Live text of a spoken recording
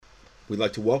We'd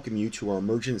like to welcome you to our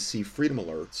emergency freedom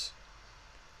alerts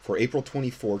for April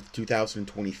 24th,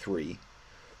 2023.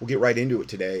 We'll get right into it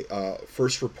today.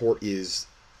 First report is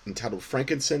entitled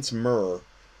Frankincense, Myrrh,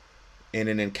 and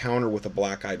an Encounter with a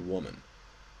Black-Eyed Woman.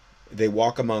 They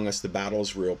walk among us, the battle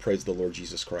is real, praise the Lord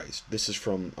Jesus Christ. This is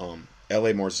from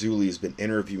L.A. Marzulli, has been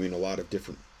interviewing a lot of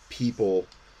different people.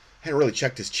 Hadn't really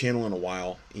checked his channel in a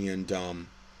while, and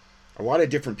a lot of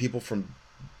different people from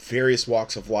various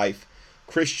walks of life,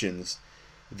 Christians,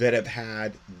 that have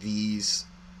had these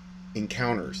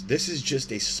encounters. This is just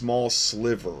a small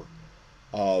sliver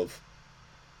of,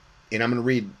 and I'm going to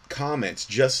read comments,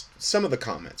 just some of the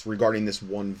comments regarding this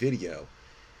one video.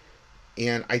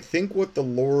 And I think what the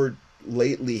Lord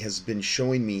lately has been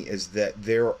showing me is that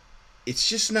it's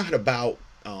just not about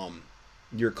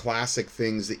your classic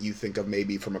things that you think of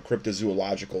maybe from a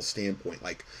cryptozoological standpoint,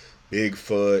 like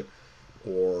Bigfoot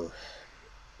or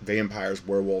vampires,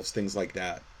 werewolves, things like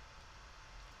that.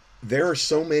 There are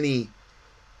so many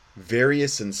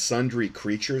various and sundry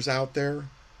creatures out there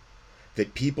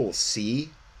that people see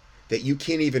that you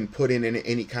can't even put in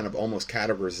any kind of almost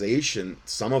categorization,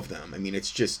 some of them. I mean,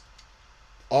 it's just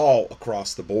all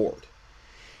across the board.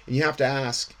 And you have to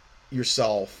ask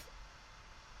yourself,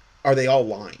 are they all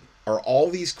lying? Are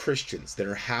all these Christians that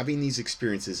are having these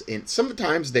experiences, and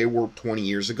sometimes they were 20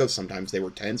 years ago, sometimes they were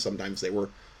 10, sometimes they were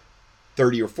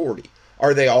 30 or 40.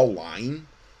 Are they all lying?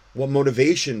 What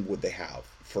motivation would they have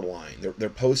for lying? They're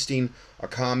posting a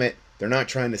comment. They're not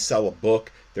trying to sell a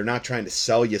book. They're not trying to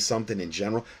sell you something in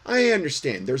general. I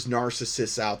understand there's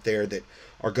narcissists out there that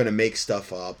are going to make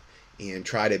stuff up and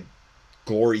try to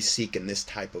glory seek in this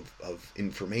type of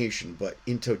information. But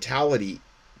in totality,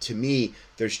 to me,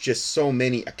 there's just so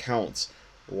many accounts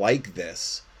like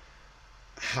this,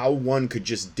 how one could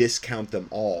just discount them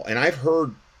all. And I've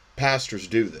heard pastors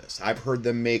do this. I've heard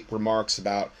them make remarks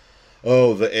about,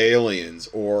 oh, the aliens,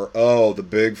 or oh, the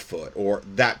Bigfoot, or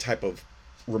that type of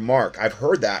remark. I've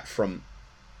heard that from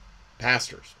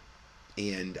pastors,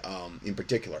 and in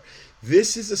particular.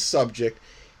 This is a subject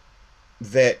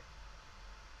that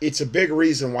it's a big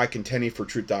reason why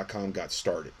contendingfortruth.com got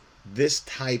started. This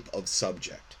type of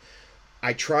subject.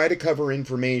 I try to cover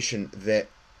information that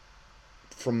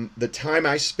from the time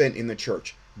I spent in the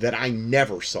church that I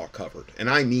never saw covered. And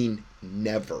I mean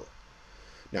never.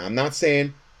 Now, I'm not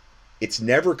saying it's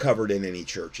never covered in any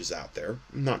churches out there.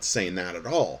 I'm not saying that at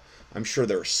all. I'm sure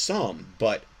there are some,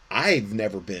 but I've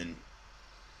never been,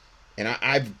 and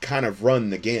I've kind of run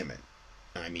the gamut.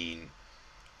 I mean,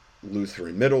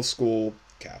 Lutheran middle school,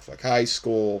 Catholic high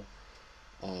school,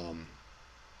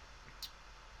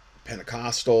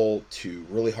 Pentecostal, to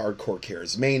really hardcore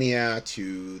charismania,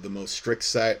 to the most strict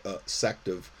sect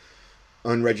of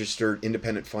unregistered,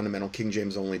 independent, fundamental, King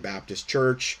James only Baptist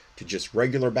church, to just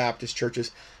regular Baptist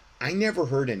churches. I never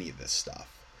heard any of this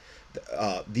stuff.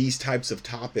 These types of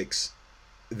topics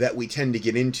that we tend to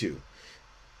get into.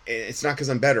 It's not because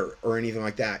I'm better or anything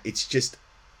like that. It's just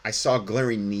I saw a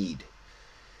glaring need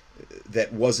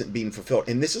that wasn't being fulfilled.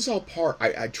 And this is all part,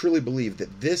 I truly believe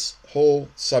that this whole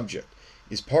subject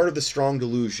is part of the strong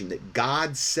delusion that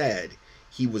God said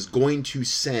he was going to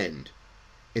send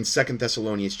in 2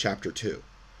 Thessalonians chapter 2.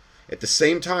 At the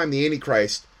same time, the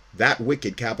Antichrist, that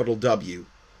wicked, capital W,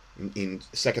 in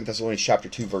 2 Thessalonians chapter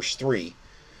 2, verse 3,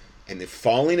 and the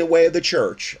falling away of the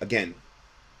church, again,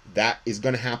 that is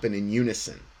going to happen in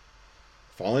unison.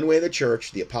 Falling away of the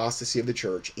church, the apostasy of the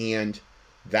church, and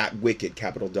that wicked,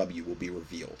 capital W, will be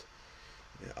revealed.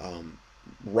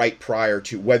 Right prior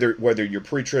to, whether you're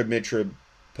pre-trib, mid-trib,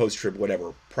 post-trib,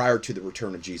 whatever, prior to the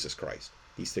return of Jesus Christ.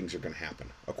 These things are going to happen,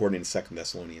 according to 2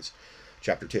 Thessalonians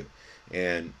chapter 2.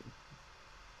 And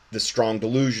the strong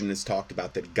delusion is talked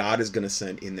about that God is going to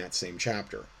send in that same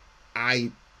chapter.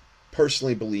 I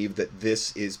personally believe that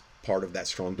this is part of that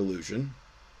strong delusion.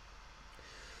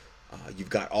 You've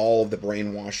got all of the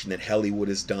brainwashing that Hollywood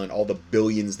has done, all the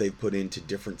billions they've put into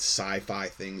different sci-fi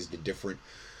things, to different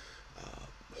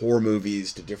horror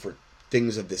movies, to different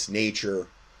things of this nature.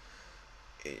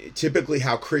 Typically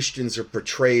how Christians are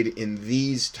portrayed in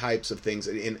these types of things,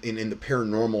 in the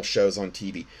paranormal shows on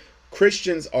TV.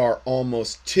 Christians are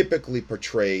almost typically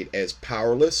portrayed as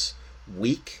powerless,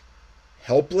 weak,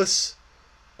 helpless,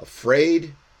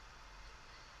 afraid.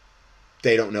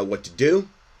 They don't know what to do.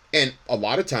 And a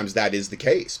lot of times that is the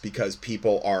case because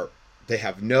they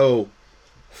have no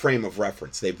frame of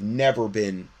reference. They've never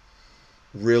been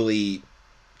really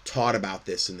taught about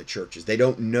this in the churches. They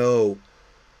don't know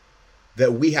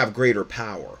that we have greater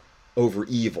power over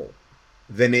evil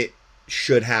than it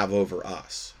should have over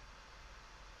us.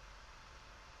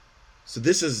 So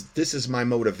this is my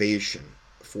motivation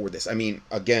for this. I mean,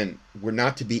 again, we're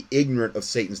not to be ignorant of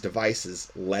Satan's devices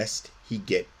lest he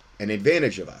get an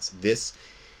advantage of us. This,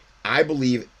 I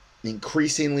believe,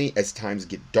 increasingly as times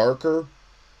get darker.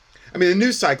 I mean, the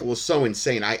news cycle is so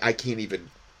insane. I can't even,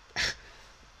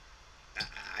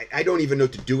 I don't even know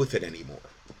what to do with it anymore.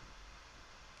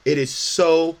 It is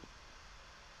so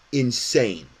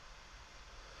insane.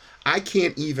 I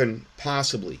can't even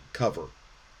possibly cover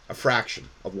a fraction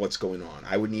of what's going on.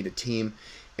 I would need a team,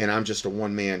 and I'm just a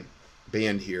one-man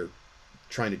band here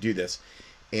trying to do this.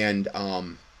 And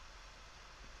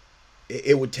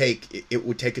it would take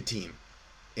a team.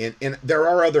 And there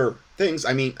are other things.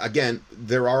 I mean, again,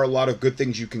 there are a lot of good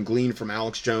things you can glean from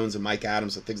Alex Jones and Mike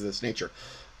Adams and things of this nature.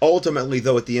 Ultimately,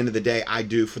 though, at the end of the day, I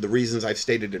do, for the reasons I've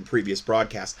stated in previous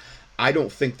broadcasts, I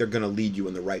don't think they're going to lead you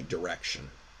in the right direction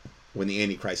when the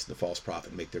Antichrist and the false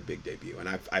prophet make their big debut. And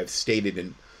I've stated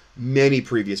in many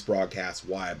previous broadcasts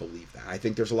why I believe that. I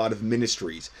think there's a lot of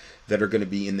ministries that are going to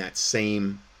be in that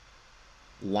same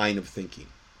line of thinking.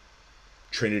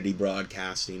 Trinity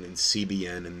Broadcasting and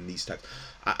CBN and these types.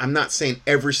 I'm not saying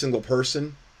every single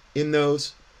person in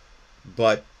those,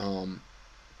 but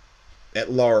at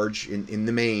large, in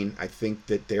the main, I think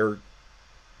that they're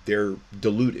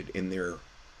deluded in their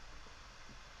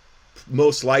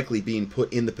most likely being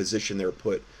put in the position they're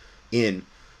put in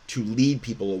to lead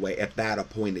people away at that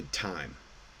appointed time,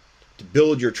 to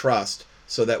build your trust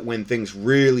so that when things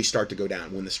really start to go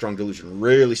down, when the strong delusion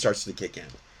really starts to kick in,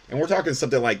 and we're talking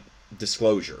something like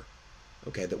disclosure,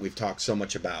 okay, that we've talked so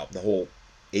much about, the whole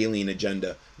alien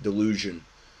agenda, delusion,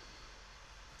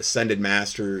 ascended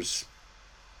masters,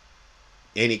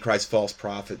 Antichrist false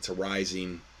prophets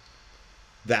arising,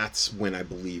 that's when I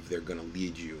believe they're going to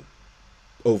lead you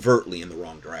overtly in the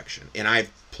wrong direction. And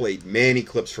I've played many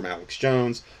clips from Alex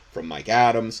Jones, from Mike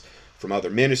Adams, from other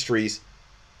ministries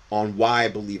on why I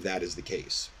believe that is the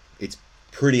case. It's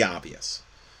pretty obvious.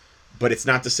 But it's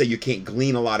not to say you can't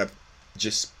glean a lot of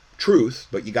just truth,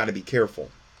 but you got to be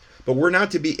careful. But we're not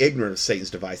to be ignorant of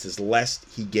Satan's devices lest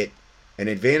he get an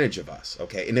advantage of us,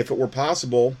 okay? And if it were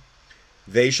possible,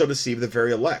 they shall deceive the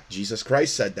very elect. Jesus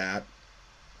Christ said that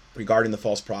regarding the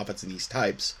false prophets and these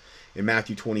types in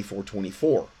Matthew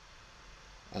 24:24.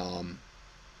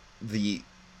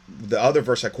 The other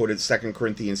verse I quoted, 2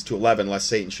 Corinthians 2:11, lest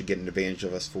Satan should get an advantage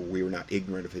of us, for we were not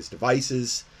ignorant of his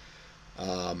devices.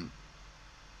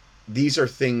 These are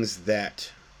things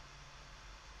that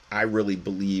I really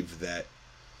believe that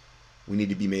we need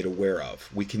to be made aware of.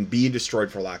 We can be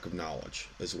destroyed for lack of knowledge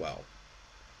as well.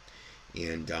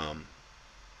 And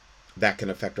that can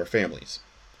affect our families.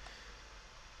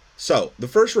 So, the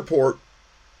first report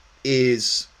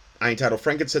is I entitled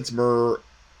Frankincense, Myrrh,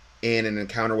 and an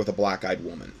Encounter with a Black-Eyed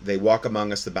Woman. They walk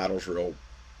among us, the battle's real.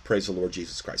 Praise the Lord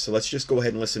Jesus Christ. So let's just go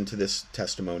ahead and listen to this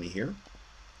testimony here.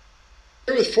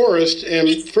 Here with Forrest,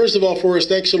 and first of all, Forrest,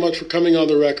 thanks so much for coming on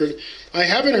the record. I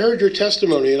haven't heard your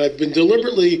testimony, and I've been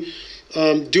deliberately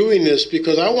doing this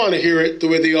because I want to hear it the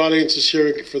way the audience is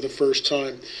hearing it for the first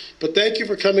time. But thank you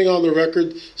for coming on the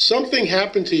record. Something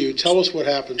happened to you. Tell us what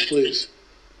happened, please.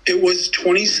 It was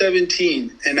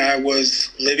 2017, and I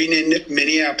was living in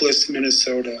Minneapolis,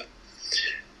 Minnesota.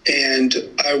 And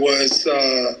I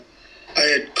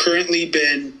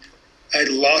had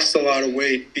lost a lot of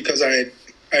weight because I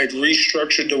had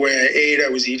restructured the way I ate. I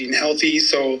was eating healthy,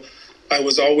 so I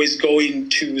was always going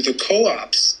to the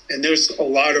co-ops. And there's a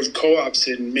lot of co-ops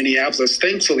in Minneapolis,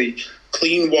 thankfully.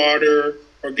 Clean water,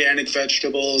 organic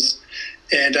vegetables.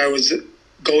 And I was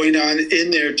going on in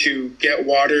there to get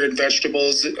water and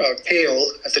vegetables,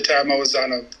 kale. At the time, I was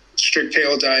on a strict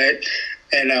kale diet.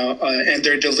 And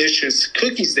they're delicious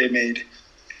cookies they made.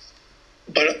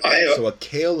 But so a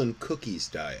kale and cookies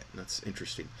diet. That's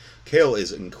interesting. Kale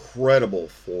is incredible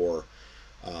for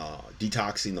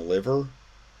detoxing the liver,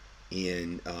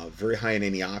 and very high in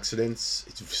antioxidants.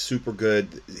 It's super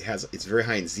good. It's very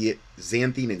high in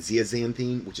xanthine and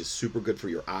zeaxanthin, which is super good for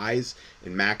your eyes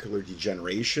and macular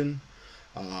degeneration.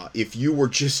 If you were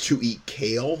just to eat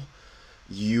kale,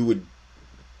 you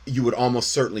would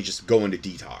almost certainly just go into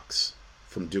detox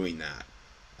from doing that.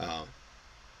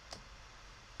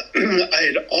 I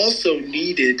had also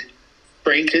needed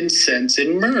frankincense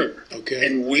and myrrh. Okay.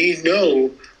 And we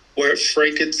know where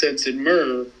frankincense and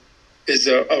myrrh is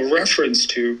a reference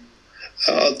to.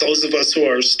 Those of us who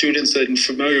are students and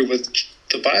familiar with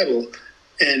the Bible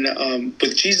and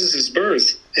with Jesus'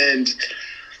 birth. And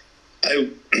I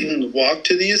walked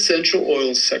to the essential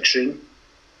oils section,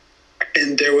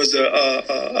 and there was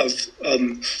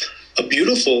a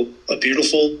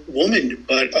beautiful woman,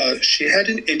 but she had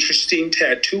an interesting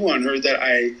tattoo on her that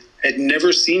I had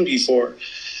never seen before.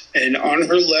 And on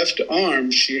her left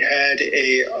arm, she had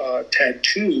a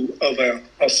tattoo of a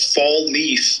fall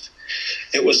leaf.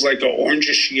 It was like a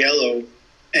orangish yellow,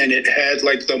 and it had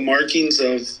like the markings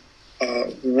of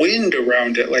wind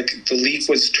around it, like the leaf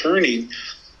was turning.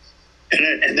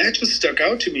 And that just stuck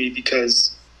out to me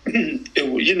because, I'm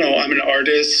an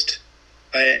artist,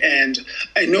 and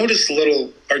I noticed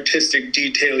little artistic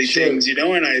detaily things, and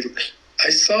I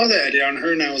saw that on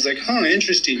her, and I was like, huh,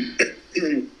 interesting.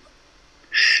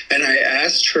 And I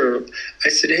asked her, I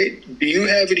said, hey, do you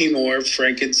have any more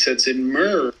frankincense and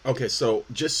myrrh? Okay, so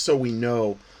just so we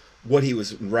know what he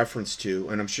was in reference to,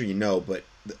 and I'm sure you know, but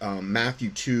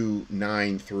Matthew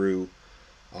 2:9 through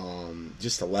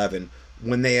just 11,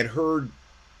 when they had heard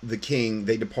the king,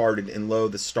 they departed, and lo,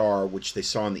 the star which they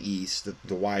saw in the east,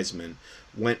 the wise men,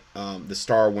 the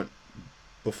star went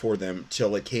before them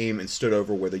till it came and stood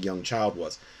over where the young child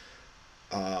was.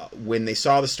 When they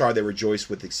saw the star, they rejoiced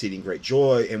with exceeding great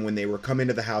joy. And when they were come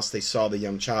into the house, they saw the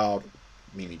young child,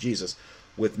 meaning Jesus,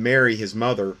 with Mary his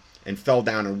mother, and fell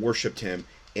down and worshipped him.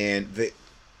 And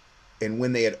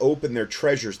when they had opened their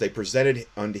treasures, they presented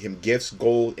unto him gifts,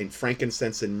 gold and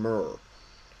frankincense and myrrh.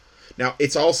 Now,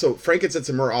 it's also, frankincense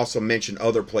and myrrh also mentioned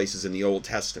other places in the Old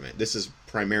Testament. This is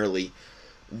primarily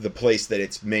the place that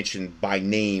it's mentioned by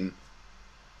name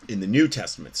in the New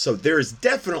Testament. So there is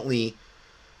definitely,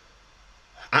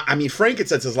 I mean,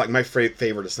 frankincense is like my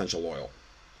favorite essential oil.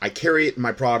 I carry it in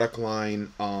my product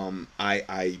line.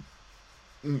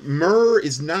 Myrrh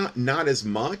is not as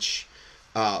much,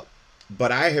 but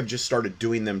I have just started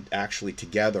doing them actually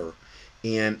together.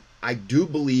 And I do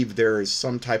believe there is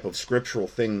some type of scriptural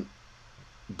thing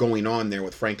going on there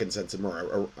with frankincense and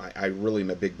myrrh. I really am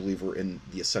a big believer in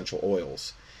the essential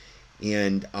oils.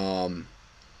 And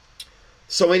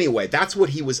so anyway, that's what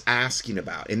he was asking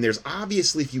about. And there's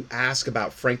obviously, if you ask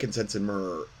about frankincense and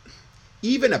myrrh,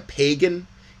 even a pagan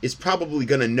is probably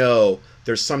going to know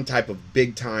there's some type of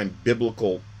big time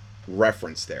biblical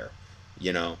reference there,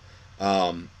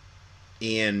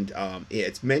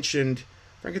 it's mentioned,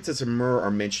 frankincense and myrrh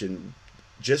are mentioned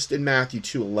just in Matthew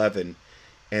 2:11,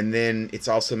 and then it's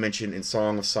also mentioned in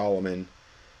Song of Solomon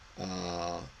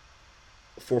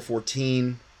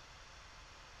 4:14,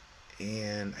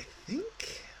 and I think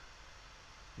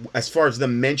as far as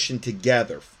them mentioned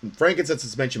together, frankincense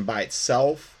is mentioned by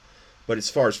itself, but as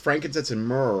far as frankincense and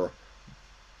myrrh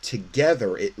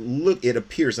together, it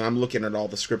appears, and I'm looking at all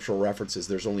the scriptural references,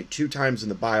 there's only 2 times in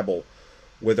the Bible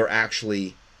where they're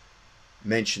actually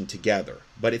mentioned together.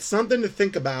 But it's something to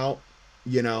think about,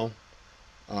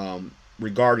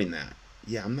 regarding that.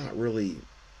 Yeah, I'm not really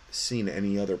seeing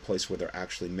any other place where they're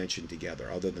actually mentioned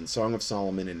together other than Song of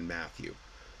Solomon and Matthew.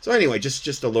 So anyway,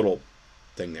 just a little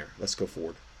thing there. Let's go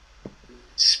forward.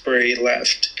 Spray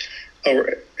left,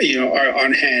 or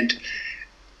on hand,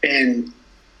 and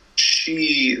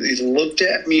she looked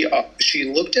at me. She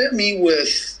looked at me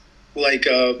with like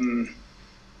an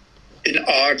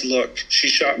odd look. She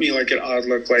shot me like an odd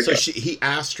look. He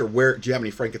asked her, "Where do you have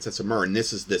any frankincense and myrrh?" And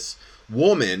this is this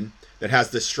woman that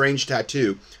has this strange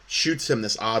tattoo shoots him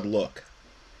this odd look.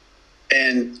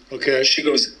 And she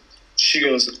goes,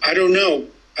 I don't know,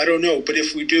 but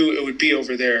if we do, it would be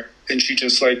over there. And she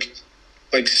just like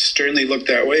sternly looked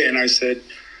that way. And I said,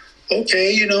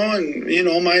 okay, in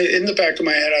the back of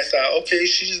my head, I thought, okay,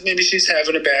 maybe she's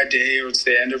having a bad day, or it's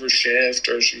the end of her shift,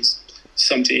 or she's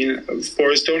something.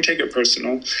 Forrest, don't take it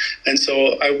personal. And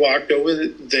so I walked over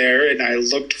there and I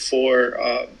looked for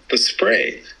the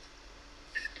spray.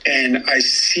 And I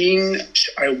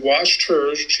watched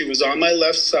her. She was on my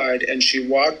left side, and she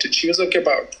walked. She was like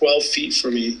about 12 feet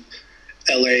from me,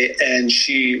 LA, and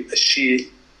she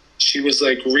was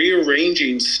like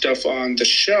rearranging stuff on the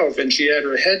shelf, and she had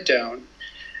her head down.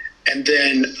 And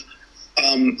then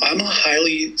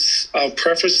I'll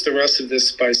preface the rest of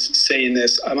this by saying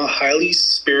this: I'm a highly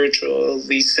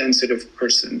spiritually sensitive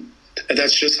person. And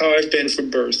that's just how I've been from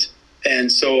birth,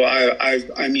 and so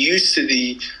I'm used to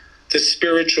the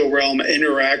spiritual realm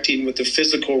interacting with the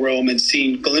physical realm and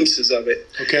seeing glimpses of it.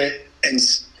 Okay. And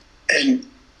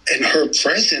her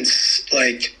presence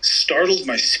like startled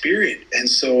my spirit. And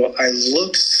so I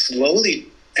looked slowly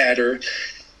at her,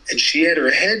 and she had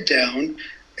her head down,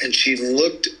 and she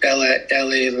looked at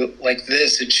Ellie like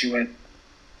this, and she went,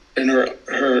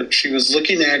 and she was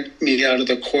looking at me out of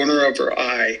the corner of her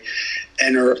eye,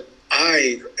 and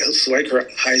it's like her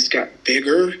eyes got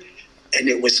bigger, and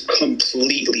it was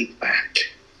completely black.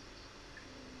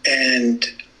 And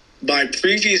my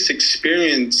previous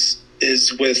experience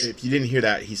is with... If you didn't hear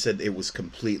that, he said it was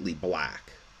completely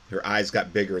black. Her eyes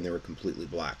got bigger and they were completely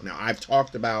black. Now, I've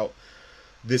talked about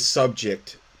this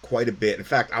subject quite a bit. In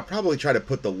fact, I'll probably try to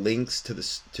put the links to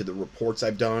the reports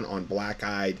I've done on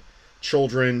black-eyed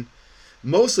children.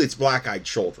 Mostly it's black-eyed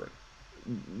children,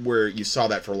 where you saw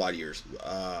that for a lot of years.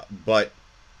 But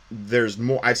there's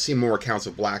more. I've seen more accounts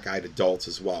of black-eyed adults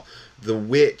as well. The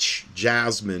witch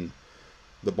Jasmine,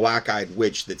 the black-eyed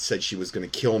witch that said she was going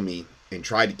to kill me and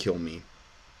tried to kill me,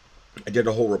 I did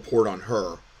a whole report on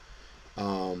her.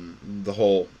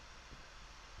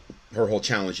 Her whole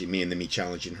challenging me and then me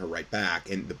challenging her right back.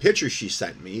 And the picture she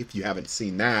sent me, if you haven't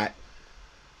seen that,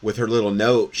 with her little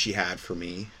note she had for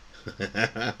me,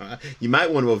 you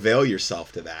might want to avail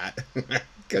yourself to that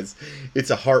because it's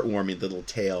a heartwarming little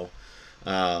tale.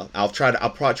 I'll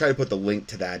probably try to put the link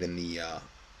to that in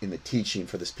the teaching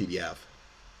for this PDF.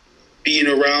 Being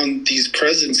around these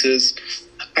presences,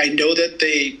 I know that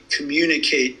they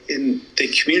communicate in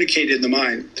the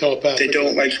mind. Telepathically. They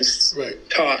don't like to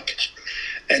talk.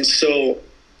 And so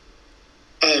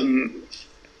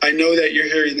I know that you're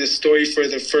hearing this story for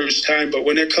the first time, but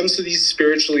when it comes to these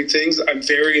spiritually things, I'm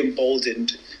very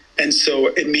emboldened. And so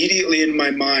immediately in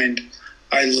my mind,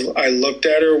 I looked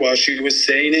at her while she was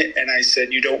saying it, and I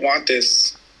said, "You don't want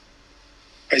this."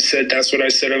 I said, that's what I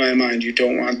said in my mind, "You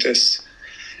don't want this."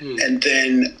 And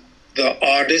then the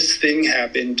oddest thing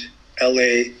happened,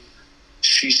 LA.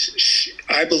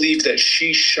 I believe that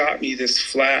she shot me this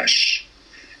flash.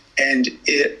 And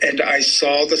I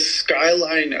saw the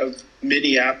skyline of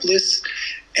Minneapolis,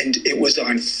 and it was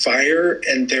on fire,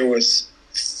 and there was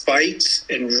fights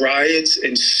and riots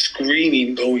and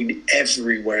screaming going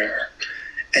everywhere.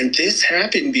 And this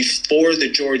happened before the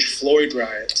George Floyd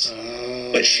riots.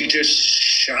 But she just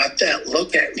shot that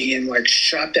look at me and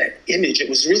shot that image. It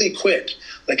was really quick.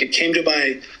 It came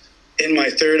to in my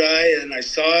third eye, and I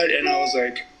saw it, and I was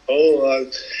like,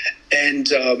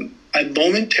 I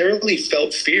momentarily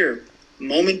felt fear,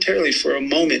 for a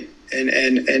moment.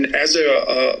 And as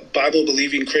a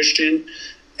Bible-believing Christian,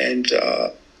 and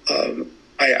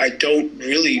I don't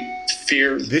really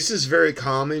fear. This is very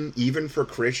common, even for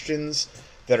Christians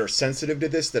that are sensitive to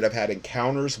this, that have had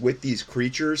encounters with these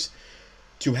creatures,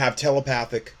 to have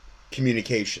telepathic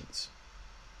communications.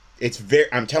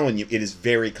 I'm telling you, it is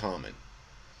very common.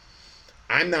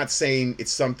 I'm not saying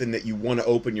it's something that you want to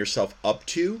open yourself up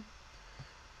to,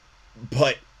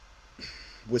 but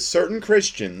with certain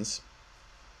Christians,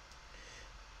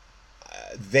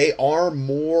 they are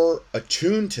more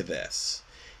attuned to this,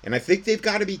 and I think they've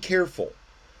got to be careful.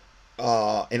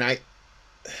 And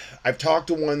I've talked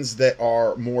to ones that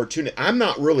are more attuned. I'm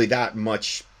not really that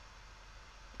much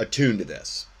attuned to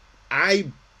this.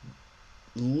 I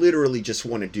literally just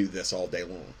want to do this all day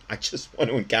long. I just want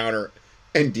to encounter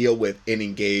and deal with and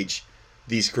engage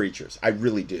these creatures. I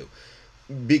really do.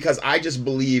 Because I just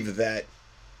believe that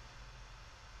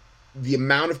the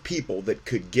amount of people that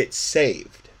could get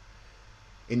saved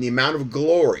and the amount of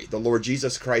glory the Lord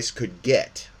Jesus Christ could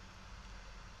get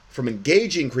from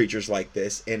engaging creatures like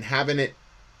this and having it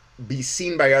be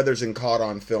seen by others and caught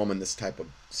on film and this type of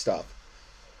stuff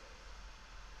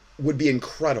would be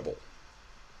incredible.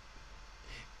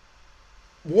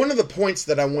 One of the points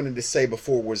that I wanted to say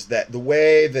before was that the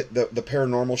way that the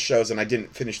paranormal shows, and I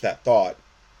didn't finish that thought,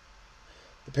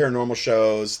 the paranormal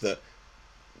shows, the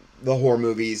horror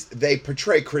movies, they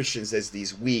portray Christians as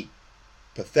these weak,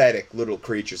 pathetic little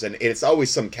creatures, and it's always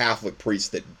some Catholic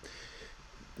priest that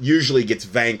usually gets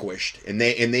vanquished, and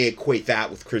they equate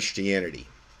that with Christianity.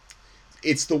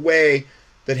 It's the way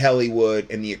that Hollywood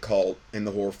and the occult and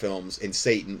the horror films and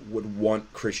Satan would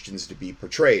want Christians to be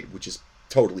portrayed, which is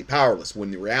totally powerless, when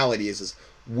the reality is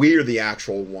we're the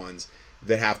actual ones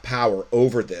that have power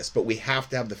over this. But we have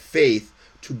to have the faith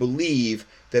to believe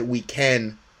that we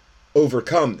can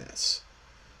overcome this.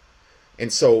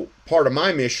 And so part of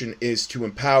my mission is to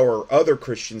empower other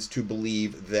Christians to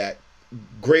believe that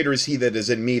greater is he that is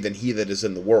in me than he that is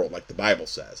in the world, like the Bible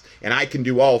says. And I can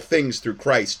do all things through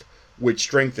Christ which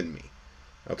strengthen me.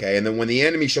 Okay, and then when the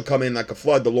enemy shall come in like a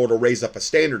flood, the Lord will raise up a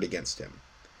standard against him.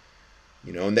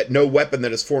 And that no weapon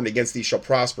that is formed against thee shall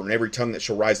prosper, and every tongue that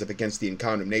shall rise up against thee in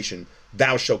condemnation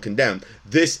thou shalt condemn.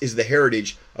 This is the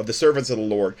heritage of the servants of the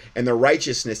Lord, and their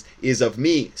righteousness is of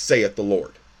me, saith the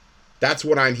Lord. That's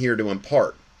what I'm here to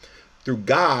impart. Through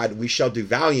God we shall do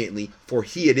valiantly, for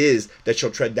he it is that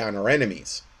shall tread down our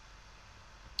enemies.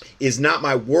 Is not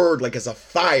my word like as a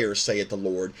fire, saith the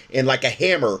Lord, and like a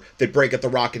hammer that breaketh the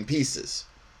rock in pieces?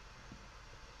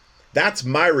 That's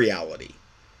my reality.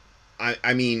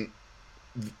 I mean,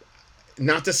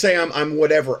 not to say I'm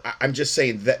whatever. I'm just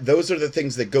saying that those are the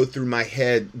things that go through my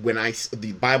head when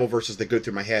the Bible verses that go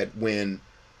through my head when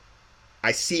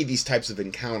I see these types of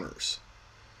encounters.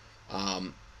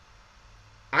 I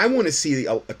want to see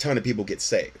a ton of people get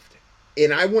saved.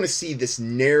 And I want to see this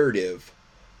narrative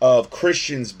of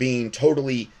Christians being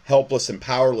totally helpless and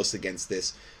powerless against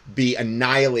this be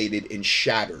annihilated and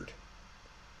shattered.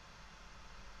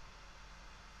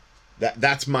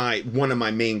 That's one of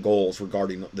my main goals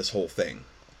regarding this whole thing.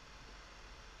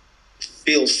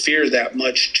 Feel fear that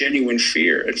much, genuine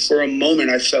fear. And for a moment,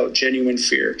 I felt genuine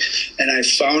fear. And I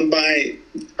found my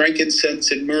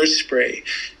frankincense and myrrh spray.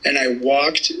 And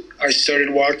I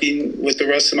started walking with the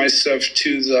rest of my stuff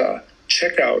to the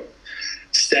checkout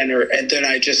center. And then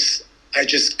I just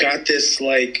got this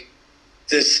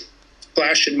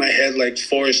flash in my head, like,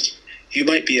 Forrest, you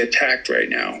might be attacked right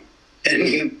now.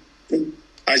 And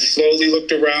I slowly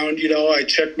looked around, I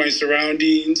checked my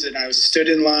surroundings, and I stood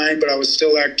in line, but I was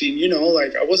still acting,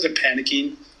 like I wasn't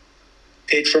panicking.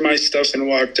 Paid for my stuff and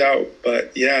walked out.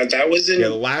 But yeah, that was the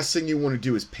last thing you want to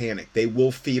do is panic. They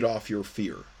will feed off your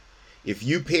fear. If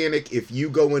you panic, if you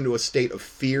go into a state of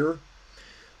fear,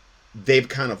 they've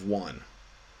kind of won.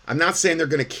 I'm not saying they're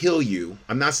going to kill you.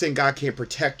 I'm not saying God can't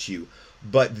protect you.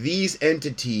 But these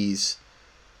entities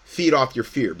feed off your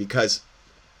fear, because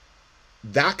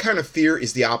that kind of fear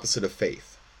is the opposite of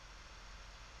faith.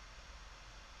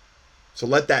 So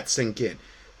let that sink in.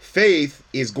 Faith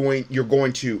is you're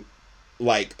going to,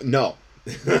 no.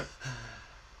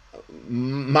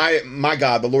 my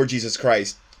God, the Lord Jesus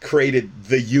Christ, created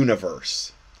the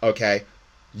universe. Okay?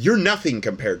 You're nothing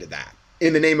compared to that.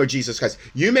 In the name of Jesus Christ.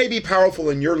 You may be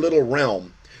powerful in your little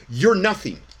realm. You're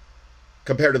nothing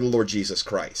compared to the Lord Jesus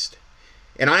Christ.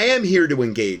 And I am here to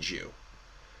engage you.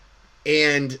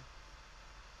 And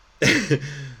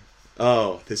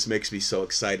oh, this makes me so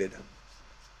excited.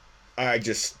 I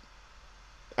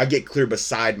get clear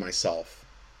beside myself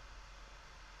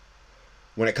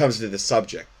when it comes to this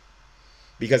subject,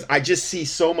 because I just see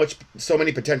so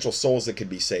many potential souls that could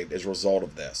be saved as a result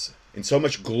of this, and so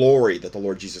much glory that the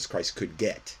Lord Jesus Christ could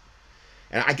get.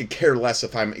 And I could care less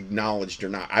if I'm acknowledged or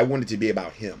not. I want it to be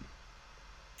about him.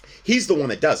 He's the one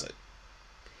that does it.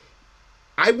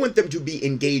 I want them to be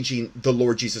engaging the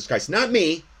Lord Jesus Christ, not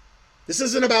me. This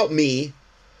isn't about me,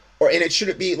 and it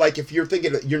shouldn't be like, if you're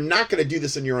thinking you're not going to do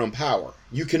this in your own power.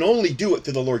 You can only do it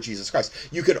through the Lord Jesus Christ.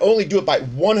 You can only do it by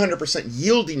 100%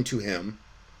 yielding to him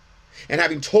and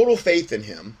having total faith in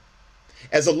him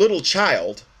as a little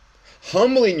child,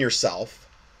 humbling yourself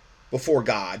before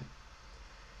God.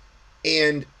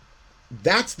 And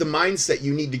that's the mindset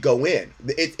you need to go in.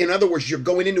 In other words, you're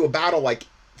going into a battle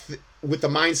with the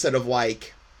mindset of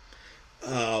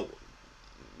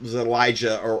was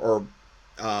Elijah or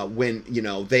when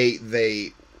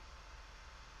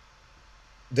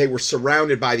they were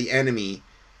surrounded by the enemy,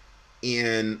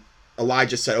 and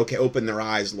Elijah said, "Okay, open their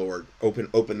eyes, Lord,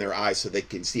 open their eyes so they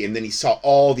can see." And then he saw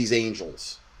all these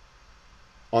angels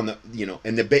on the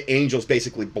and the angels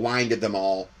basically blinded them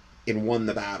all and won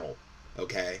the battle.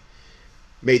 Okay,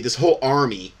 made this whole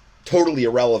army totally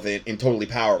irrelevant and totally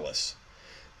powerless.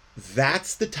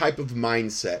 That's the type of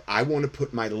mindset I want to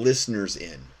put my listeners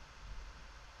in.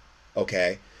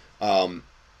 Okay? God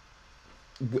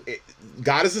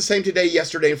is the same today,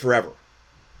 yesterday, and forever.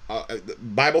 The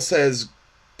Bible says,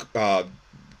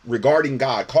 regarding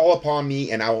God, call upon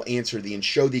me and I will answer thee and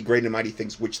show thee great and mighty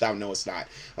things which thou knowest not.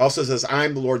 It also says, I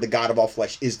am the Lord, the God of all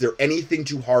flesh. Is there anything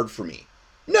too hard for me?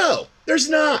 No, there's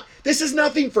not. This is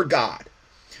nothing for God.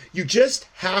 You just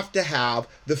have to have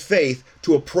the faith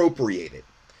to appropriate it.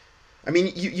 I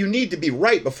mean, you need to be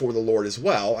right before the Lord as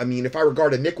well. I mean, if I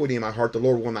regard iniquity in my heart, the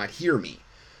Lord will not hear me.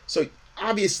 So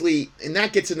obviously, and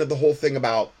that gets into the whole thing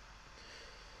about,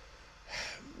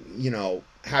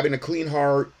 having a clean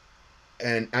heart.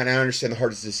 And I understand the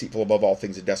heart is deceitful above all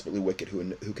things and desperately wicked.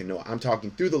 Who can know it? I'm talking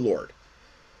through the Lord.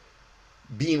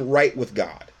 Being right with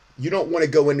God. You don't want to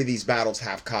go into these battles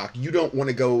half-cocked. You don't want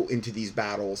to go into these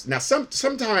battles. Now,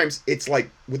 sometimes it's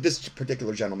like with this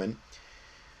particular gentleman,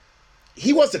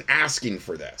 he wasn't asking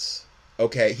for this,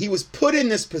 okay? He was put in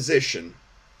this position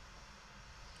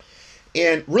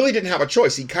and really didn't have a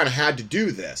choice. He kind of had to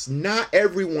do this. Not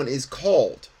everyone is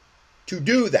called to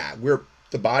do that. We're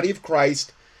the body of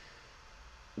Christ.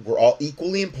 We're all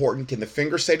equally important. Can the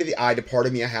finger say to the eye, depart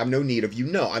of me, I have no need of you?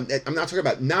 No, I'm not talking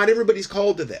about, not everybody's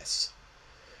called to this.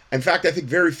 In fact, I think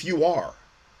very few are.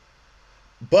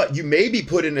 But you may be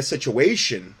put in a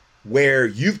situation where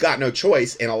you've got no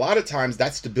choice, and a lot of times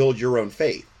that's to build your own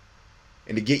faith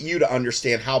and to get you to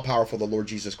understand how powerful the Lord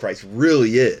Jesus Christ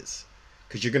really is,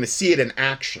 because you're going to see it in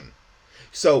action.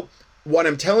 So what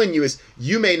I'm telling you is,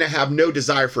 you may not have no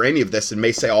desire for any of this and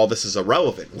may say, oh, this is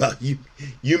irrelevant. Well,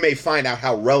 you may find out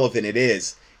how relevant it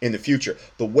is in the future.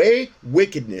 The way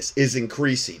wickedness is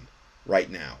increasing right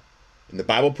now, and the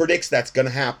Bible predicts that's going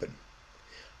to happen,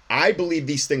 I believe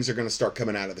these things are going to start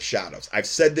coming out of the shadows. I've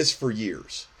said this for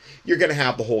years. You're going to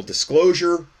have the whole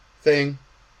disclosure thing,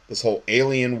 this whole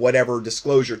alien whatever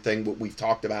disclosure thing, what we've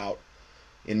talked about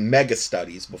in mega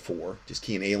studies before, just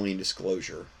key in alien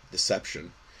disclosure,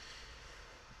 deception.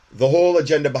 The whole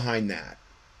agenda behind that,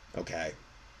 okay?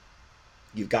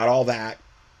 You've got all that,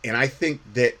 and I think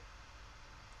that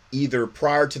either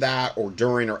prior to that or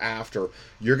during or after,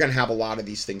 you're going to have a lot of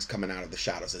these things coming out of the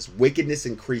shadows. As wickedness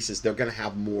increases, they're going to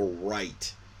have more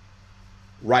rights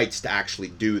to actually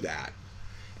do that.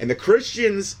 And the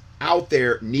Christians out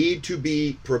there need to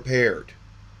be prepared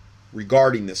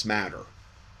regarding this matter.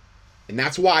 And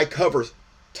that's why I cover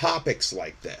topics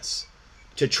like this,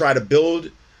 to try to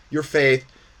build your faith.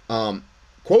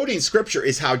 Quoting scripture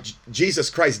is how Jesus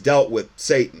Christ dealt with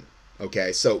Satan.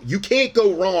 Okay, so you can't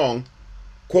go wrong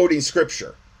quoting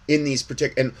scripture in these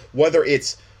particular, and whether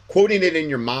it's quoting it in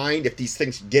your mind, if these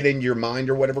things get into your mind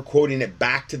or whatever, quoting it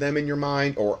back to them in your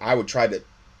mind, or I would try to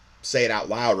say it out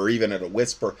loud or even at a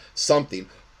whisper, something.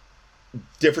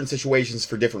 Different situations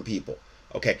for different people.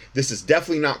 Okay, this is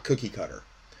definitely not cookie cutter.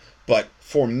 But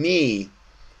for me,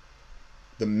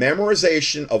 the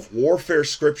memorization of warfare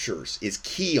scriptures is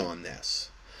key on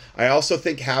this. I also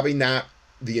think having that,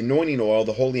 the anointing oil,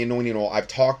 the holy anointing oil I've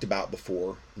talked about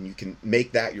before, and you can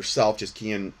make that yourself, just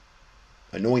key in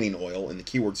anointing oil in the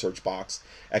keyword search box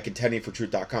at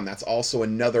contendingfortruth.com. That's also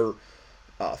another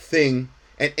thing.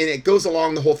 And it goes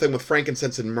along the whole thing with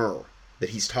frankincense and myrrh that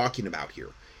he's talking about here.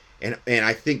 And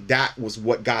I think that was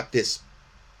what got this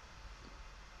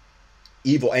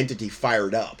evil entity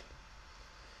fired up.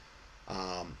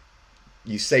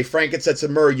 You say frankincense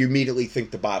and myrrh, you immediately think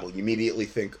the Bible. You immediately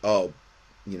think, oh,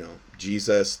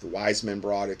 Jesus, the wise men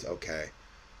brought it. Okay.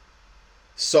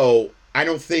 So I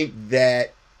don't think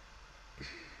that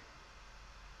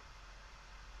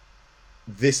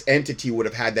this entity would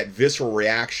have had that visceral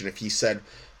reaction if he said,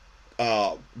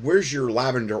 where's your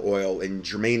lavender oil and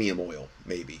germanium oil?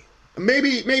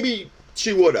 Maybe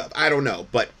she would have. I don't know.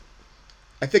 But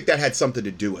I think that had something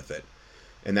to do with it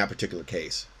in that particular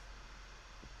case.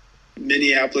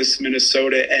 Minneapolis,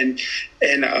 Minnesota, and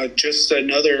just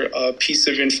another piece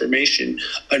of information.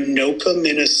 Anoka,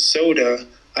 Minnesota.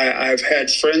 I've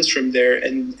had friends from there,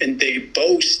 and they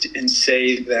boast and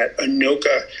say that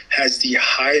Anoka has the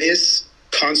highest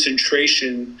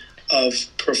concentration of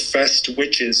professed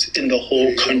witches in the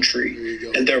whole country,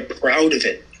 and they're proud of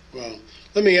it. Wow.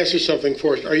 Let me ask you something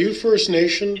first. Are you First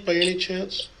Nation by any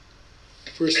chance?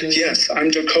 First Nation? Yes, I'm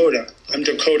Dakota. I'm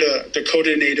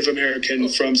Dakota Native American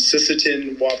from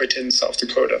Sisseton, Wabaton, South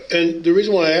Dakota. And the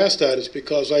reason why I asked that is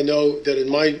because I know that in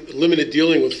my limited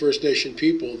dealing with First Nation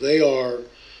people,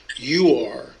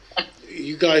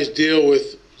 you guys deal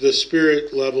with the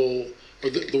spirit level, or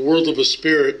the world of a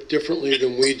spirit differently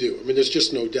than we do. I mean, there's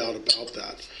just no doubt about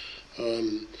that.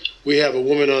 We have a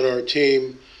woman on our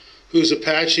team who's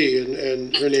Apache,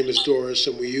 and her name is Doris,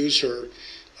 and we use her.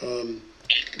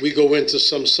 We go into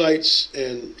some sites,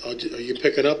 and are you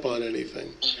picking up on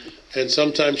anything? And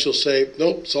sometimes she'll say,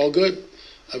 nope, it's all good.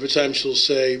 Other times she'll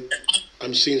say,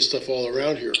 I'm seeing stuff all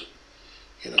around here.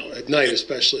 At night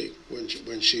especially,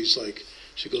 when she's like,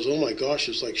 she goes, oh my gosh,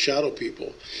 it's like shadow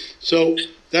people. So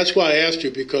that's why I asked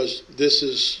you, because this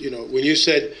is, when you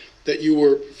said that you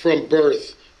were from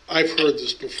birth, I've heard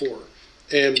this before.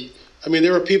 And I mean,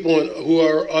 there are people who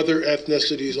are other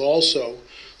ethnicities also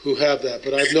who have that,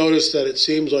 but I've noticed that it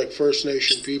seems like First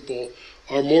Nation people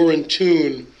are more in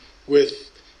tune with,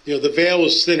 the veil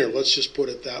is thinner, let's just put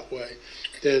it that way,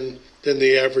 than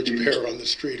the average bear on the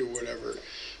street or whatever.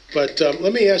 But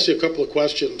let me ask you a couple of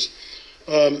questions.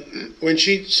 When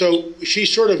she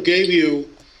sort of gave you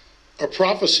a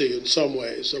prophecy in some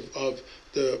ways of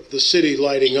the city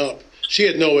lighting up. She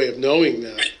had no way of knowing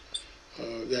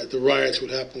that the riots would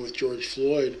happen with George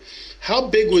Floyd. How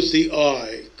big was the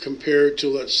eye compared to,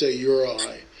 let's say, your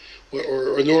eye,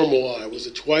 or a normal eye? Was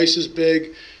it twice as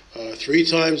big, 3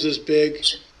 times as big?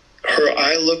 Her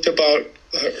eye looked about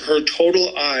her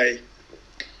total eye,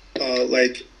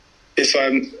 like if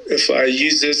I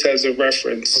use this as a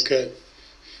reference. Okay.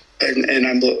 And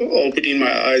I'm opening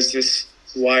my eyes this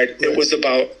wide. Right. It was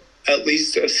about at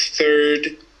least a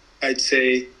third, I'd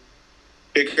say,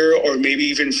 bigger, or maybe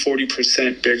even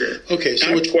 40% bigger. Okay,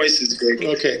 so not twice as big.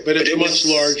 Okay, but it's much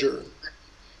larger,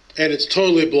 and it's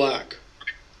totally black.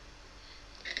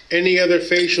 Any other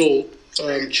facial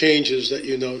changes that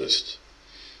you noticed?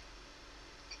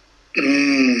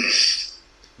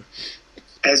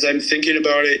 As I'm thinking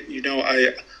about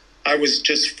it, I was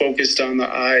just focused on the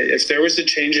eye. If there was a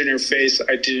change in her face,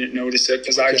 I didn't notice it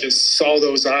because I just saw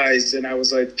those eyes and I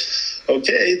was like,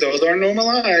 okay, those are normal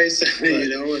eyes, Right.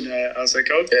 and I was like,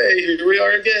 okay, here we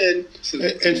are again.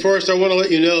 And Forrest, I want to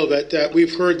let you know that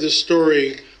we've heard this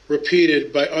story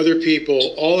repeated by other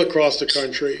people all across the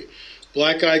country.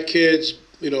 Black-eyed kids,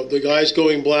 the guys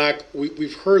going black,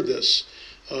 we've heard this.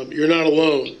 You're not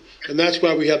alone. And that's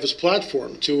why we have this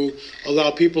platform, to allow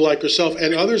people like yourself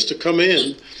and others to come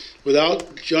in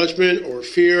without judgment or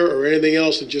fear or anything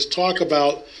else and just talk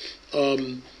about,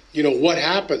 what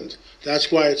happened.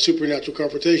 That's why it's Supernatural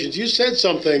Confrontations. You said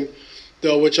something,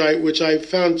 though, which I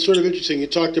found sort of interesting. You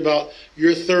talked about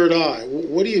your third eye.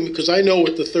 What do you? Because I know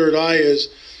what the third eye is,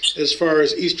 as far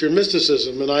as Eastern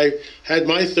mysticism, and I had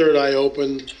my third eye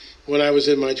open when I was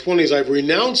in my 20s. I've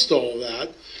renounced all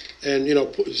that, and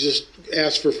just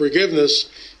asked for forgiveness,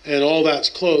 and all that's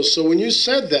closed. So when you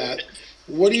said that,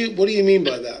 what do you mean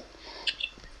by that?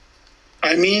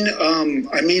 I mean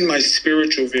my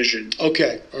spiritual vision.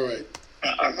 Okay, all right.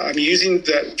 I'm using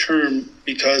that term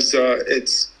because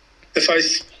if I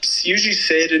usually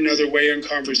say it another way in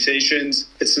conversations,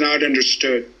 it's not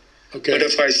understood. Okay. But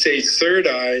if I say third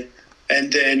eye,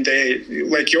 and then they,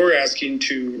 like you're asking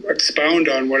to expound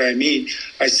on what I mean,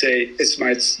 I say it's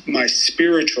my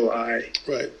spiritual eye.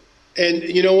 Right. And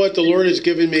you know what? The Lord has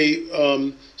given me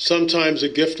sometimes a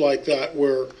gift like that,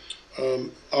 where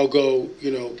I'll go,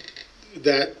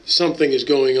 that something is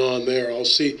going on there. I'll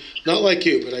see, not like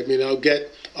you, but I mean, I'll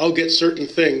get certain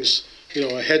things,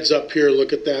 a heads up here,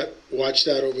 look at that, watch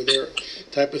that over there,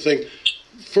 type of thing.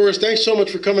 Forrest, thanks so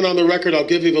much for coming on the record. I'll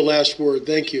give you the last word.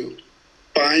 Thank you.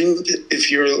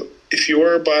 If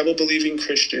you're a Bible believing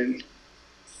Christian,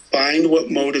 find what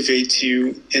motivates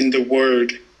you in the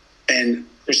Word and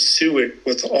pursue it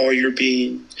with all your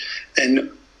being.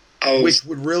 Which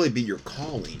would really be your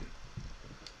calling.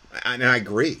 And I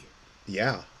agree.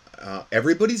 Yeah.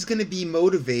 Everybody's going to be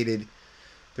motivated.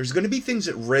 There's going to be things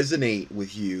that resonate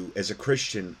with you as a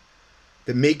Christian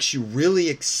that makes you really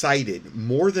excited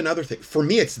more than other things. For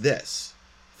me, it's this.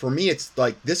 For me, it's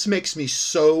like, this makes me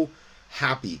so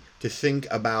happy to think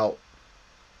about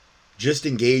just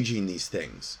engaging these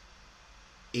things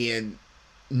and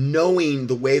knowing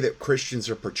the way that Christians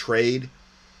are portrayed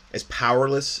as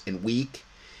powerless and weak,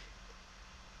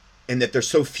 and that there's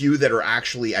so few that are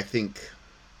actually, I think,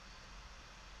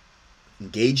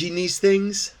 engaging these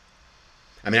things.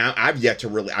 I mean, I've yet to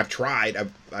really, I've tried,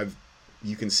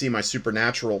 you can see my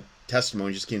supernatural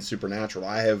testimony, just being supernatural.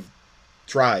 I have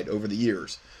tried over the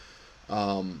years.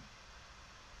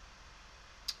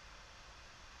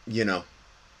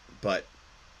 But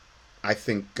I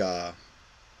think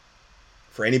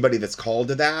for anybody that's called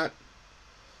to that,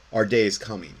 our day is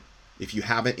coming. If you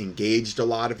haven't engaged a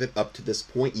lot of it up to this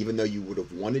point, even though you would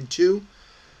have wanted to,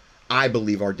 I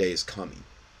believe our day is coming.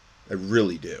 I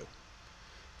really do.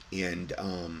 And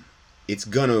it's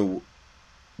going to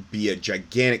be a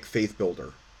gigantic faith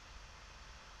builder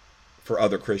for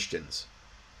other Christians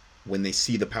when they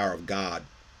see the power of God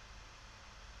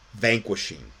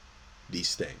vanquishing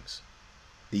these things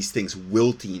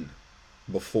wilting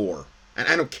before. And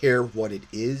I don't care what it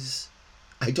is.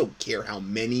 I don't care how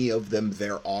many of them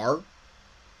there are.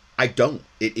 I don't.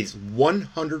 It is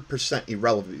 100%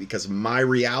 irrelevant, because my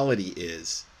reality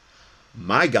is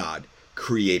my God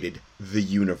created the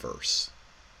universe.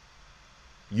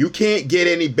 You can't get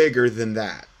any bigger than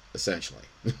that, essentially.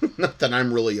 Not that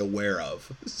I'm really aware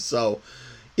of. So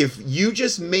if you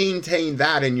just maintain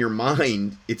that in your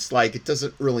mind, it's like it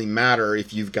doesn't really matter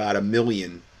if you've got 1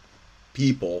 million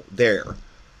people there.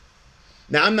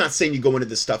 Now, I'm not saying you go into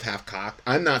this stuff half-cocked.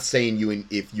 I'm not saying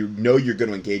if you know you're going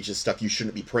to engage this stuff, you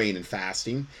shouldn't be praying and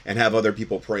fasting and have other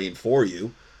people praying for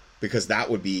you, because that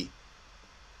would be,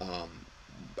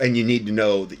 and you need to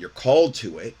know that you're called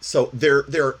to it. So there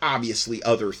are obviously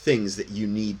other things that you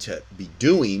need to be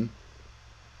doing.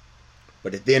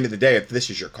 But at the end of the day, if this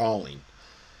is your calling,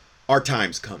 our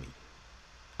time's coming.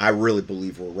 I really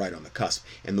believe we're right on the cusp.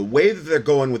 And the way that they're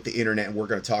going with the internet, and we're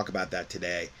going to talk about that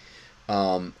today,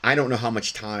 I don't know how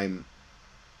much time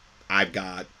I've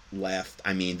got left.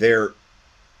 I mean,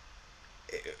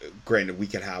 granted, we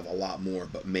could have a lot more,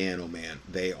 but man, oh man,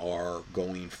 they are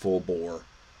going full bore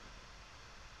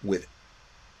with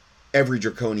every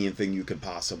draconian thing you could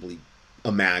possibly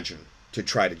imagine to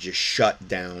try to just shut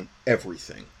down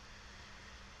everything.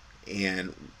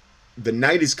 And the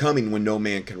night is coming when no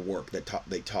man can work, that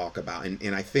they talk about.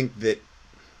 And I think that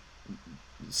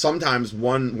sometimes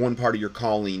one part of your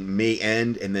calling may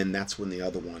end, and then that's when the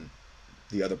other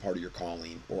part of your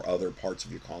calling, or other parts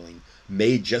of your calling,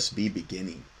 may just be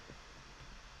beginning.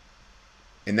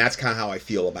 And that's kind of how I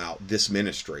feel about this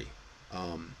ministry.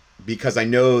 Because I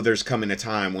know there's coming a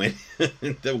time when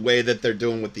the way that they're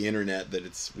doing with the internet,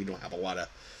 that we don't have a lot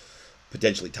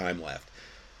potentially time left.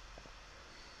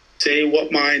 Say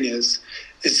what mine is.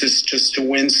 Is this just to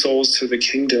win souls to the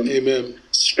kingdom? Amen.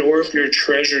 Store up your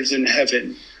treasures in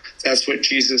heaven. That's what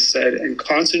Jesus said. And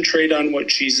concentrate on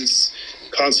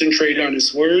concentrate on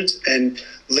his words, and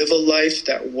live a life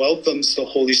that welcomes the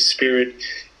Holy Spirit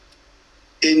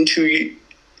into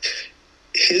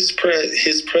his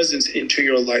presence into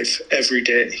your life every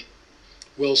day.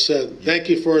 Well said. Thank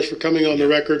you, Forrest, for coming on the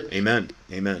record. Amen.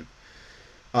 Amen.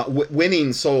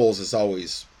 Winning souls is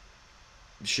always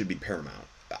should be paramount.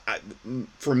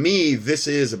 For me, this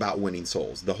is about winning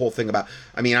souls. The whole thing about,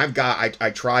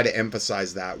 I try to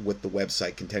emphasize that with the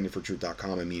website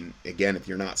contendingfortruth.com. I mean, again, if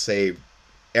you're not saved,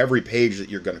 every page that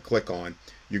you're going to click on,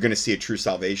 you're going to see a True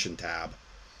Salvation tab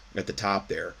at the top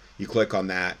there. You click on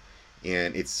that,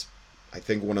 and it's, I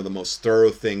think, one of the most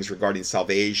thorough things regarding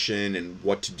salvation and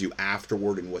what to do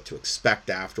afterward and what to expect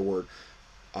afterward.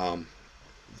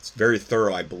 It's very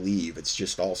thorough, I believe. It's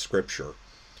just all scripture.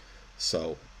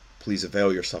 So please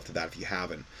avail yourself to that if you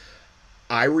haven't.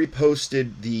 I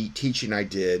reposted the teaching I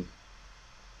did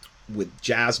with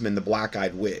Jasmine, the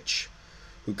Black-Eyed Witch,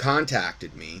 who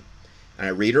contacted me, and I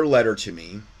read her letter to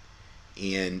me,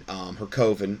 and her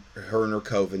and her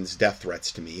coven's death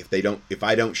threats to me if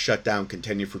I don't shut down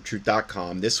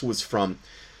contendingfortruth.com. This was from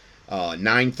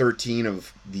 9/13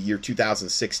 of the year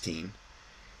 2016,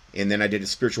 and then I did a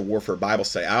spiritual warfare Bible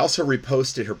study. I also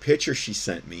reposted her picture she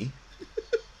sent me.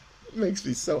 It makes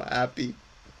me so happy.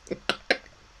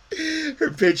 Her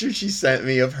picture she sent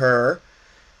me of her.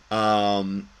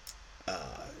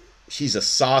 She's a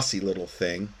saucy little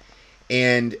thing.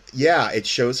 And yeah, it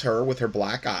shows her with her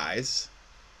black eyes.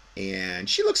 And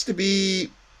she looks to be,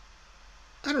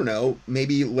 I don't know,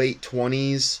 maybe late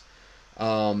 20s.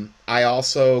 I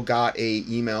also got a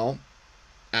email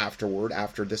afterward,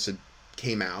 after this had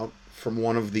came out, from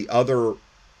one of the other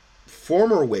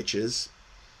former witches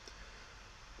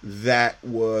that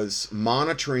was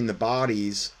monitoring the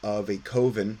bodies of a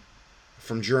coven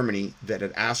from Germany that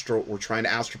were trying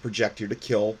to astral project here to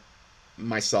kill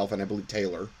myself and I believe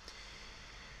Taylor.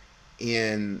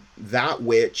 And that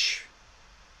witch,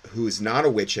 who is not a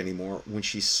witch anymore, when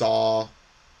she saw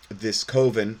this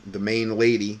coven, the main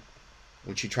lady,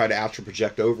 when she tried to astral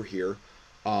project over here,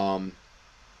 it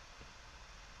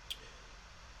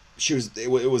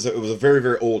was a very,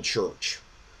 very old church,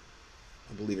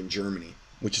 I believe in Germany,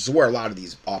 which is where a lot of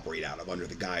these operate out of under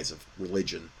the guise of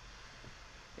religion.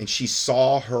 And she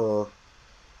saw her,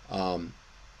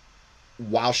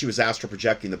 while she was astral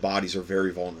projecting, the bodies are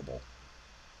very vulnerable.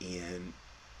 And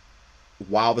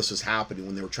while this was happening,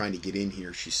 when they were trying to get in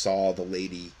here, she saw the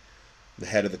lady, the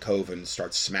head of the coven,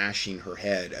 start smashing her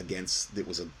head against, there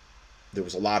was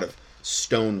a lot of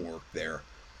stonework there,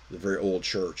 the very old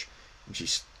church. And she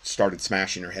started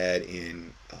smashing her head,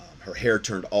 and her hair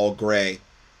turned all gray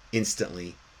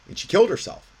instantly, and she killed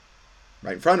herself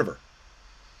right in front of her.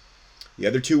 The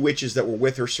other two witches that were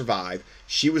with her survived.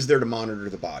 She was there to monitor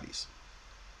the bodies.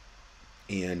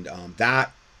 And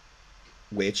that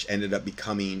witch ended up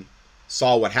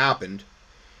saw what happened,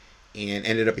 and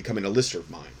ended up becoming a lister of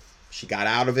mine. She got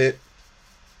out of it.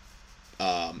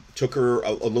 Took her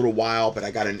a little while, but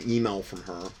I got an email from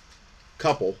her,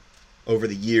 couple, over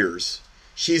the years.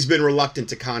 She's been reluctant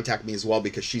to contact me as well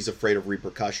because she's afraid of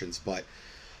repercussions, but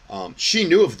she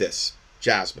knew of this,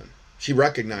 Jasmine. She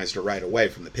recognized her right away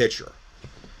from the picture.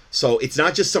 So it's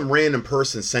not just some random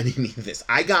person sending me this.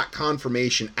 I got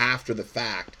confirmation after the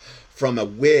fact from a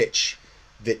witch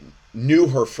that knew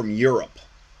her from Europe,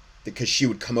 because she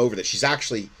would come over there. She's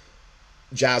actually,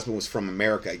 Jasmine was from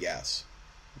America, I guess,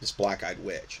 this black-eyed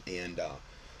witch. And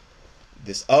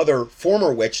this other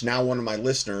former witch, now one of my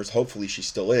listeners, hopefully she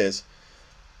still is,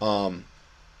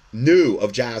 knew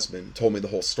of Jasmine, told me the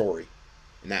whole story.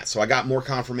 And that, so I got more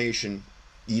confirmation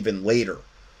even later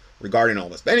regarding all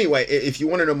this. But anyway, if you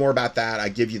want to know more about that, I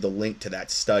give you the link to that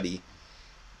study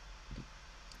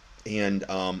and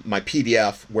my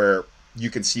PDF, where you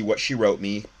can see what she wrote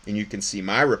me and you can see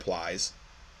my replies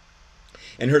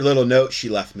and her little note she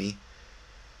left me,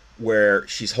 where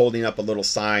she's holding up a little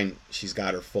sign. She's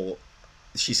got her full,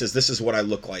 she says, "This is what I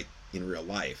look like in real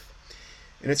life."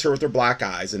 And it's her with her black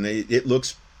eyes, and it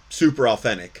looks super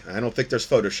authentic. I don't think there's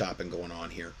photoshopping going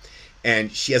on here.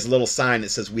 And she has a little sign that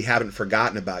says, "We haven't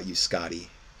forgotten about you, Scotty,"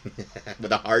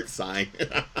 with a heart sign.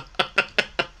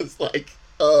 It's like,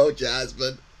 oh,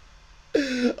 Jasmine.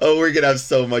 Oh, we're going to have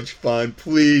so much fun.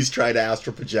 Please try to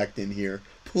astral project in here.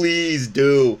 Please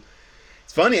do.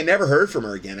 It's funny, I never heard from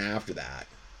her again after that.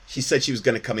 She said she was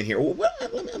going to come in here. Well,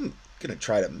 I'm going to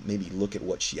try to maybe look at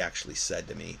what she actually said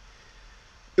to me.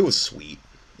 It was sweet.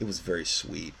 It was very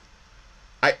sweet.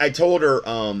 I told her,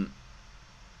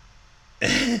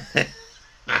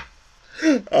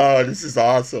 Oh, this is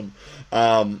awesome.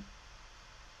 I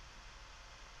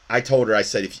told her, I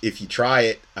said, if you try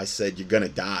it, I said, you're going to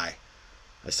die.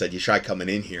 I said, you try coming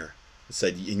in here. I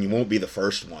said, and you won't be the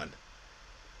first one.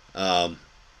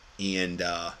 And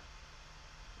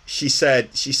she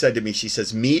said to me, she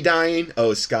says, me dying?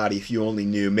 Oh, Scotty, if you only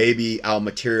knew, maybe I'll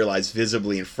materialize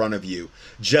visibly in front of you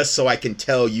just so I can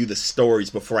tell you the stories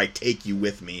before I take you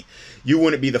with me. You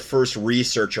wouldn't be the first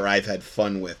researcher I've had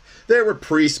fun with. There were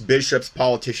priests, bishops,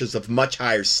 politicians of much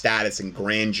higher status and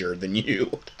grandeur than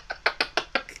you.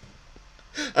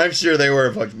 I'm sure they were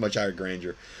of much higher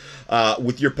grandeur.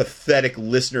 With your pathetic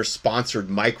listener-sponsored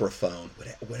microphone,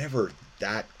 whatever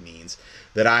that means,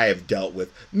 that I have dealt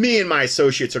with. Me and my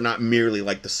associates are not merely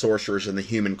like the sorcerers and the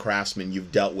human craftsmen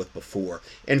you've dealt with before.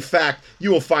 In fact,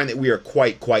 you will find that we are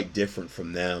quite different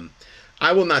from them.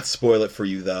 I will not spoil it for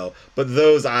you, though, but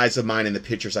those eyes of mine in the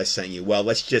pictures I sent you, well,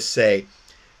 let's just say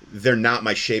they're not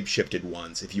my shape-shifted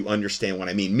ones, if you understand what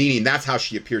I mean. Meaning, that's how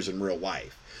she appears in real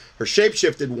life. Her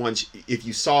shape-shifted ones, if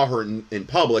you saw her in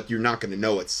public, you're not going to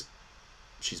know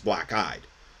she's black-eyed.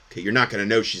 Okay, you're not going to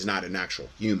know she's not an actual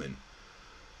human.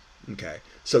 Okay,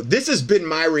 so this has been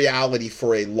my reality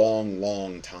for a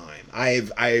long time. I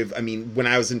mean, when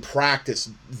I was in practice,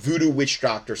 voodoo witch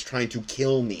doctors trying to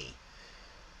kill me.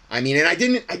 I mean, and I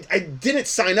didn't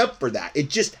sign up for that. It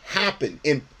just happened.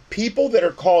 And people that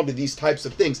are called to these types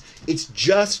of things, it's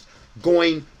just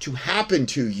going to happen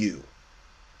to you.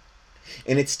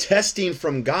 And it's testing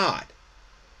from God.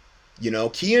 You know,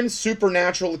 key in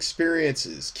supernatural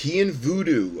experiences, key in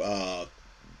voodoo.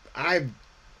 I've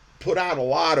put out a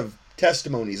lot of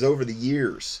testimonies over the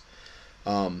years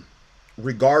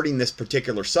regarding this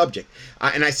particular subject.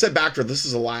 And I said back to her, this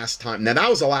is the last time. Now, that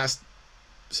was the last,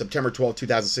 September 12,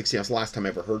 2016. That's the last time I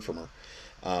ever heard from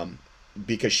her.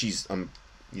 Because I'm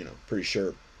pretty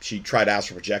sure she tried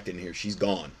astral projecting here. She's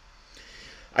gone.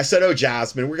 I said, oh,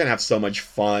 Jasmine, we're going to have so much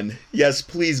fun. Yes,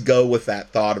 please go with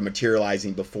that thought of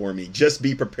materializing before me. Just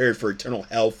be prepared for eternal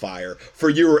hellfire for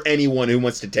you or anyone who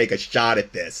wants to take a shot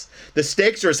at this. The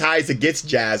stakes are as high as it gets,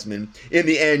 Jasmine. In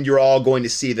the end, you're all going to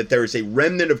see that there is a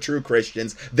remnant of true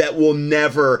Christians that will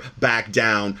never back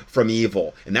down from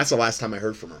evil. And that's the last time I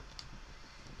heard from her.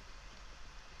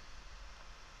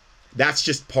 That's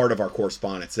just part of our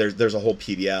correspondence. There's a whole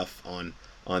PDF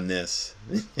on this.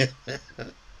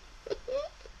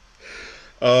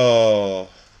 Oh,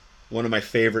 one of my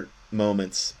favorite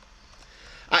moments.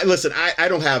 I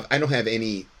don't have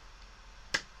any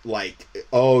like,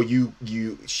 oh,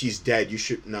 she's dead. You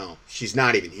should, no, she's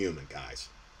not even human, guys.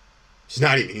 She's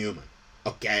not even human.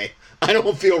 Okay. I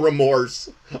don't feel remorse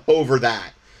over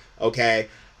that. Okay.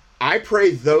 I pray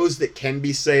those that can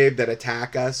be saved that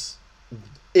attack us,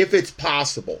 if it's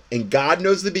possible, and God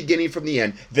knows the beginning from the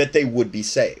end, that they would be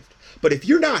saved. But if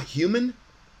you're not human,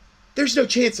 there's no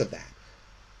chance of that.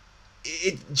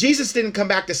 Jesus didn't come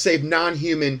back to save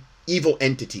non-human evil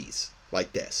entities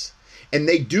like this. And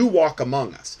they do walk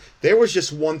among us. There was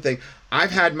just one thing.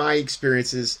 I've had my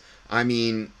experiences. I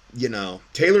mean,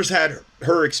 Taylor's had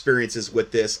her experiences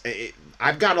with this.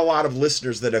 I've got a lot of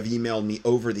listeners that have emailed me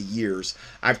over the years.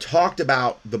 I've talked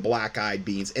about the black-eyed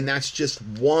beings, and that's just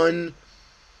one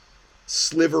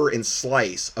sliver and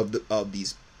slice of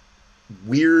these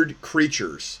weird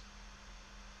creatures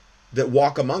that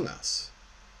walk among us,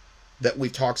 that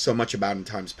we've talked so much about in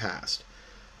times past.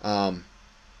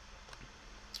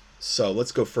 So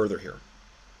let's go further here.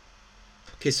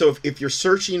 Okay, so if you're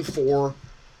searching for,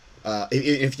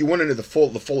 if you went into the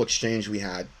full exchange we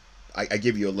had, I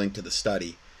give you a link to the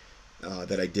study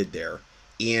that I did there.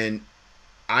 And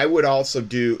I would also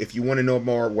do, if you want to know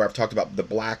more, where I've talked about the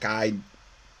black-eyed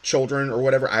children or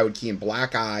whatever, I would key in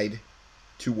black-eyed,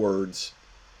 2 words,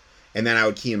 and then I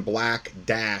would key in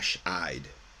black-eyed.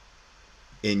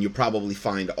 And you'll probably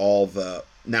find all the...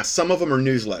 Now, some of them are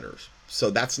newsletters, so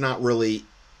that's not really...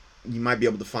 You might be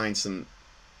able to find some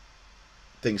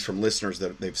things from listeners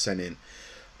that they've sent in.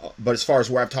 But as far as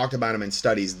where I've talked about them in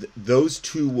studies, those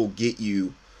 2 will get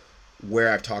you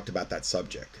where I've talked about that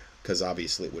subject, because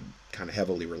obviously it would kind of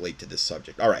heavily relate to this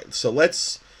subject. All right, so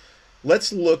let's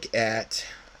look at...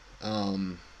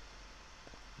 let's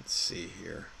see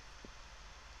here.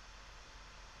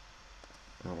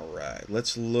 All right,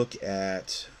 let's look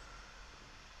at,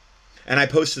 and I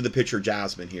posted the picture of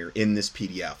Jasmine here in this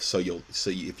PDF, so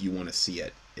if you want to see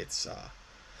it, it's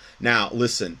now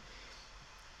listen,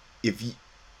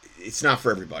 it's not for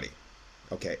everybody,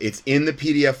 okay? It's in the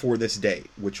PDF for this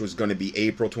date, which was going to be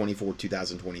April 24,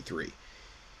 2023.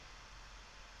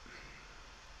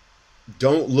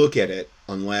 Don't look at it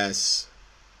unless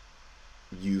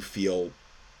you feel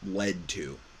led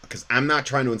to. because I'm not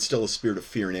trying to instill a spirit of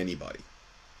fear in anybody.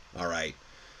 All right.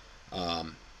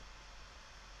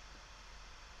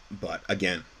 But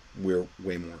again, we're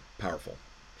way more powerful.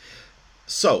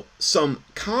 So, some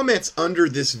comments under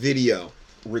this video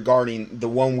regarding the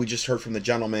one we just heard from the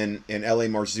gentleman in L.A.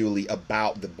 Marzulli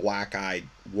about the black-eyed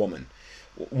woman.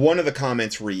 One of the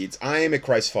comments reads, I am a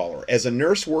Christ follower. As a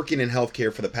nurse working in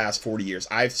healthcare for the past 40 years,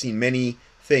 I've seen many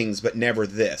things, but never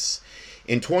this.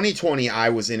 In 2020, I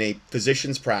was in a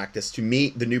physician's practice to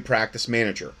meet the new practice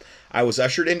manager. I was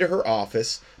ushered into her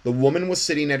office. The woman was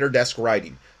sitting at her desk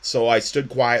writing, so I stood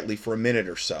quietly for a minute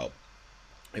or so.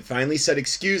 I finally said,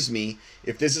 excuse me,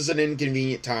 if this is an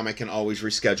inconvenient time, I can always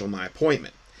reschedule my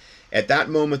appointment. At that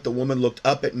moment, the woman looked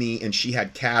up at me and she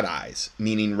had cat eyes,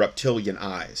 meaning reptilian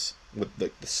eyes with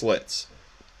the slits.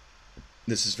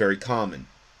 This is very common.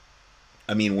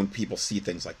 I mean, when people see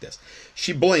things like this.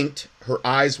 She blinked, her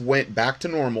eyes went back to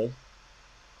normal,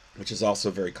 which is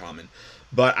also very common.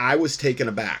 But I was taken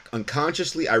aback.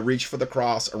 Unconsciously, I reached for the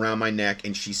cross around my neck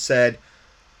and she said,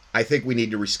 I think we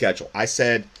need to reschedule. I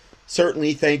said,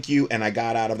 certainly, thank you, and I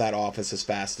got out of that office as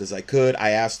fast as I could. I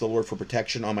asked the Lord for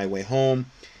protection on my way home,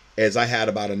 as I had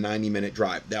about a 90-minute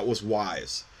drive. That was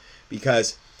wise,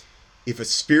 because if a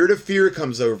spirit of fear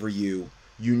comes over you,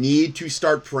 you need to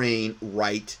start praying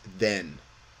right then,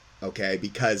 okay?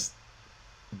 Because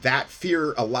that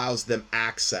fear allows them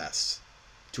access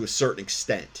to a certain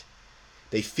extent.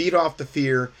 They feed off the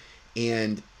fear,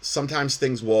 and sometimes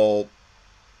things will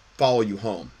follow you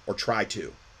home, or try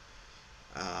to.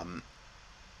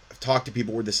 I've talked to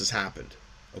people where this has happened.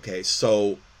 Okay,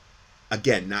 so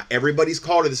again, not everybody's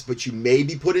called to this, but you may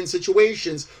be put in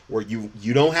situations where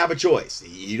you don't have a choice.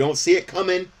 You don't see it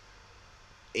coming,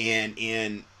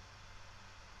 and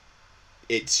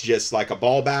it's just like a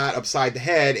ball bat upside the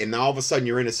head, and all of a sudden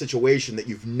you're in a situation that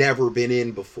you've never been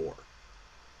in before.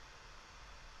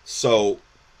 So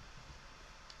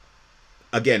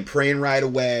again, praying right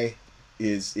away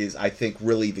is I think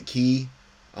really the key.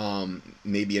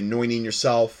 Maybe anointing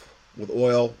yourself with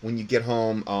oil when you get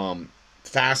home,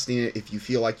 fasting if you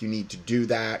feel like you need to do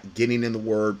that, getting in the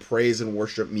Word, praise and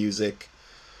worship music,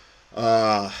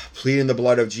 pleading the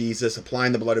blood of Jesus,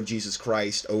 applying the blood of Jesus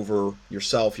Christ over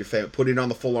yourself, your family, putting on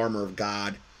the full armor of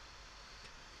God.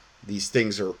 These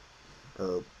things are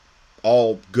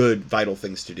all good, vital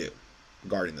things to do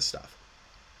regarding this stuff.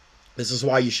 This is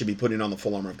why you should be putting on the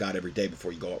full armor of God every day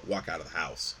before you walk out of the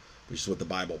house, which is what the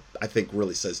Bible, I think,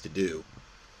 really says to do,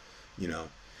 in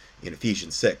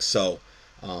Ephesians 6. So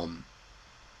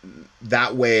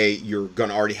that way you're going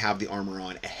to already have the armor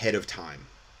on ahead of time,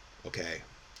 okay?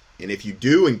 And if you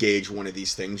do engage one of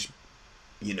these things,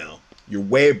 you're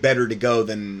way better to go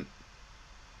than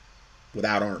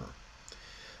without armor.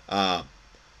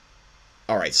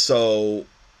 All right, so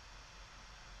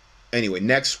anyway,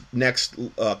 next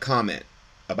comment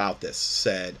about this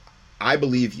said, I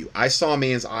believe you. I saw a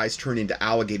man's eyes turn into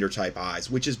alligator-type eyes,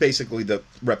 which is basically the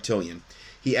reptilian.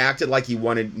 He acted like he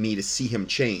wanted me to see him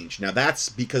change. Now, that's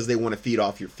because they want to feed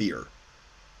off your fear.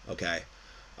 Okay?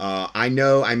 I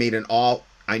know I made an awful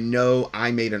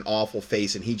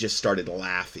face, and he just started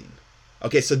laughing.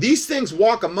 Okay, so these things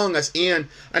walk among us, and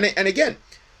again,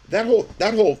 that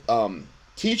whole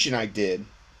teaching I did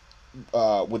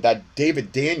with that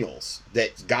David Daniels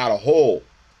that's got a whole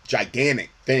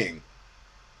gigantic thing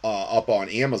up on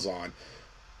Amazon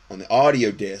on the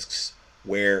audio discs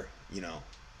where,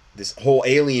 this whole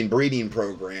alien breeding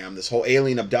program, this whole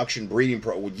alien abduction breeding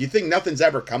program, do you think nothing's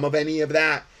ever come of any of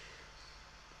that?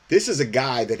 This is a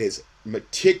guy that has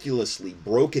meticulously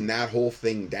broken that whole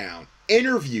thing down,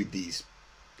 interviewed these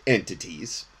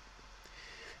entities,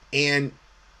 and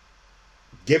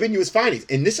given you his findings.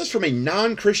 And this is from a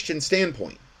non-Christian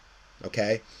standpoint,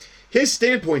 okay? His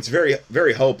standpoint's very,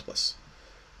 very hopeless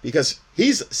because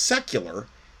he's secular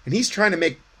and he's trying to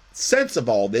make sense of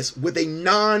all this with a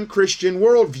non-Christian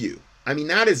worldview. I mean,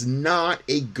 that is not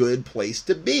a good place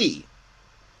to be.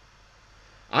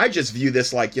 I just view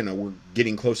this like, we're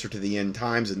getting closer to the end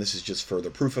times, and this is just further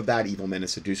proof of that. Evil men and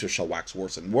seducers shall wax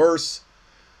worse and worse,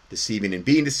 deceiving and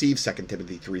being deceived, 2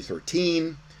 Timothy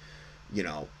 3:13.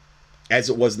 As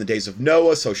it was in the days of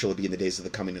Noah, so shall it be in the days of the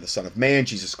coming of the Son of Man.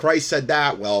 Jesus Christ said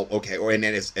that. Well, okay. And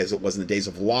then as it was in the days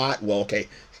of Lot. Well, okay.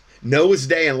 Noah's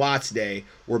day and Lot's day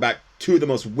were about two of the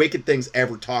most wicked things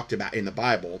ever talked about in the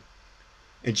Bible.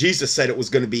 And Jesus said it was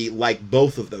going to be like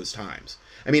both of those times.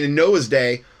 I mean, in Noah's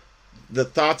day, the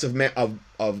thoughts of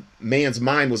man's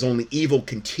mind was only evil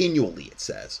continually, it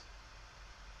says.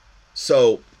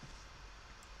 So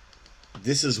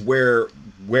this is where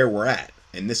we're at.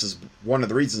 And this is one of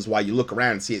the reasons why you look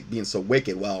around and see it being so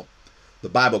wicked. Well, the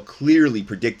Bible clearly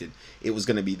predicted it was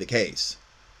going to be the case.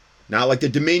 Not like the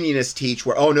Dominionists teach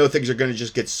where, oh no, things are going to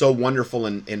just get so wonderful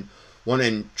and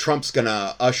Trump's going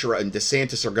to usher, and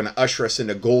DeSantis are going to usher us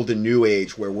into a golden new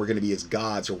age where we're going to be as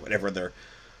gods or whatever their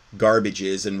garbage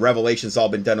is, and Revelation's all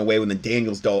been done away with, and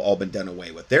Daniel's all been done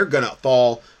away with. They're going to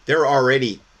fall. They're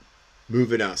already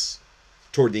moving us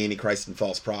toward the Antichrist and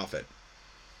false prophet.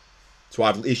 That's why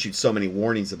I've issued so many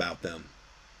warnings about them.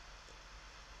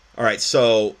 All right,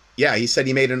 so yeah, he said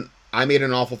I made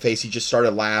an awful face. He just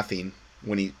started laughing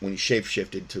when he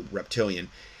shape-shifted to reptilian.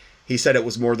 He said it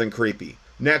was more than creepy.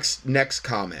 Next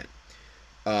comment.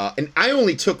 And I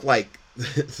only took like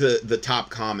the top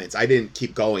comments. I didn't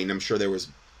keep going. I'm sure there was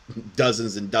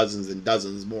dozens and dozens and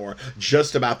dozens more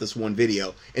just about this one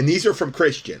video. And these are from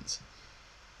Christians.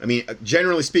 I mean,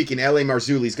 generally speaking, L.A.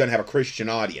 Marzulli is going to have a Christian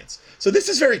audience. So this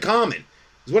is very common,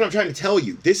 is what I'm trying to tell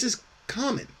you. This is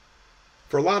common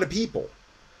for a lot of people.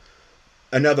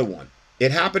 Another one.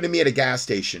 It happened to me at a gas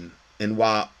station in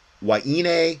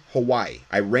Waihine, Hawaii.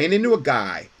 I ran into a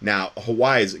guy. Now,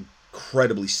 Hawaii is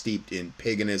incredibly steeped in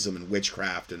paganism and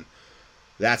witchcraft, and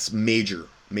that's major,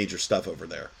 major stuff over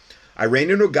there. I ran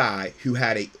into a guy who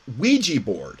had a Ouija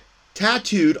board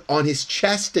tattooed on his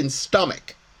chest and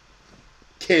stomach.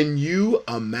 Can you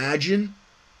imagine?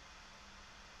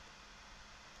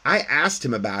 I asked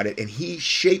him about it, and he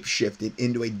shapeshifted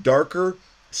into a darker,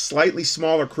 slightly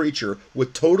smaller creature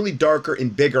with totally darker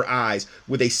and bigger eyes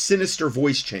with a sinister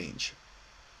voice change.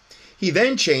 He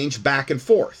then changed back and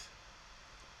forth.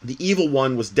 The evil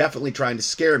one was definitely trying to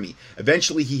scare me.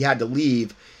 Eventually he had to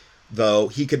leave, though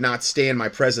he could not stand my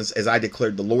presence as I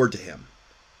declared the Lord to him.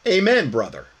 Amen,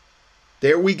 brother.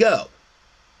 There we go.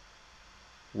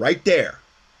 Right there.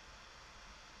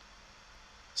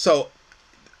 So,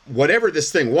 whatever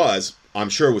this thing was, I'm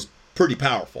sure was pretty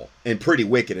powerful and pretty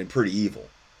wicked and pretty evil.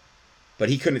 But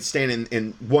he couldn't stand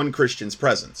in one Christian's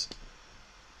presence.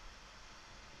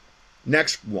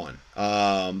 Next one.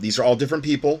 These are all different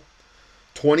people.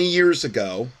 20 years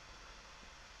ago,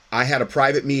 I had a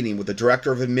private meeting with the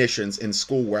director of admissions in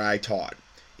school where I taught.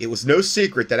 It was no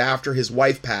secret that after his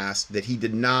wife passed, that he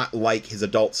did not like his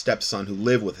adult stepson who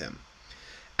lived with him.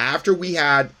 After we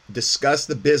had discussed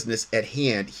the business at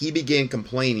hand, he began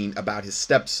complaining about his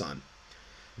stepson,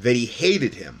 that he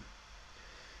hated him.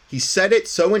 He said it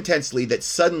so intensely that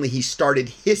suddenly he started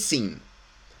hissing,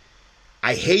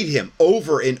 "I hate him,"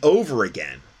 over and over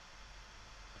again.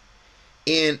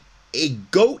 And a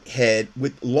goat head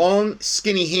with long,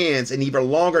 skinny hands and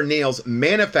even longer nails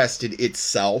manifested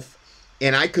itself,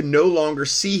 and I could no longer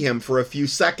see him for a few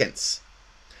seconds.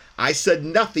 I said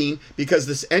nothing because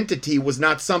this entity was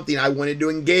not something I wanted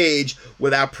to engage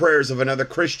without prayers of another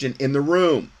Christian in the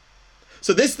room.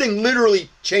 So this thing literally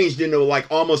changed into like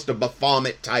almost a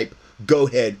Baphomet type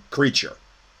goat head creature.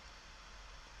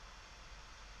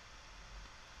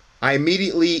 I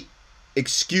immediately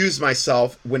excused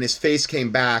myself when his face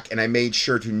came back, and I made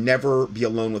sure to never be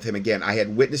alone with him again. I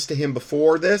had witnessed to him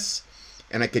before this,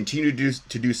 and I continued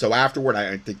to do so afterward.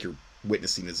 I think your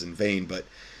witnessing is in vain, but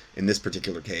in this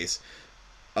particular case.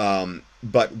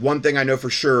 But one thing I know for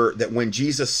sure, that when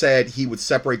Jesus said he would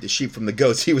separate the sheep from the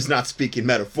goats, he was not speaking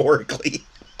metaphorically.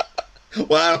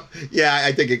 Well, yeah,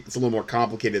 I think it's a little more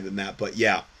complicated than that, but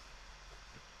yeah.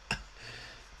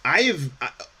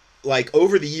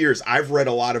 Over the years, I've read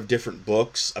a lot of different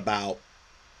books about,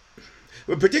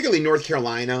 particularly North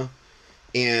Carolina,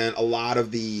 and a lot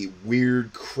of the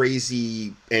weird,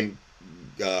 crazy, and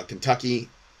Kentucky,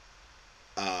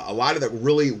 a lot of the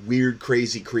really weird,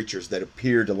 crazy creatures that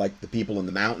appear to like the people in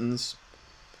the mountains.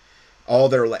 Are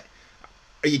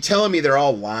you telling me they're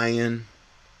all lying?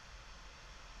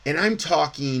 And I'm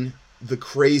talking the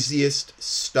craziest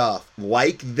stuff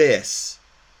like this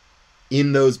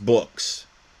in those books.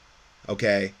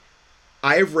 Okay?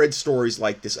 I have read stories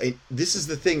like this. And this is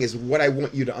the thing, is what I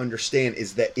want you to understand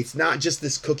is that it's not just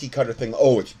this cookie cutter thing.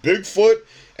 Oh, it's Bigfoot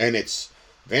and it's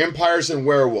vampires and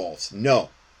werewolves. No.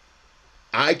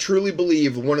 I truly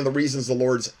believe one of the reasons the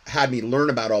Lord's had me learn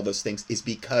about all those things is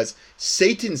because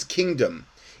Satan's kingdom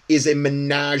is a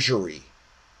menagerie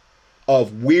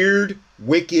of weird,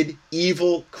 wicked,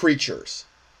 evil creatures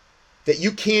that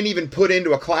you can't even put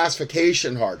into a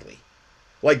classification hardly.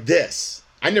 Like this.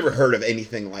 I never heard of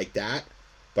anything like that,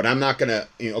 but I'm not going to,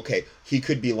 okay, he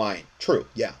could be lying. True,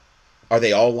 yeah. Are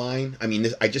they all lying? I mean,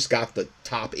 I just got the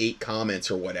top 8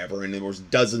 comments or whatever, and there was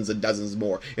dozens and dozens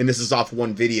more, and this is off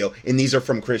one video, and these are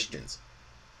from Christians.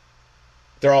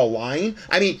 They're all lying?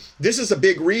 I mean, this is a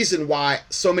big reason why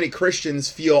so many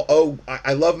Christians feel, oh,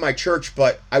 I love my church,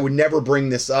 but I would never bring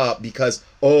this up because,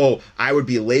 oh, I would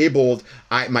be labeled,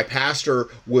 my pastor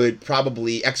would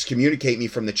probably excommunicate me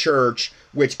from the church,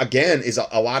 which, again, is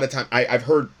a lot of time. I've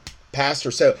heard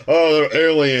pastor say, oh, they're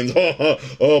aliens,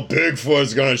 oh,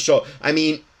 Bigfoot's gonna show. I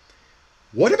mean,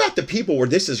 what about the people where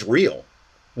this is real?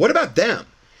 What about them?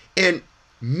 And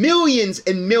millions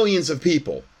of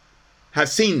people have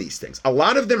seen these things. A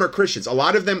lot of them are Christians. A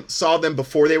lot of them saw them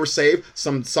before they were saved.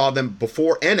 Some saw them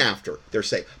before and after they're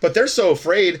saved. But they're so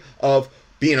afraid of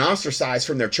being ostracized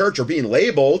from their church or being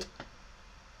labeled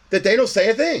that they don't say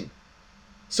a thing.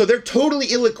 So they're totally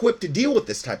ill-equipped to deal with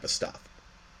this type of stuff.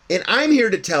 And I'm here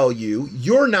to tell you,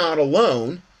 you're not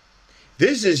alone.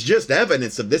 This is just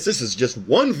evidence of this. This is just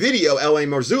one video L.A.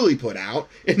 Marzulli put out,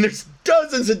 and there's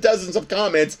dozens and dozens of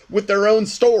comments with their own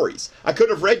stories. I could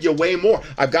have read you way more.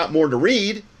 I've got more to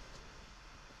read.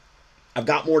 I've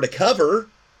got more to cover.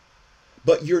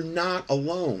 But you're not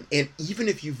alone. And even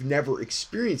if you've never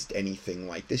experienced anything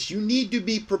like this, you need to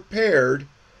be prepared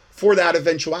for that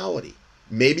eventuality.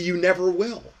 Maybe you never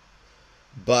will.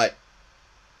 But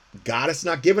God has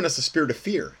not given us a spirit of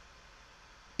fear.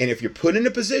 And if you're put in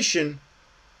a position,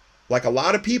 like a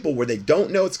lot of people, where they don't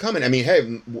know it's coming. I mean,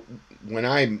 hey, when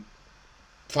I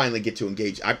finally get to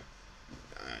engage, I'm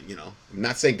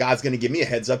not saying God's going to give me a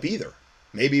heads up either.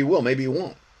 Maybe he will, maybe he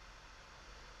won't.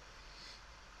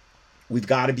 We've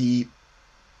got to be,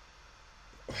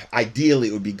 ideally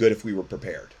it would be good if we were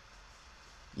prepared,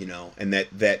 and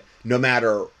that no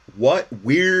matter what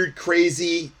weird,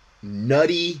 crazy,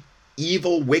 nutty,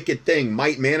 evil, wicked thing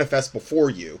might manifest before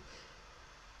you.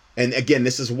 And again,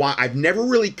 this is why I've never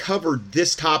really covered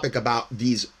this topic about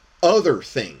these other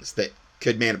things that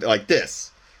could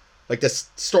manifest, like this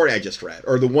story I just read,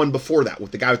 or the one before that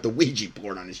with the guy with the Ouija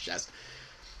board on his chest.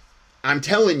 I'm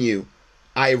telling you,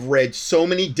 I've read so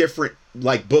many different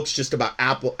books just about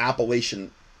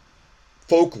Appalachian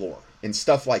folklore and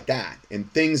stuff like that,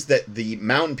 and things that the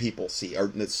mountain people see, or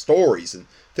the stories and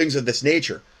things of this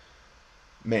nature.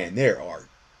 Man, there are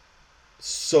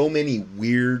so many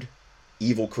weird,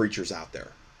 evil creatures out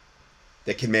there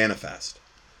that can manifest.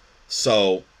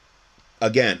 So,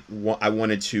 again, I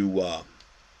wanted to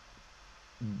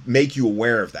make you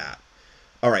aware of that.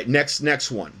 All right,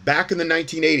 next one. Back in the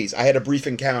 1980s, I had a brief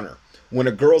encounter when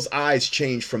a girl's eyes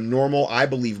changed from normal, I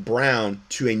believe, brown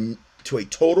to a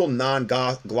total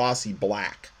non-glossy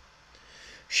black.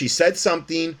 She said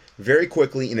something very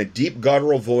quickly in a deep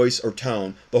guttural voice or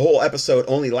tone. The whole episode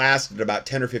only lasted about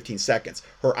 10 or 15 seconds.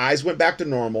 Her eyes went back to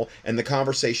normal and the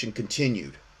conversation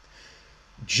continued.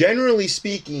 Generally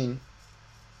speaking,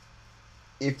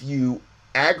 if you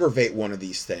aggravate one of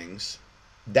these things,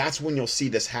 that's when you'll see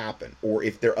this happen. Or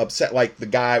if they're upset, like the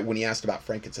guy when he asked about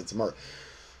frankincense and myrrh.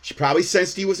 She probably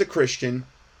sensed he was a Christian.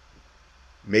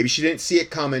 Maybe she didn't see it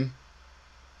coming.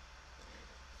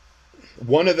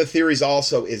 One of the theories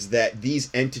also is that these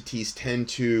entities tend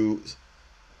to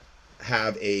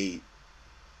have a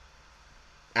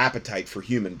appetite for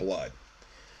human blood.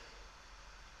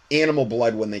 Animal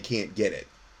blood when they can't get it,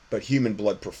 but human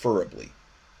blood preferably.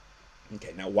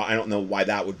 Okay, now I don't know why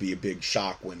that would be a big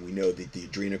shock when we know that the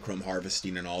adrenochrome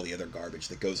harvesting and all the other garbage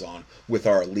that goes on with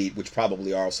our elite, which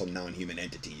probably are also non-human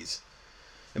entities.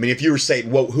 I mean, if you were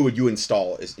saying, who would you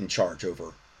install is in charge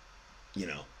over,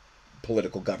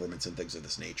 political governments and things of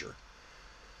this nature?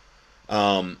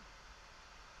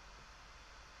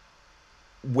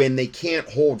 When they can't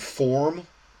hold form,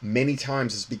 many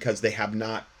times is because they have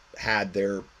not had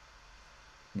their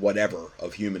whatever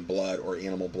of human blood or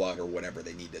animal blood or whatever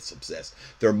they need to subsist.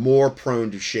 They're more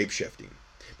prone to shape-shifting.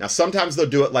 Now, sometimes they'll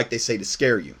do it like they say to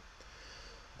scare you.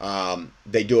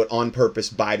 They do it on purpose,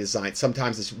 by design.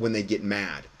 Sometimes it's when they get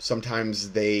mad.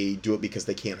 Sometimes they do it because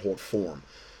they can't hold form.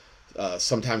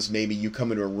 Sometimes maybe you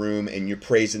come into a room and you're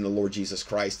praising the Lord Jesus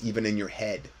Christ, even in your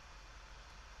head.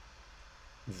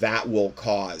 That will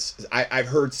cause... I've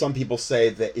heard some people say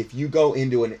that if you go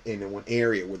into an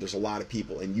area where there's a lot of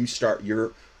people and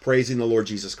you're praising the Lord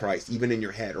Jesus Christ, even in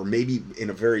your head, or maybe in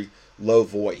a very low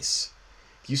voice,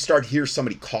 if you start hear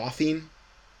somebody coughing,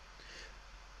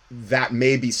 that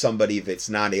may be somebody that's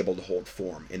not able to hold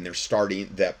form, and they're starting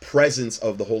that presence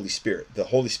of the Holy Spirit. The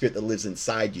Holy Spirit that lives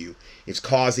inside you is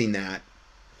causing that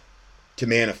to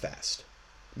manifest.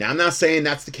 Now, I'm not saying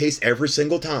that's the case every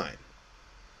single time,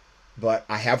 but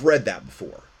I have read that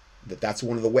before, that's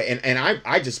one of the ways. And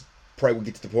I just pray we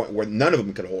get to the point where none of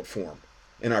them could hold form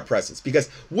in our presence. Because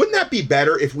wouldn't that be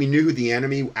better if we knew who the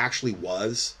enemy actually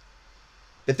was?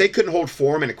 That they couldn't hold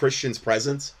form in a Christian's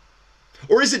presence?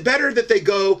 Or is it better that they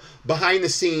go behind the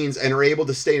scenes and are able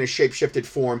to stay in a shape-shifted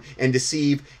form and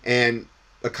deceive and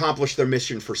accomplish their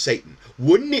mission for Satan?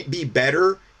 Wouldn't it be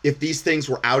better if these things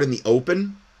were out in the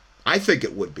open? I think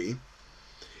it would be.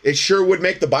 It sure would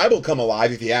make the Bible come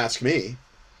alive, if you ask me.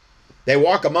 They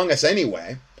walk among us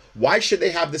anyway. Why should they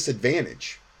have this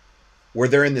advantage? where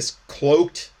they're in this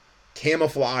cloaked,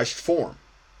 camouflaged form.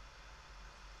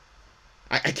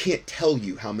 I can't tell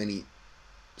you how many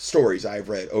stories I've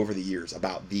read over the years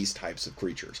about these types of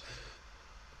creatures.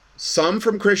 Some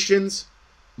from Christians,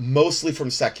 mostly from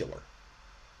secular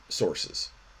sources.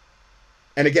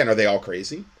 And again, are they all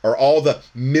crazy? Are all the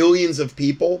millions of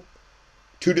people,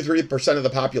 2 to 3% of the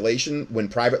population, when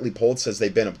privately polled, says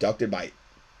they've been abducted by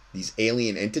these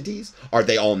alien entities? Are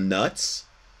they all nuts?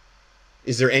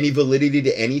 Is there any validity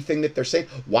to anything that they're saying?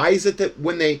 Why is it that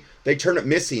when they turn up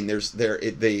missing, a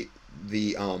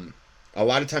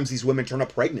lot of times these women turn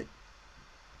up pregnant,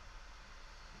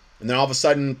 and then all of a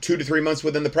sudden, 2 to 3 months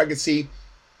within the pregnancy,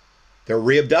 they're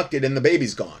re-abducted and the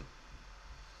baby's gone?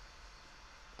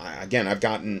 Again, I've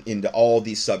gotten into all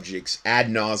these subjects ad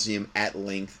nauseum at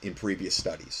length in previous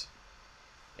studies.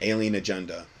 Alien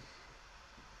agenda.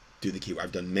 Do the keyword.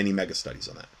 I've done many mega studies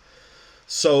on that.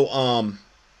 So,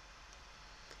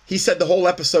 he said the whole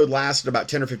episode lasted about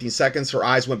 10 or 15 seconds. Her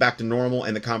eyes went back to normal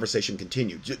and the conversation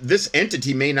continued. This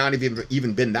entity may not have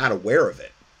even been that aware of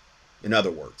it. In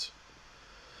other words,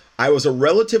 I was a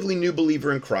relatively new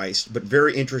believer in Christ, but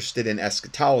very interested in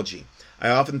eschatology. I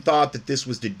often thought that this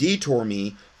was to detour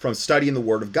me from studying the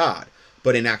Word of God,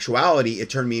 but in actuality,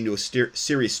 it turned me into a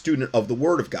serious student of the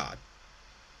Word of God.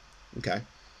 Okay.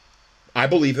 I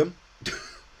believe him.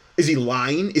 Is he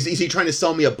lying? Is he trying to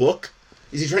sell me a book?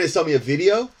 Is he trying to sell me a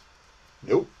video?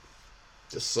 Nope.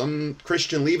 Just some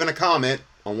Christian leaving a comment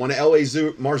on one of L.A.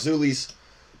 Marzulli's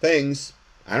things.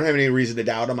 I don't have any reason to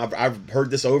doubt him. I've heard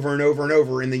this over and over and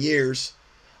over in the years.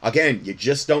 Again, you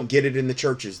just don't get it in the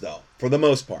churches, though, for the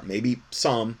most part. Maybe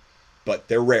some, but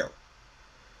they're rare.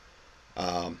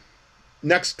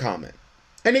 Next comment.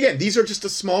 And again, these are just a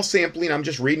small sampling. I'm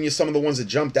just reading you some of the ones that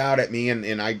jumped out at me,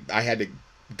 and I had to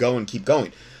go and keep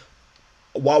going.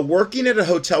 While working at a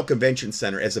hotel convention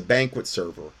center as a banquet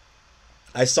server,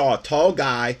 I saw a tall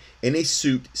guy in a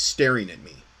suit staring at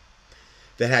me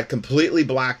that had completely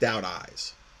blacked out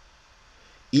eyes.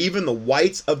 Even the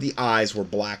whites of the eyes were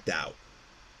blacked out.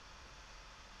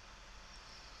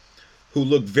 Who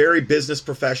looked very business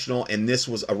professional, and this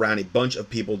was around a bunch of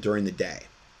people during the day.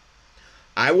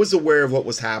 I was aware of what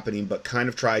was happening, but kind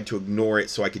of tried to ignore it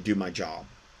so I could do my job.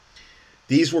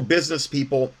 These were business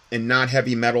people and not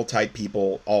heavy metal type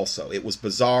people also. It was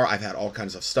bizarre. I've had all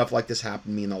kinds of stuff like this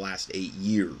happen to me in the last 8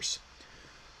 years.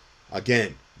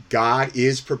 Again, God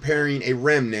is preparing a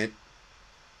remnant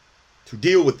to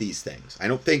deal with these things. I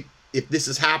don't think if this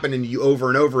is happening to you over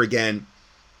and over again,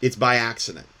 it's by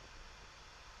accident.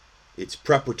 It's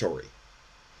preparatory.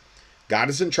 God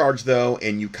is in charge, though,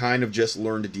 and you kind of just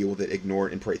learn to deal with it, ignore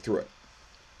it, and pray through it.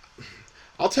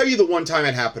 I'll tell you the one time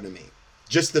it happened to me.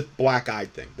 Just the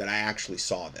black-eyed thing, that I actually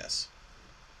saw this.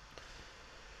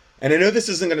 And I know this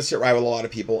isn't going to sit right with a lot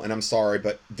of people, and I'm sorry,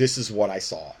 but this is what I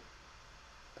saw.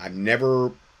 I've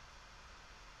never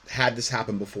had this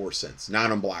happen before or since, not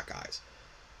on black eyes.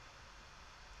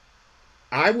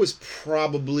 I was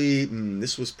probably,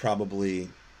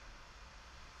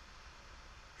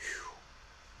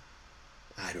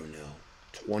 I don't know,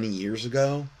 20 years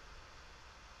ago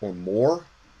or more.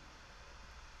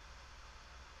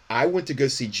 I went to go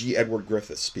see G. Edward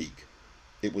Griffith speak.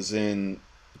 It was in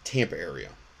the Tampa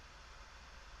area.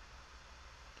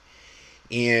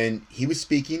 And he was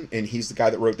speaking, and he's the guy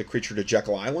that wrote The Creature to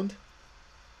Jekyll Island.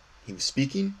 He was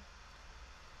speaking.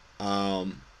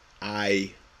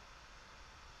 I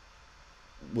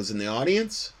was in the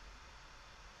audience,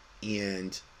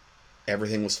 and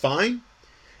everything was fine.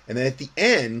 And then at the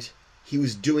end, he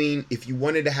was doing, if you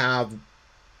wanted to have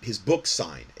his book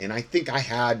signed, and I think I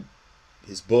had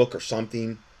his book or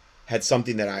something, had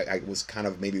something that I was kind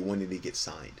of maybe wanting to get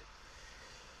signed.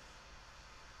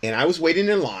 And I was waiting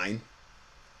in line,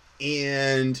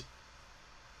 and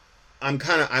I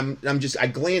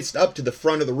glanced up to the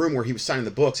front of the room where he was signing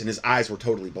the books, and his eyes were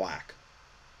totally black.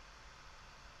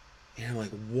 And I'm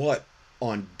like, what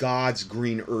on God's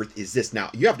green earth is this?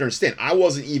 Now, you have to understand, I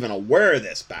wasn't even aware of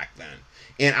this back then.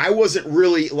 And I wasn't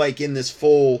really like in this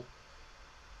full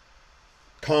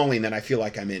calling that I feel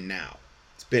like I'm in now.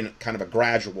 It's been kind of a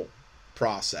gradual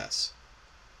process.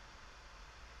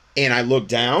 And I looked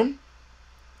down.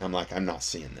 I'm like, I'm not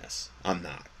seeing this. I'm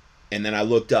not. And then I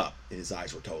looked up, and his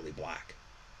eyes were totally black.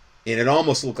 And it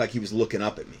almost looked like he was looking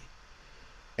up at me.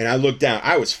 And I looked down.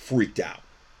 I was freaked out.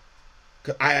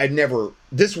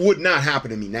 This would not happen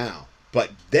to me now.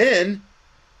 But then,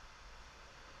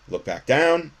 look back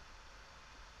down,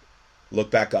 look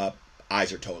back up,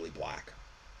 eyes are totally black.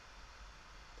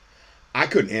 I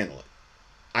couldn't handle it.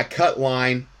 I cut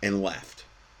line and left.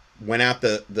 Went out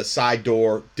the side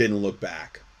door, didn't look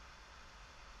back.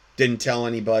 Didn't tell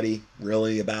anybody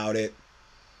really about it.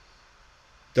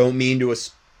 Don't mean to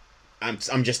us.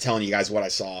 I'm just telling you guys what I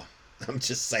saw. I'm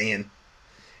just saying.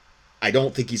 I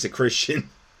don't think he's a Christian.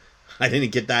 I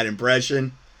didn't get that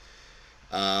impression.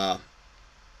 But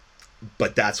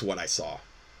that's what I saw.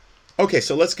 Okay,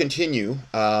 so let's continue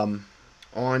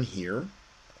on here.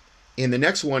 And the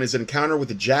next one is an encounter with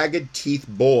a jagged teeth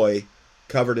boy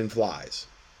covered in flies.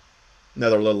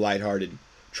 Another little lighthearted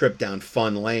trip down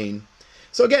fun lane.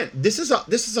 So again, this is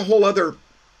a whole other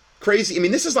crazy. I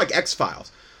mean, this is like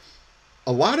X-Files.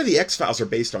 A lot of the X-Files are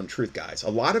based on truth, guys. A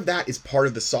lot of that is part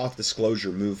of the soft disclosure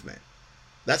movement.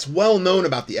 That's well known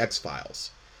about the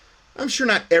X-Files. I'm sure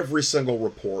not every single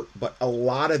report, but a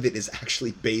lot of it is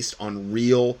actually based on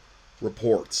real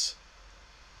reports.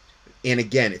 And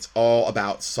again, it's all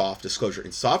about soft disclosure.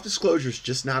 And soft disclosure is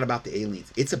just not about the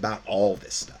aliens. It's about all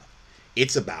this stuff.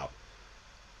 It's about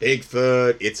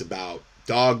Bigfoot. It's about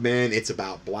dogmen. It's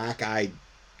about black-eyed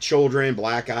children,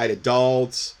 black-eyed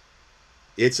adults.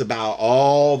 It's about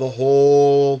all the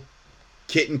whole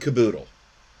kit and caboodle,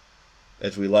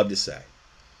 as we love to say.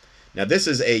 Now, this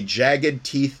is a jagged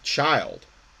teeth child.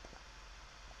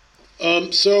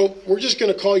 So we're just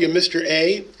going to call you Mr.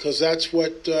 A because that's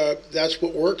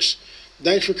what works.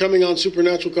 Thanks for coming on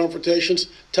Supernatural Confrontations.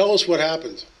 Tell us what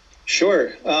happened.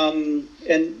 Sure.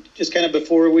 And just kind of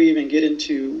before we even get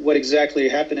into what exactly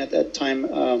happened at that time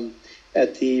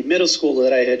at the middle school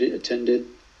that I had attended,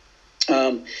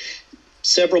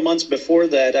 several months before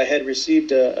that, I had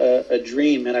received a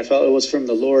dream, and I felt it was from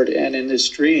the Lord. And in this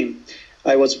dream,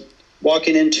 I was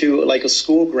walking into like a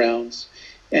school grounds,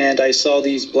 and I saw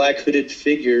these black hooded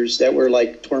figures that were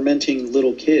like tormenting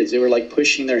little kids. They were like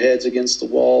pushing their heads against the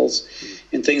walls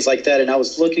and things like that. And I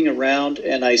was looking around,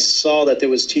 and I saw that there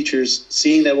was teachers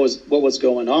seeing that was what was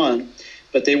going on,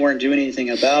 but they weren't doing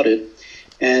anything about it.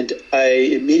 And I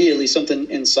immediately, something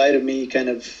inside of me kind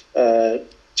of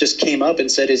just came up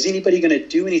and said, is anybody going to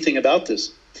do anything about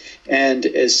this? And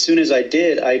as soon as I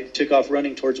did, I took off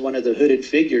running towards one of the hooded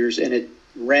figures, and it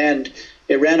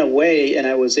ran away, and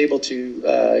I was able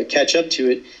to catch up to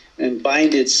it and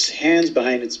bind its hands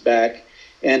behind its back,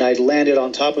 and I landed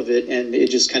on top of it, and it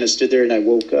just kind of stood there, and I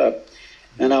woke up,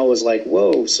 and I was like,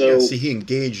 whoa. So yeah, see, he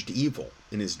engaged evil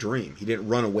in his dream. He didn't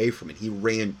run away from it. He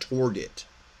ran toward it.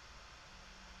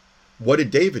 What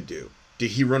did David do?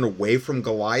 Did he run away from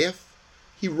Goliath?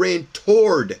 He ran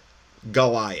toward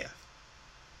Goliath.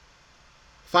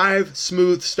 5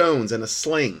 smooth stones and a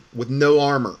sling with no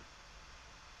armor.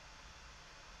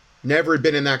 Never had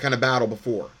been in that kind of battle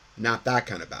before. Not that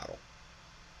kind of battle.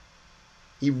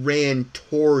 He ran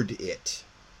toward it.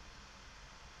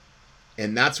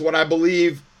 And that's what I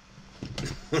believe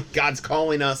God's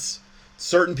calling us,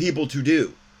 certain people, to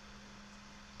do.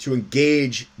 To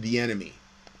engage the enemy.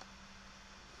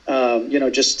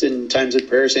 Just in times of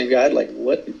prayer, saying, God, like,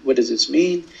 what does this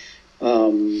mean? I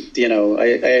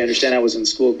understand I was in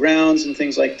school grounds and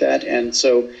things like that. And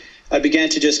so I began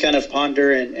to just kind of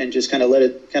ponder and just kind of let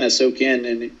it kind of soak in.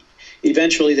 And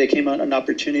eventually there came an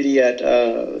opportunity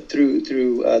through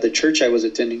the church I was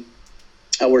attending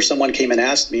where someone came and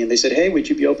asked me, and they said, hey, would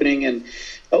you be open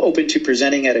to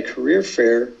presenting at a career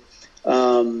fair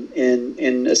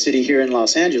in a city here in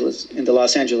Los Angeles, in the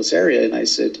Los Angeles area? And I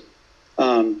said,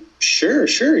 sure.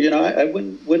 I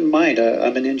wouldn't mind.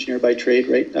 I'm an engineer by trade,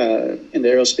 right, in the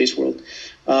aerospace world.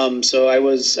 So I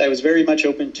was very much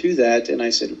open to that. And I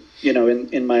said, in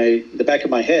the back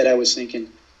of my head, I was thinking,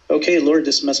 okay, Lord,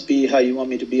 this must be how you want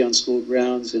me to be on school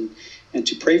grounds and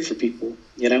to pray for people,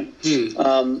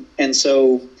 And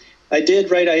so I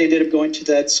did, right. I ended up going to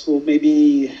that school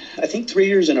maybe, I think 3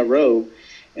 years in a row.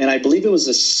 And I believe it was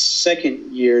the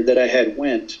second year that I had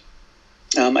went.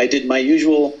 I did my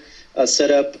usual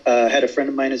setup. Had a friend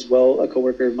of mine as well, a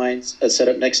coworker of mine, set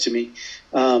up next to me,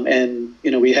 and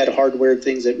we had hardware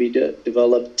things that we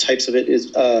developed. Types of it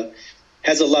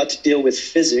has a lot to deal with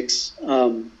physics,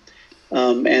 and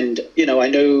I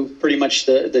know pretty much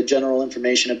the general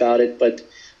information about it. But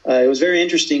it was very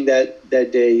interesting that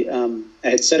day. I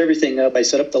had set everything up. I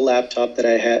set up the laptop that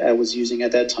I was using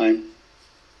at that time,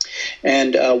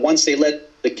 and once they let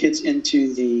the kids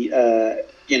into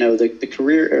the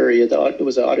career area, it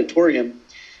was an auditorium.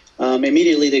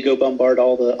 Immediately they go bombard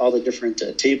all the different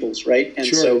tables, right? And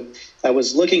Sure. So I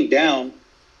was looking down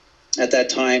at that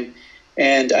time,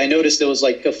 and I noticed there was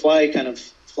like a fly kind of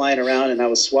flying around, and I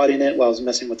was swatting it while I was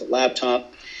messing with the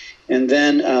laptop. And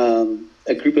then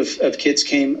a group of kids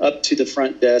came up to the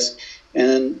front desk,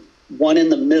 and one in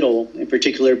the middle in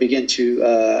particular began to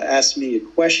ask me a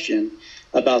question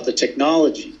about the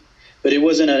technology. But it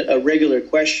wasn't a regular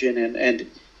question, and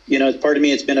part of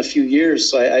me, it's been a few years,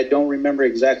 so I don't remember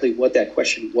exactly what that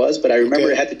question was, but I remember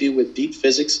It had to do with deep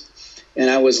physics. And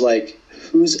I was like,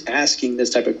 who's asking this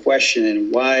type of question,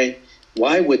 and why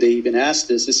would they even ask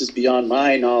this? This is beyond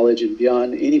my knowledge and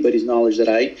beyond anybody's knowledge that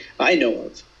I know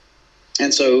of.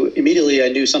 And so immediately I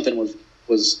knew something was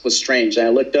strange. And I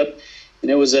looked up, and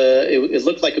it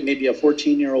looked like maybe a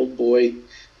 14-year-old boy,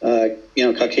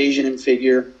 Caucasian in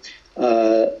figure,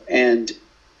 and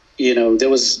there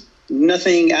was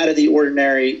nothing out of the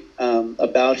ordinary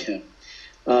about him.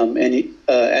 And he,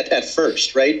 at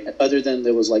first, right, other than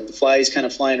there was like the flies kind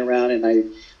of flying around,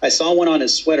 and I saw one on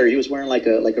his sweater. He was wearing like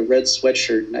a red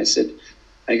sweatshirt, and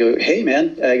I go, hey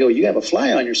man, you have a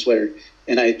fly on your sweater,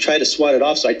 and I tried to swat it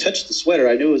off. So I touched the sweater.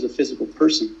 I knew it was a physical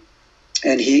person,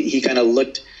 and he kind of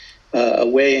looked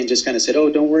away and just kind of said,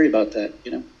 oh, don't worry about that,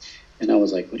 And I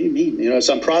was like, what do you mean?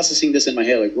 So I'm processing this in my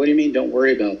head, like, what do you mean, don't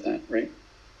worry about that, right?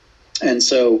 And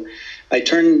so I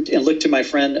turned and looked to my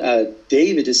friend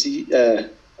David to see,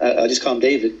 I'll just call him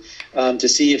David, to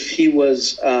see if he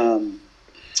was,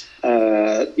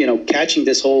 catching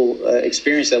this whole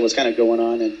experience that was kind of going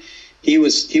on. And he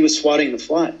was swatting the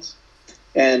flies,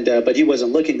 and but he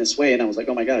wasn't looking this way. And I was like,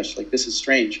 oh my gosh, like this is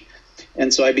strange.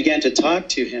 And so I began to talk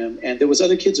to him, and there was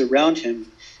other kids around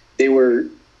him. They were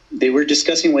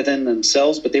discussing within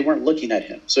themselves, but they weren't looking at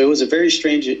him. So it was a very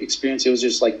strange experience. It was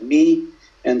just like me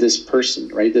and this person,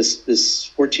 right? This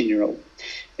 14-year-old.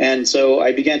 And so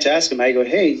I began to ask him, I go,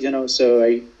 hey, so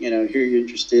I, hear you're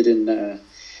interested in,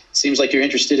 seems like you're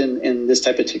interested in this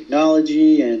type of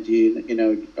technology, and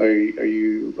are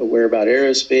you aware about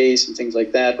aerospace and things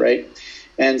like that, right?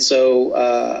 And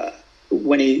so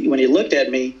when he looked at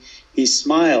me, he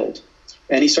smiled,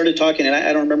 and he started talking, and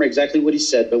I don't remember exactly what he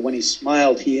said, but when he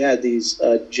smiled, he had these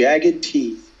jagged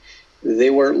teeth. They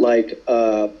were like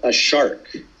a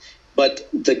shark, but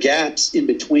the gaps in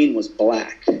between was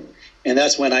black. And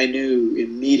that's when I knew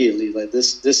immediately that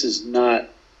this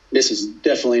is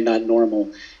definitely not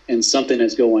normal, and something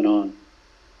is going on.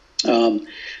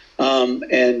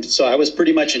 And so I was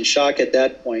pretty much in shock at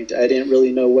that point. I didn't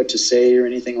really know what to say or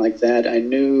anything like that. I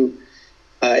knew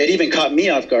it even caught me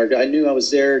off guard. I knew I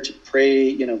was there to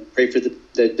pray for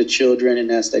the children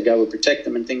and ask that God would protect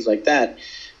them and things like that.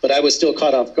 But I was still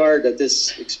caught off guard that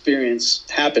this experience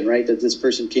happened, right? That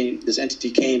this entity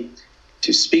came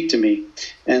to speak to me.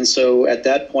 And so at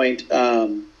that point,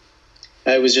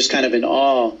 I was just kind of in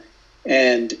awe.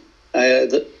 And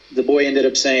the boy ended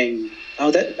up saying,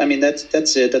 oh,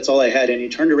 that's it. That's all I had. And he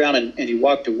turned around and he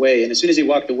walked away. And as soon as he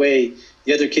walked away,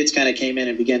 the other kids kind of came in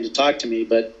and began to talk to me.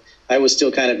 But I was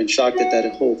still kind of in shock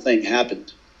that whole thing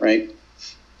happened, right?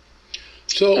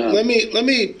 So let me,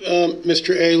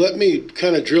 Mr. A, let me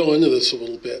kind of drill into this a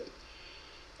little bit.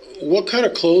 What kind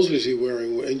of clothes was he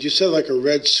wearing? And you said like a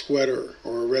red sweater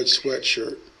or a red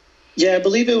sweatshirt. Yeah, I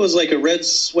believe it was like a red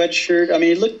sweatshirt. I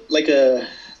mean, it looked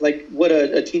like what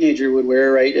a teenager would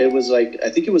wear, right? It was like, I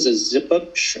think it was a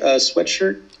zip-up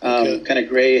sweatshirt, kind of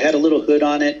gray. It had a little hood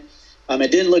on it.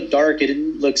 It didn't look dark. It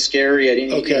didn't look scary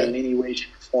in any way, shape,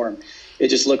 or form. It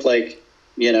just looked like,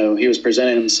 he was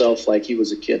presenting himself like he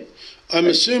was a kid. I'm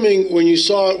assuming when you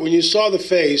saw the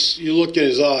face, you looked in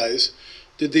his eyes.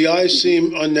 Did the eyes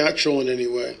seem unnatural in any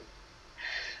way?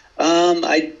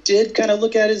 I did kind of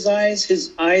look at his eyes.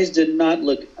 His eyes did not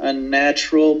look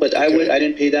unnatural, but I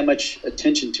didn't pay that much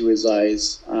attention to his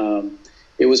eyes.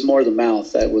 It was more the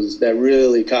mouth that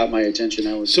really caught my attention.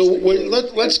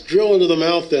 Let's drill into the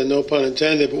mouth then, no pun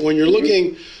intended. But when you're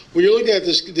looking at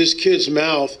this kid's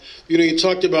mouth, you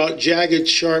talked about jagged,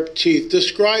 sharp teeth.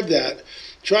 Describe that.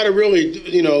 Try to really,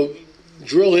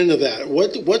 drill into that.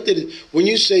 When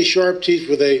you say sharp teeth,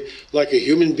 were they like a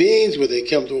human being's? Were they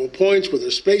chemical points? Were there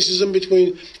spaces in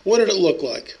between? What did it look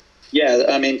like? Yeah,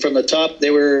 I mean, from the top, they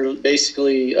were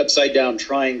basically upside down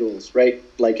triangles, right?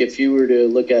 Like if you were to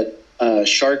look at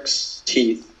shark's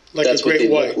teeth, like that's a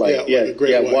great white, like.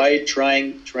 White,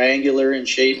 triangular in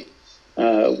shape,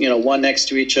 one next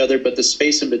to each other, but the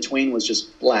space in between was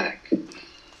just black.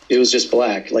 It was just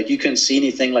black. Like you couldn't see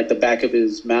anything like the back of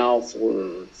his mouth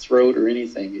or throat or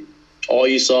anything. All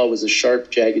you saw was the sharp,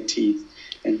 jagged teeth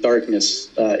and darkness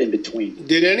in between.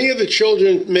 Did any of the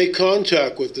children make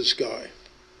contact with this guy?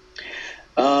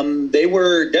 They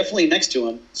were definitely next to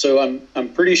him. So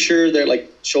I'm pretty sure they're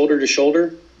like shoulder to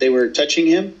shoulder. They were touching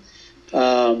him.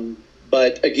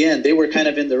 But again, they were kind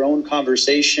of in their own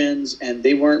conversations, and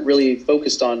they weren't really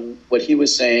focused on what he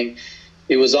was saying.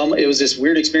 It was this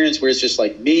weird experience where it's just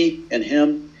like me and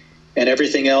him, and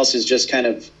everything else is just kind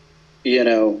of,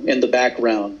 in the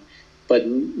background. But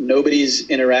nobody's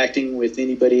interacting with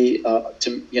anybody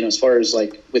as far as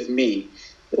like with me,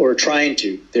 or trying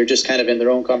to. They're just kind of in their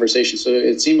own conversation. So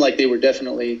it seemed like they were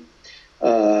definitely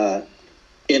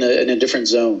in a different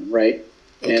zone, right?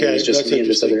 Okay, and it was just that's me and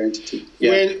this interesting. other entity.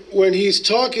 Yeah. When he's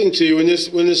talking to you, when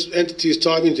this entity is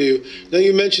talking to you, now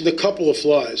you mentioned a couple of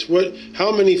flies.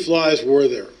 How many flies were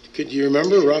there? Could you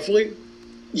remember roughly?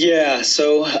 Yeah,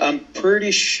 so I'm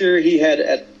pretty sure he had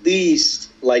at least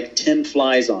like 10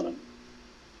 flies on him.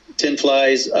 10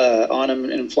 flies on him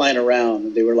and flying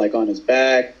around. They were like on his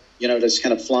back, just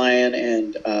kind of flying.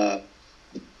 And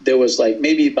there was like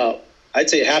maybe about, I'd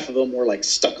say half of them were like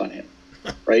stuck on him,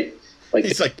 right? Like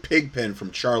He's like Pigpen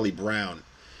from Charlie Brown.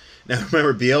 Now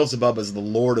remember, Beelzebub is the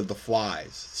Lord of the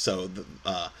Flies. So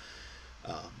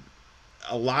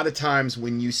a lot of times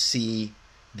when you see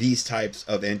these types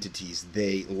of entities,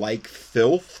 they like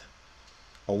filth.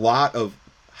 A lot of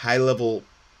high level.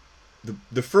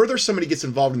 The further somebody gets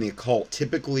involved in the occult,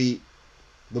 typically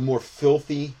the more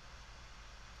filthy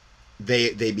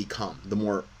they become, the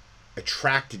more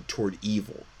attracted toward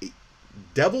evil.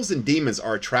 Devils and demons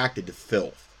are attracted to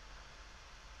filth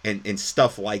and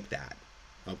stuff like that.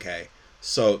 Okay?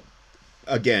 So,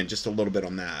 again, just a little bit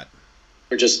on that.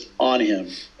 We're just on him,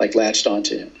 like latched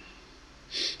onto him.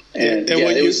 And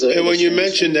when you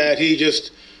mentioned that, he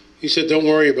said, "Don't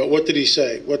worry about." What did he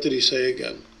say? What did he say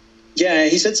again? Yeah,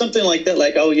 he said something like that,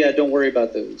 like, "Oh yeah, don't worry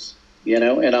about those,"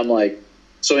 And I'm like,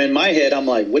 so in my head, I'm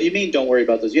like, "What do you mean, don't worry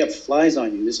about those? You have flies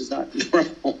on you. This is not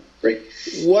normal, right?"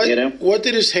 What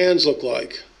did his hands look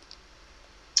like?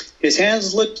 His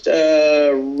hands looked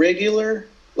regular,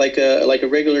 like a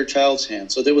regular child's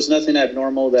hand. So there was nothing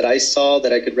abnormal that I saw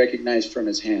that I could recognize from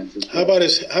his hands. Well. How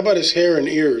about his hair and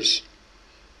ears?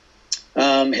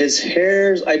 His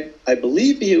hairs, I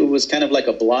believe it was kind of like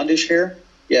a blondish hair.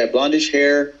 Yeah, blondish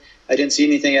hair. I didn't see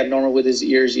anything abnormal with his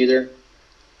ears either.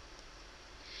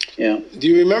 Yeah. Do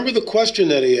you remember the question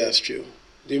that he asked you?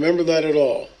 Do you remember that at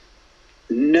all?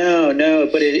 No,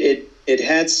 but it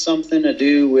had something to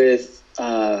do with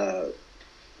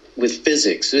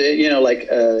physics.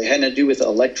 It had to do with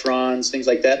electrons, things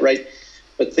like that, right?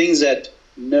 But things that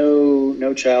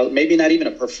no child, maybe not even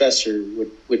a professor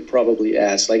would probably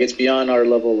ask. Like, it's beyond our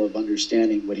level of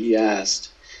understanding what he asked.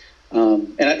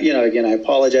 And again, I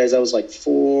apologize. I was like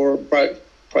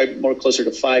probably more closer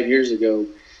to 5 years ago,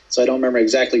 so I don't remember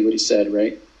exactly what he said,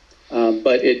 right?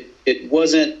 But it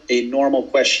wasn't a normal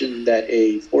question that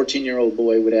a 14-year-old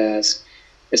boy would ask,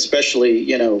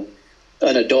 especially an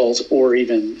adult or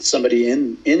even somebody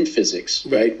in physics,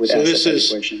 right? Would so ask this that is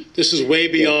question. This is way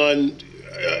beyond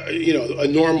a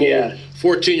normal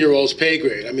 14-year-old's pay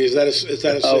grade. I mean, is that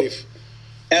a safe?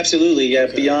 Absolutely, yeah.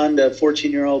 Okay. Beyond a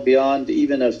 14-year-old, beyond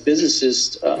even a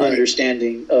physicist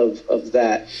understanding of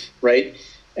that, right?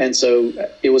 And so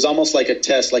it was almost like a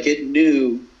test. Like, it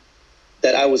knew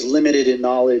that I was limited in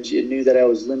knowledge. It knew that I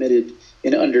was limited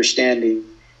in understanding,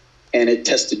 and it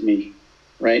tested me,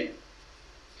 right?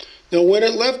 Now, when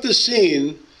it left the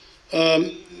scene,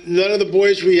 none of the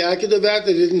boys reacted to that?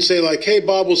 They didn't say, like, "Hey,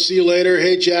 Bob, we'll see you later.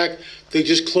 Hey, Jack." They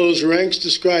just closed ranks.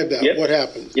 Describe that. Yep. What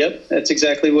happened? Yep, that's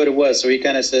exactly what it was. So he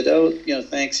kind of said, "Oh,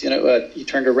 thanks." He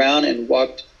turned around and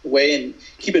walked away. And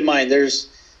keep in mind, there's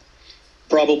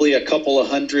probably a couple of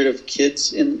hundred of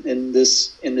kids in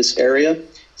this area.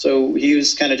 So he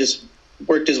was kind of just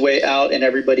worked his way out, and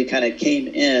everybody kind of came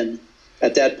in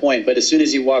at that point. But as soon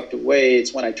as he walked away,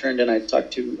 it's when I turned and I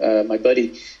talked to my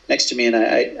buddy next to me, and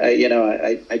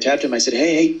I tapped him. I said,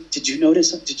 "Hey, did you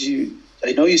notice?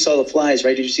 I know you saw the flies,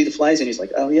 right? Did you see the flies?" And he's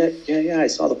like, "Oh yeah, I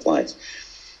saw the flies."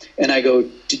 And I go,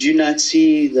 "Did you not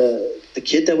see the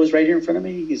kid that was right here in front of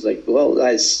me?" He's like, "Well,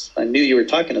 I knew you were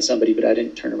talking to somebody, but I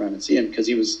didn't turn around and see him because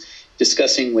he was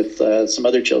discussing with some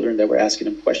other children that were asking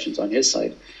him questions on his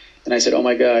side." And I said, "Oh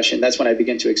my gosh!" And that's when I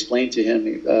began to explain to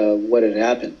him what had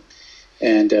happened.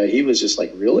 And he was just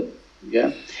like, "Really?"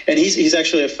 Yeah. And he's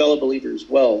actually a fellow believer as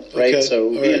well, right? Okay. So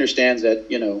he understands that,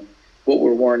 what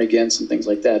we're warned against and things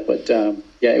like that. But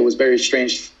it was very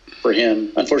strange for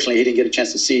him. Unfortunately, he didn't get a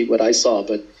chance to see what I saw,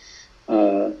 but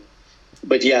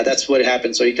yeah, that's what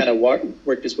happened. So he kind of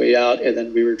worked his way out, and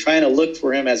then we were trying to look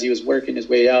for him as he was working his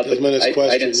way out, but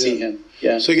I didn't see him.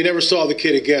 Yeah. So you never saw the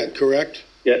kid again, correct?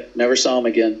 Yeah, never saw him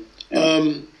again.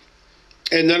 Yeah.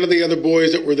 And none of the other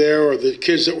boys that were there or the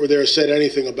kids that were there said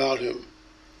anything about him?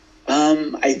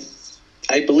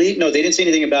 I believe, no, they didn't say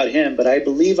anything about him, but I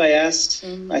believe I asked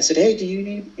him, I said, "Hey, do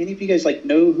you any of you guys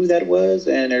know who that was?"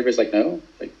 And everybody's like, "No."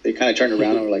 Like, they kind of turned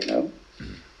around and were like, "No."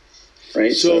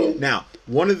 Right. So now,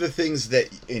 one of the things that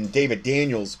in David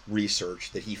Daniels'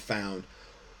 research that he found,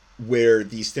 where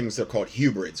these things are called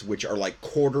hybrids, which are like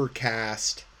quarter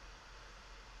caste,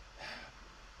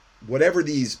 whatever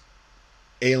these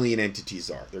alien entities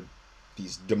are, they're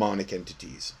these demonic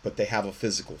entities, but they have a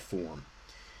physical form.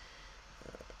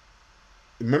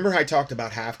 remember I talked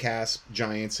about half caste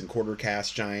giants and quarter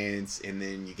caste giants, and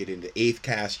then you get into eighth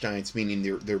caste giants,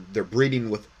 meaning they're breeding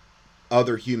with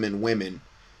other human women,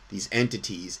 these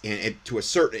entities, and to a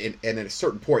certain and at a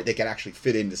certain point they could actually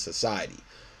fit into society.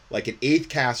 Like an eighth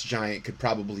caste giant could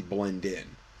probably blend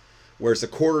in, whereas a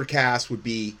quarter caste would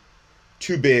be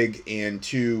too big and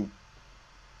too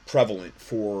prevalent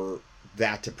for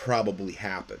that to probably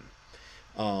happen.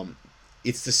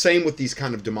 It's the same with these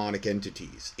kind of demonic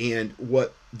entities. And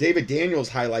what David Daniels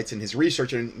highlights in his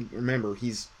research, and remember,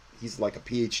 he's like a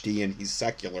PhD and he's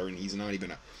secular and he's not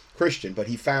even a Christian, but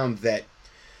he found that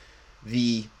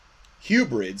the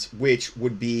hybrids, which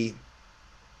would be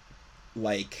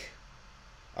like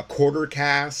a quarter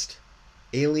caste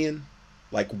alien,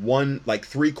 like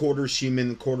 3/4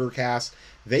 human, quarter caste,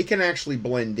 they can actually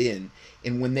blend in.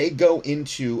 And when they go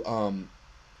into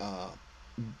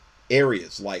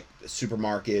areas like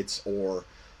supermarkets or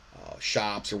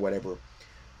shops or whatever,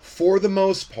 for the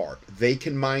most part, they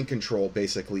can mind control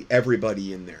basically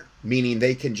everybody in there. Meaning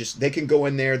they can go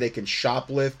in there, they can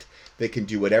shoplift, they can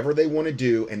do whatever they want to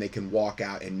do, and they can walk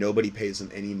out and nobody pays them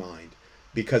any mind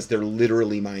because they're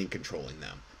literally mind controlling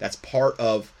them. That's part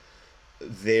of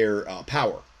their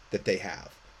power that they have.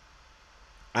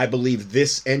 I believe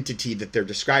this entity that they're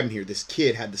describing here, this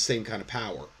kid, had the same kind of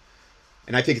power.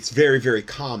 And I think it's very, very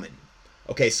common.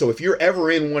 Okay, so if you're ever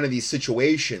in one of these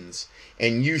situations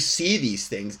and you see these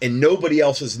things and nobody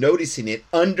else is noticing it,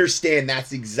 understand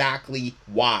that's exactly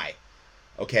why.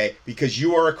 Okay, because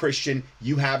you are a Christian,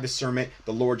 you have discernment,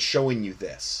 the Lord's showing you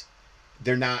this.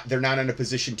 They're not in a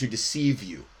position to deceive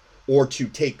you or to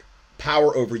take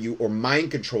power over you or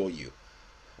mind control you.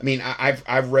 I mean,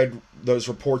 I've read those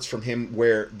reports from him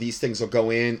where these things will go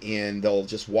in and they'll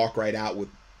just walk right out with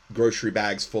grocery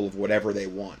bags full of whatever they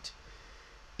want.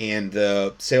 And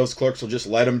the sales clerks will just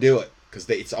let them do it because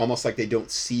it's almost like they don't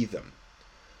see them.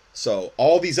 So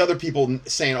all these other people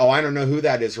saying, oh, I don't know who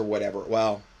that is or whatever.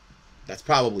 Well, that's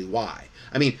probably why.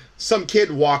 I mean, some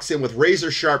kid walks in with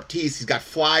razor sharp teeth. He's got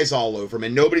flies all over him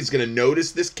and nobody's going to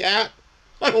notice this cat?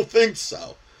 I don't think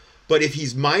so. But if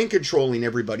he's mind controlling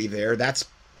everybody there, that's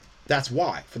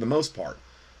why, for the most part.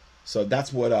 So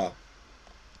that's what,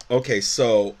 okay,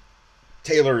 so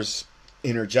Taylor's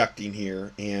interjecting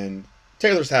here, and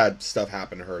Taylor's had stuff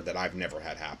happen to her that I've never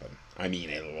had happen. I mean,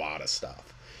 a lot of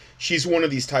stuff. She's one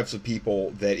of these types of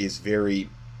people that is very,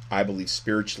 I believe,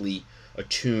 spiritually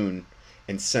attuned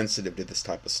and sensitive to this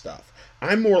type of stuff.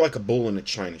 I'm more like a bull in a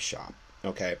china shop,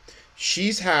 okay?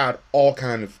 She's had all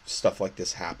kind of stuff like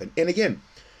this happen. And again,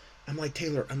 I'm like,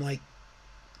 Taylor,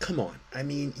 come on. I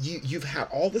mean, you've had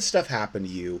all this stuff happen to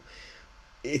you.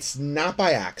 It's not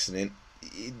by accident.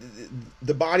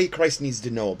 The body of Christ needs to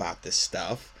know about this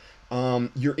stuff.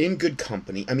 You're in good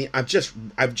company. I mean, I've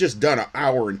just done an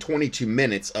hour and 22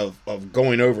 minutes of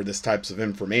going over this types of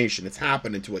information. It's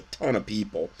happening to a ton of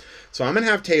people. So I'm going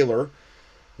to have Taylor,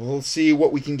 we'll see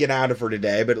what we can get out of her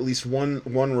today, but at least one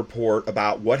report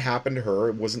about what happened to her.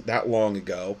 It wasn't that long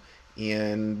ago.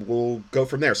 And we'll go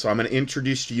from there. So I'm going to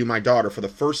introduce to you my daughter for the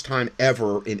first time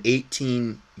ever in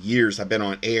 18 years I've been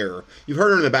on air. You've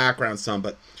heard her in the background some,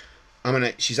 but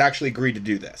she's actually agreed to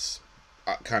do this.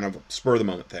 Kind of spur of the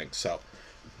moment thing. So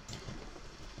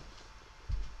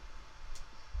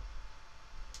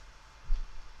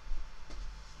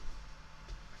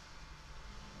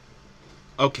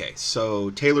okay, so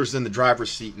Taylor's in the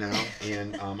driver's seat now,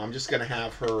 and I'm just going to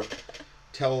have her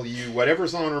tell you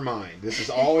whatever's on her mind. This is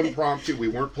all impromptu. We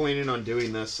weren't planning on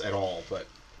doing this at all, but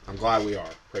I'm glad we are.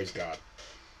 Praise God.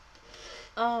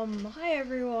 Hi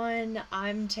everyone.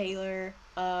 I'm Taylor.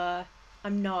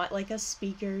 I'm not like a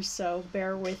speaker, so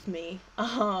bear with me.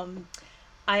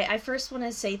 I first want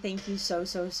to say thank you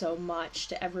so much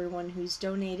to everyone who's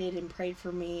donated and prayed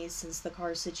for me since the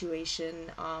car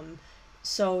situation.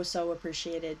 So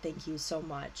appreciated. Thank you so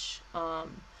much.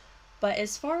 But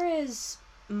as far as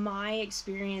my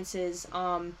experiences,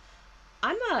 I'm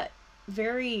a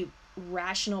very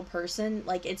rational person.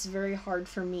 Like, it's very hard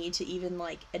for me to even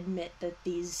like admit that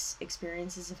these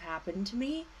experiences have happened to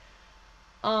me.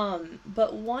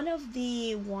 But one of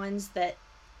the ones that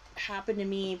happened to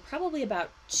me probably about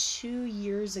 2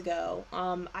 years ago,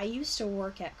 I used to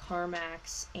work at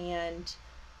CarMax, and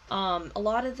a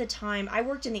lot of the time I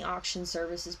worked in the auction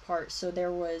services part, so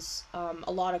there was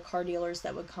a lot of car dealers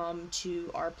that would come to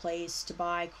our place to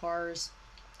buy cars,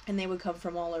 and they would come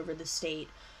from all over the state.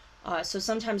 So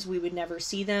sometimes we would never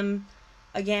see them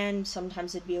again,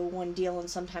 sometimes it'd be a one deal, and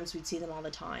sometimes we'd see them all the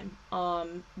time.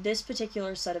 This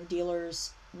particular set of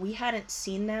dealers, we hadn't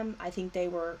seen them. I think they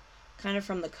were kind of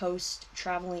from the coast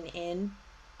traveling in,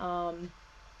 and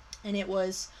it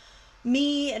was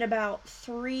me and about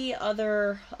 3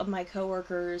 other of my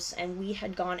coworkers, and we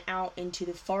had gone out into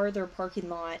the farther parking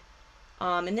lot.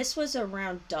 And this was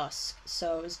around dusk,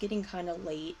 so it was getting kind of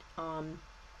late.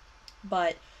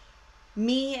 But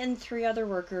me and 3 other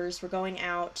workers were going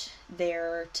out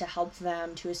there to help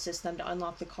them, to assist them to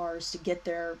unlock the cars, to get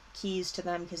their keys to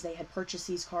them because they had purchased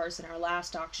these cars in our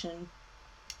last auction.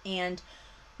 And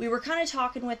we were kind of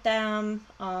talking with them,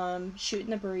 shooting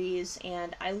the breeze,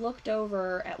 and I looked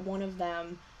over at one of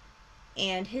them,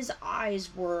 and his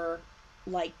eyes were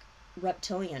like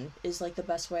reptilian, is like the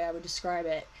best way I would describe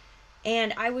it.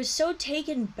 And I was so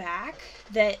taken back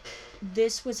that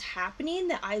this was happening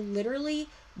that I literally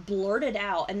blurted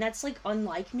out, and that's like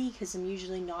unlike me because I'm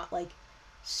usually not like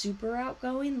super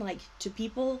outgoing like to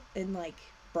people and like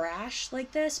brash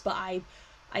like this, but I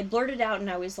blurted out and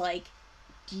I was like,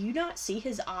 do you not see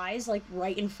his eyes, like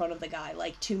right in front of the guy,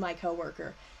 like to my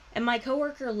coworker? And my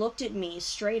coworker looked at me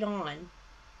straight on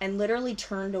and literally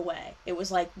turned away. It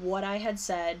was like what I had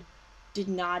said did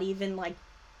not even like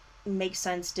make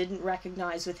sense, didn't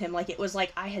recognize with him. Like it was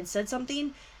like I had said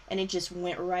something and it just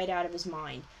went right out of his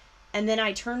mind. And then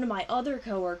I turned to my other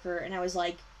coworker and I was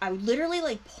like, I literally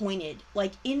like pointed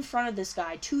like in front of this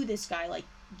guy to this guy, like,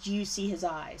 do you see his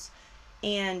eyes?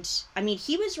 And I mean,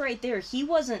 he was right there. He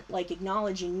wasn't like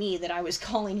acknowledging me that I was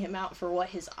calling him out for what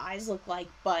his eyes looked like,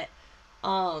 but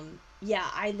yeah,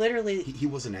 I literally He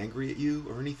wasn't angry at you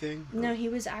or anything? Or... No, he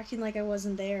was acting like I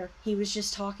wasn't there. He was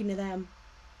just talking to them.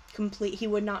 He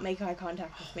would not make eye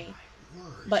contact with me.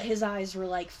 Word. But his eyes were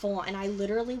like full on, and I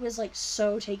literally was like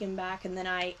so taken back. And then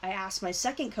I asked my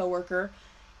second coworker,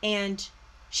 and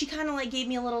she kind of like gave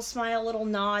me a little smile, a little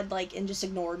nod, like, and just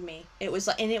ignored me. It was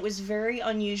and it was very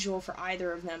unusual for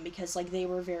either of them because like they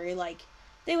were very like,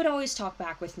 they would always talk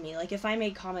back with me. Like if I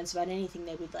made comments about anything,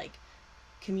 they would like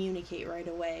communicate right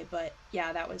away. But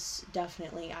yeah, that was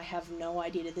definitely, I have no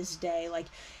idea to this day. Like,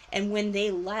 and when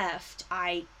they left,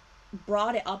 I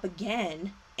brought it up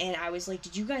again. And I was like,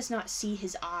 did you guys not see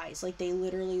his eyes? Like, they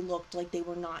literally looked like they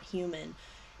were not human.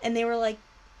 And they were like,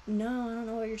 no, I don't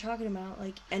know what you're talking about.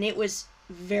 Like, and it was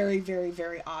very, very,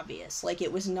 very obvious. Like,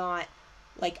 it was not,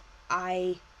 like,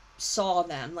 I saw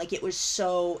them. Like, it was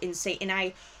so insane. And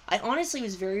I honestly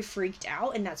was very freaked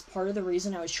out. And that's part of the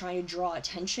reason I was trying to draw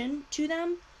attention to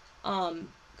them.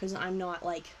 Because I'm not,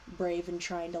 like, brave and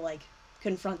trying to, like,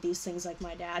 confront these things like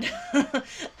my dad.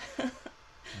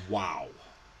 Wow.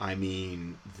 I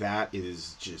mean, that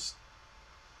is just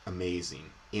amazing.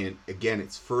 And again,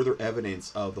 it's further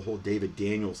evidence of the whole David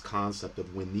Daniels concept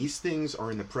of when these things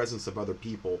are in the presence of other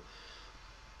people,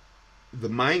 the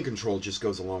mind control just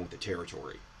goes along with the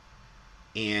territory.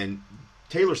 And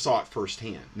Taylor saw it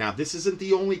firsthand. Now, this isn't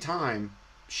the only time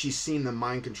she's seen them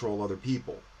mind control other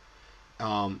people.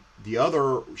 The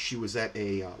other, she was at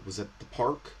the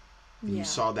park. And you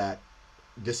saw that.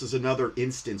 This is another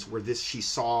instance where she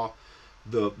saw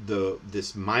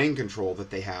this mind control that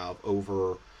they have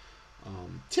over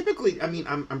typically, I mean,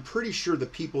 I'm pretty sure the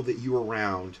people that you were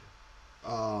around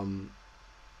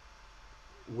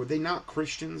were they not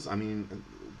Christians? I mean,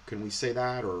 can we say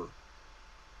that? Or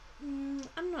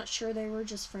I'm not sure. They were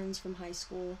just friends from high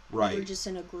school. Right. We were just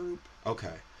in a group.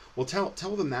 Okay. Well,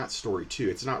 tell them that story too.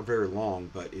 It's not very long,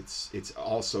 but it's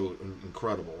also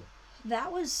incredible.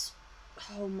 That was,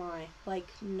 oh my, like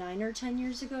 9 or 10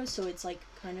 years ago, so it's like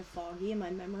kind of foggy in my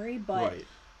memory, but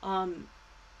Right.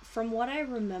 From what I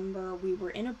remember, we were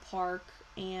in a park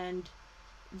and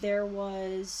there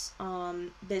was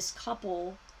this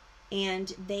couple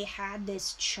and they had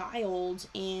this child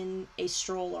in a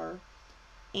stroller,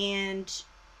 and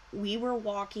we were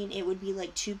walking. It would be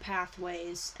like 2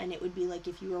 pathways, and it would be like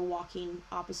if you were walking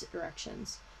opposite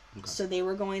directions. Okay. So they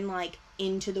were going like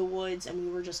into the woods and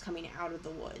we were just coming out of the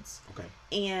woods. Okay.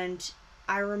 And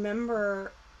I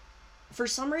remember for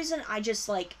some reason I just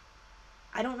like,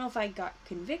 I don't know if I got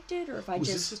convicted or if I Was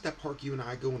just... this that park you and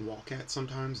I go and walk at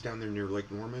sometimes down there near Lake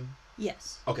Norman?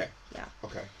 Yes. Okay. Yeah.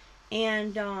 Okay.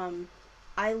 And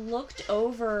I looked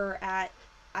over at,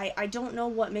 I don't know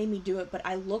what made me do it, but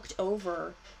I looked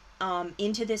over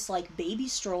into this like baby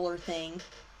stroller thing,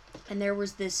 and there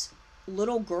was this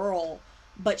little girl,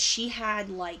 but she had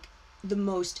like the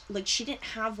most, like she didn't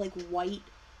have like white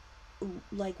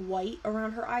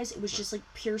around her eyes. It was just like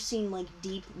piercing like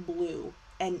deep blue,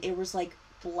 and it was like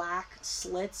black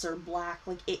slits or black,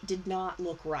 like it did not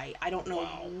look right. I don't know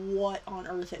what on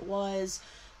earth it was.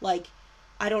 Like,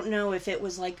 I don't know if it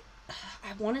was like,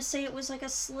 I want to say it was like a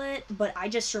slit, but I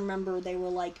just remember they were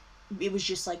like it was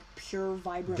just like pure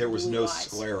vibrant There was blue no eyes.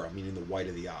 sclera, meaning the white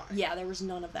of the eye. Yeah, there was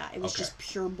none of that. It was Okay. just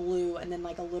pure blue and then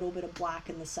like a little bit of black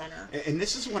in the center. And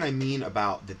this is what I mean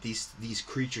about that these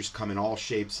creatures come in all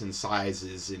shapes and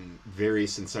sizes and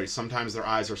various and sizes. Sometimes their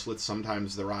eyes are slits,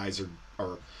 sometimes their eyes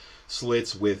are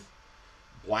slits with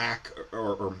black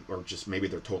or just maybe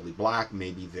they're totally black,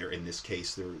 maybe they're in this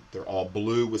case they're all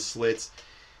blue with slits.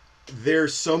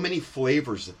 There's so many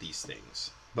flavors of these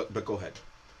things. But go ahead.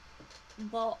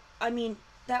 Well, I mean,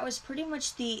 that was pretty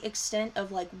much the extent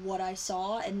of like what I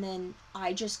saw, and then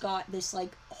I just got this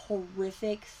like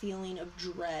horrific feeling of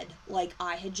dread, like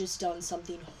I had just done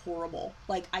something horrible.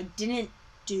 Like I didn't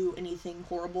do anything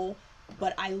horrible,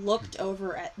 but I looked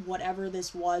over at whatever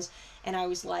this was, and I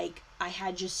was like, I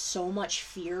had just so much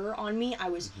fear on me. I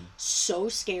was so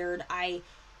scared. I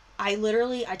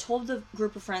literally, I told the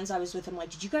group of friends I was with, I'm like,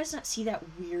 did you guys not see that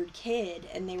weird kid?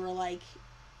 And they were like,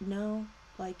 no,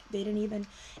 like they didn't even,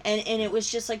 and it was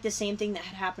just like the same thing that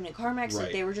had happened at CarMax. Right.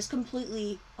 Like they were just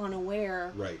completely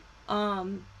unaware. Right.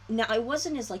 Now it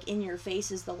wasn't as like in your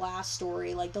face as the last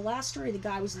story. Like the last story, the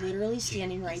guy was literally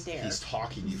standing right there. He's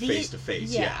talking you face to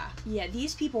face. Yeah.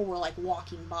 These people were like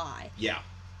walking by. Yeah.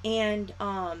 And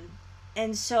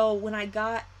so when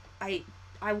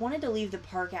I wanted to leave the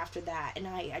park after that, and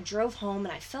I drove home,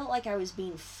 and I felt like I was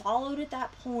being followed at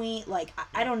that point. Like,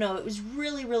 I don't know, it was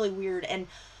really, really weird, and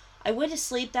I went to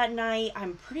sleep that night.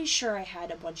 I'm pretty sure I had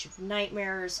a bunch of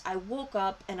nightmares. I woke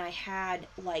up, and I had,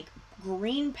 like,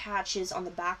 green patches on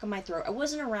the back of my throat. I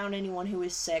wasn't around anyone who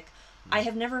was sick. I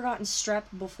have never gotten strep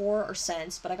before or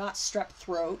since, but I got strep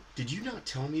throat. Did you not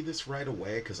tell me this right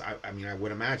away? Because, I mean, I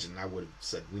would imagine I would have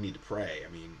said, we need to pray.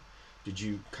 I mean... Did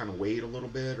you kind of wait a little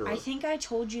bit, or? I think I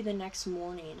told you the next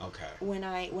morning. Okay. When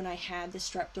I had the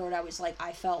strep throat, I was like,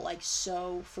 I felt like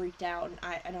so freaked out, and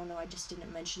I don't know, I just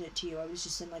didn't mention it to you. I was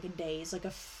just in like a daze, like a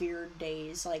feared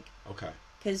daze, like. Okay.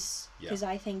 Because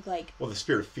I think like. Well, the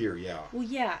spirit of fear, yeah. Well,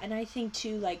 yeah, and I think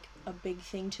too, like a big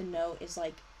thing to note is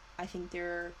like, I think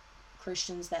there are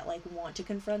Christians that like want to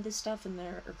confront this stuff, and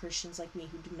there are Christians like me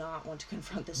who do not want to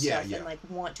confront this stuff and like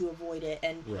want to avoid it,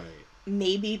 and. Right.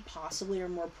 Maybe possibly are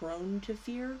more prone to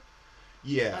fear.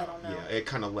 Yeah, I don't know. Yeah, it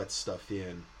kind of lets stuff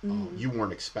in. You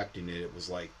weren't expecting it. It was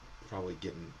like probably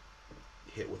getting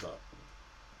hit with a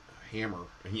hammer,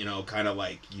 you know, kind of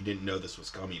like you didn't know this was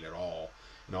coming at all.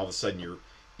 And all of a sudden you're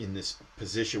in this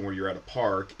position where you're at a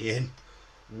park and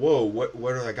whoa,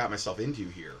 what have I got myself into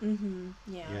here?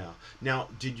 Yeah. Yeah. Now,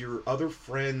 did your other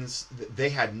friends, they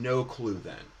had no clue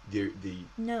then?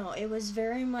 No, it was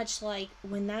very much like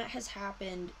when that has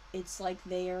happened, it's like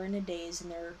they are in a daze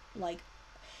and they're like,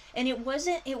 and it was,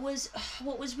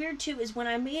 what was weird too is when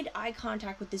I made eye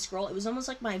contact with this girl, it was almost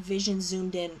like my vision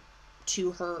zoomed in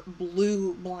to her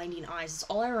blue blinding eyes. It's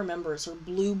all I remember is her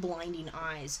blue blinding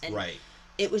eyes. And right.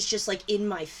 It was just like in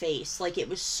my face. Like it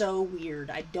was so weird.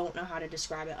 I don't know how to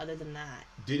describe it other than that.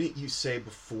 Didn't you say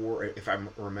before, if I'm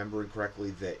remembering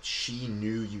correctly, that she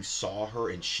knew you saw her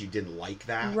and she didn't like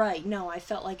that? Right. No, I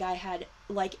felt like I had,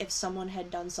 like if someone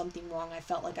had done something wrong, I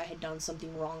felt like I had done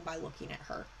something wrong by looking at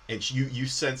her. And you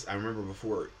sensed, I remember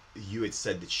before, you had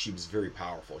said that she was very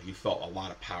powerful. You felt a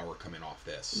lot of power coming off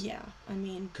this. Yeah, I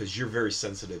mean... Because you're very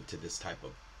sensitive to this type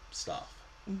of stuff.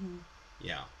 Mm-hmm.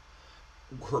 Yeah.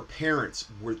 Her parents,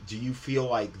 do you feel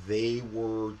like they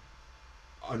were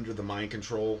under the mind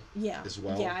control as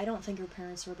well? Yeah, I don't think her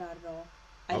parents were bad at all.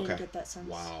 I didn't get that sense.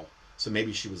 Wow. So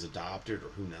maybe she was adopted, or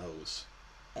who knows?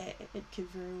 It could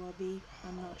very well be.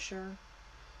 I'm not sure.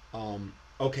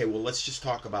 Okay, well, let's just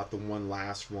talk about the one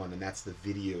last one, and that's the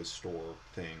video store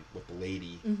thing with the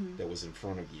lady that was in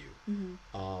front of you.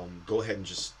 Go ahead and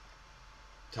just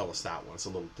tell us that one. It's a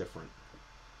little different.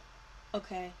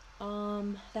 Okay.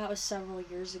 That was several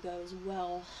years ago as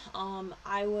well.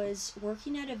 I was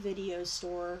working at a video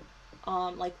store,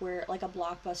 like a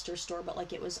Blockbuster store, but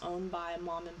like it was owned by a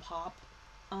mom and pop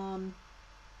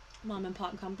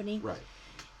company. Right.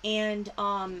 And,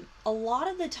 a lot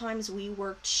of the times we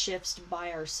worked shifts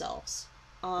by ourselves.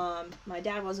 My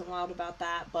dad wasn't wild about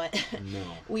that, but no.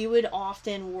 We would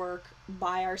often work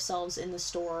by ourselves in the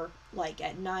store, like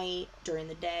at night, during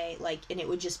the day, like, and it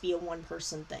would just be a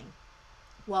one-person thing.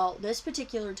 Well, this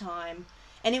particular time,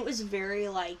 and it was very,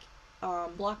 like,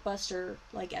 Blockbuster,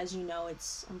 like, as you know,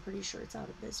 I'm pretty sure it's out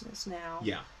of business now.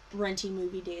 Yeah. Renting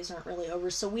movie days aren't really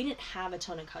over, so we didn't have a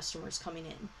ton of customers coming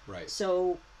in. Right.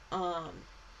 So,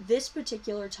 this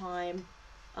particular time,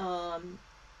 I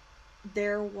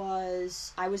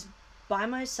was by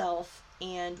myself,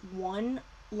 and one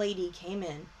lady came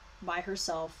in by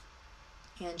herself,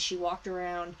 and she walked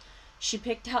around, she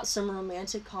picked out some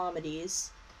romantic comedies,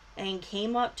 and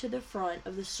came up to the front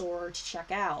of the store to check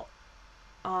out.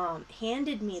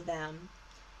 handed me them,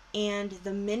 and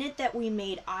the minute that we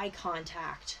made eye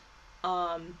contact,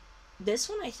 this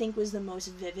one I think was the most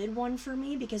vivid one for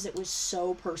me because it was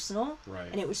so personal, Right.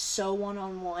 and it was so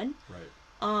one-on-one.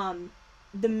 Right.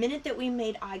 The minute that we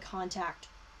made eye contact,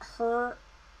 her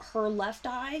left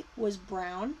eye was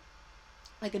brown,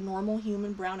 like a normal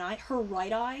human brown eye. Her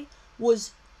right eye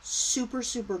was super,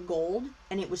 super gold,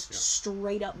 and it was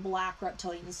straight up black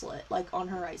reptilian slit, like on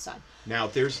her right side. Now,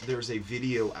 there's a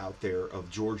video out there of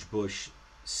George Bush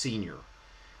Sr.,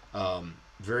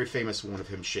 very famous one of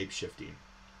him shape-shifting.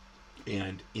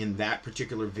 And in that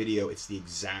particular video, it's the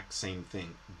exact same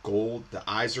thing. Gold, the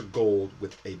eyes are gold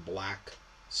with a black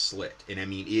slit. And I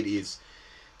mean,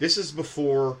 this is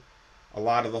before a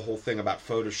lot of the whole thing about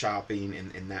photoshopping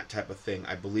and that type of thing.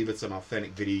 I believe it's an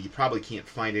authentic video. You probably can't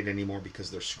find it anymore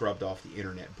because they're scrubbed off the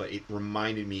internet. But it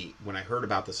reminded me, when I heard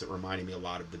about this, it reminded me a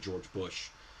lot of the George Bush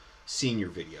Sr.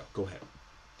 video. Go ahead.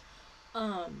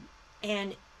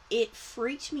 And it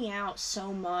freaked me out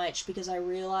so much because I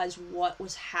realized what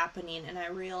was happening, and I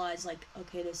realized, like,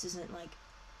 okay, this isn't like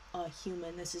a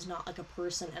human, this is not like a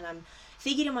person. And I'm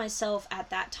thinking to myself at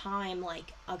that time,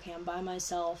 like, okay, I'm by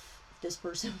myself. If this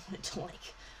person wanted to,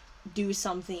 like, do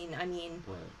something, I mean,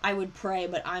 Right. I would pray,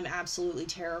 but I'm absolutely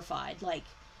terrified. Like,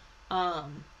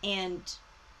 and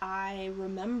I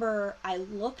remember I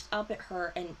looked up at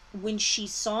her, and when she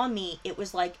saw me, it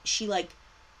was like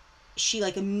she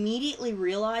immediately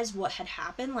realized what had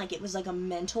happened. Like, it was like a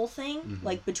mental thing,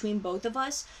 like, between both of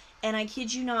us. And I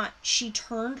kid you not, she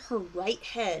turned her right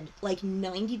head like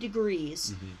 90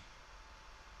 degrees.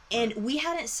 And we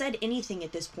hadn't said anything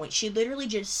at this point. She literally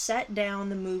just set down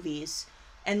the movies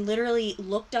and literally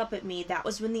looked up at me. That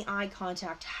was when the eye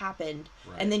contact happened.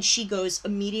 Right. And then she goes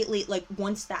immediately, like,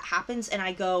 once that happens, and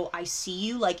I go, I see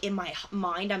you. Like, in my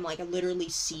mind, I'm like, I literally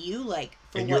see you, like,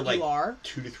 for And what you're like you are.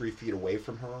 2 to 3 feet away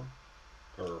from her?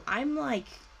 Or I'm like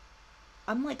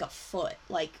a foot,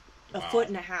 like a Wow. foot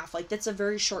and a half. Like, that's a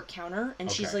very short counter,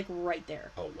 and she's Okay. like right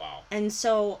there. oh wow. And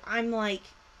so I'm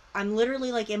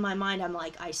literally, like, in my mind, I'm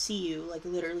like, I see you, like,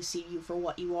 literally see you for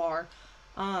what you are.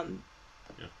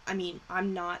 I mean,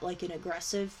 I'm not like an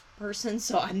aggressive person,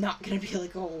 so I'm not gonna be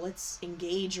like, oh, let's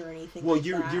engage or anything. Well, like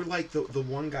that. you're like the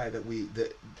one guy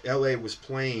that LA was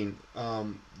playing,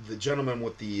 the gentleman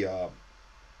with the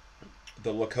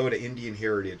Lakota Indian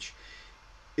heritage.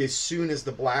 As soon as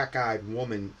the black-eyed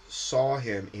woman saw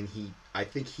him, and I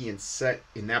think in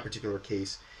that particular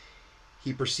case,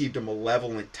 he perceived a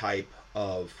malevolent type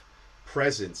of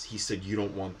presence. He said, "You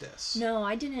don't want this." No,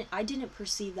 I didn't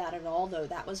perceive that at all, though.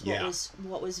 That was Yeah.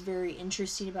 what was very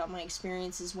interesting about my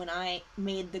experience is when I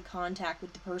made the contact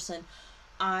with the person,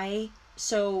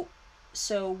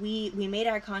 so we made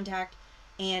eye contact,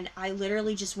 and I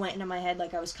literally just went into my head,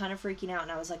 like, I was kind of freaking out,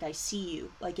 and I was like, I see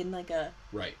you, like, in like a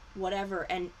Right. whatever.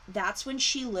 And that's when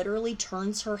she literally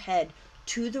turns her head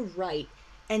to the right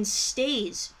and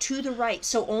stays to the right,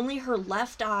 so only her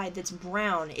left eye that's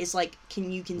brown is like,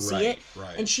 you can see Right, it,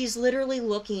 right. and she's literally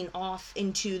looking off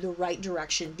into the right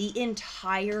direction the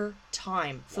entire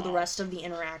time for the Wow. rest of the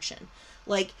interaction.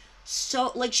 Like,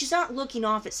 so, like, she's not looking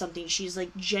off at something, she's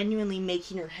like genuinely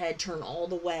making her head turn all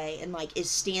the way, and like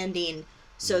is standing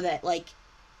so that, like,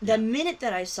 the minute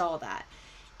that I saw that,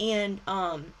 and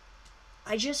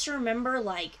I just remember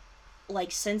like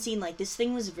sensing like this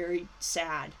thing was very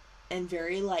sad and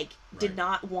very, like, did Right.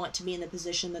 not want to be in the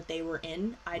position that they were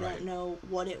in. I Right. don't know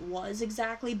what it was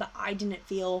exactly, but I didn't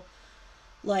feel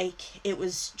like it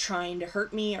was trying to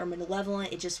hurt me or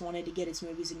malevolent. It just wanted to get its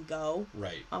movies and go.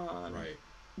 Right. Right.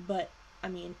 But I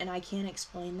mean, and I can't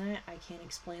explain that. I can't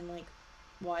explain, like,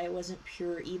 why it wasn't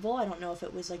pure evil. I don't know if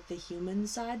it was like the human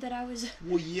side that I was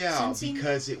Well, yeah, sensing.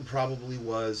 because it probably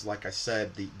was, like I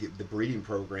said, the breeding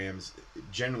programs.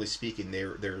 Generally speaking,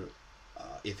 they're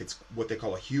if it's what they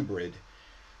call a hybrid,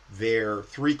 they're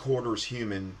 3/4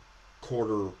 human,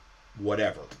 quarter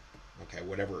whatever. Okay,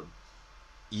 whatever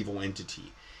evil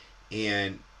entity,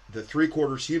 and the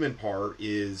 3/4 human part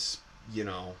is,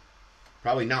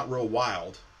 probably not real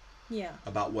wild Yeah.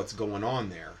 about what's going on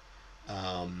there.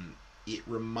 It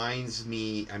reminds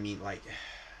me, I mean, like,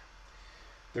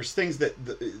 there's things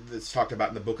that's talked about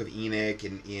in the Book of Enoch,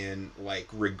 and in like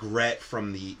regret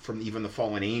from even the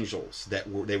fallen angels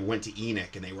they went to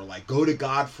Enoch and they were like, go to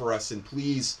God for us and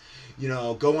please,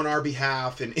 go on our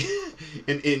behalf and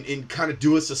and kind of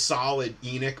do us a solid,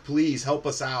 Enoch, please help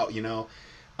us out, and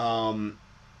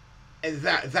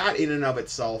that in and of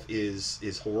itself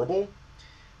is horrible.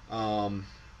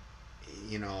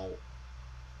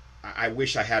 I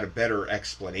wish I had a better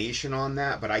explanation on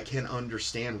that, but I can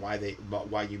understand why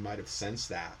you might have sensed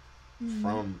that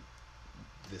from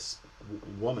this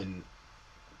woman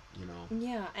you know.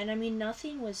 Yeah, and I mean,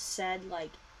 nothing was said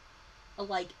like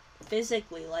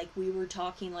physically. Like, we were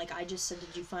talking, like, I just said,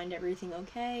 did you find everything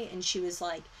okay? And she was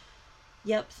like,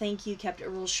 yep, thank you, kept it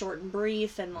real short and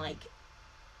brief, and, like,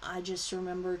 I just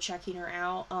remember checking her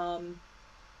out,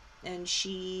 and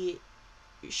she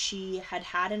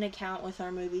had an account with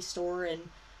our movie store, and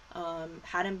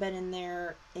hadn't been in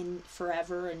there in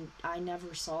forever, and I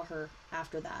never saw her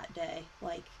after that day.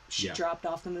 Like, she dropped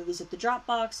off the movies at the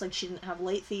Dropbox. Like, she didn't have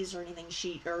late fees or anything.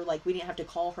 Like, we didn't have to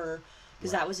call her,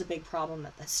 because that was a big problem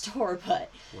at the store,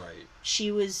 but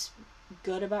she was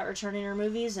good about returning her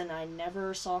movies, and I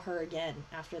never saw her again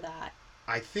after that.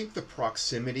 I think the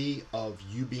proximity of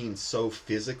you being so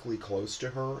physically close to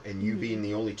her, and you being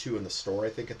the only two in the store, I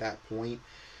think at that point,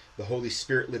 the Holy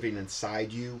Spirit living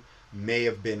inside you may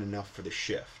have been enough for the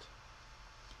shift,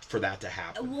 for that to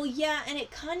happen. Well, yeah, and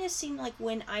it kind of seemed like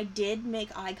when I did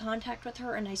make eye contact with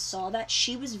her and I saw that,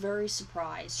 she was very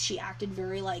surprised. She acted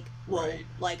very like, well,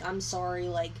 like, I'm sorry,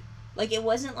 like it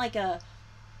wasn't like a,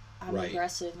 I'm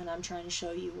aggressive and I'm trying to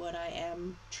show you what I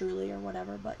am truly or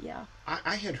whatever, but yeah.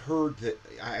 I had heard that,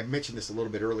 I mentioned this a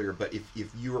little bit earlier, but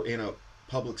if you were in a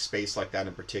public space like that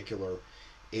in particular,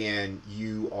 and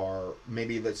you are,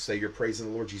 maybe let's say you're praising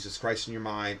the Lord Jesus Christ in your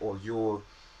mind, or you're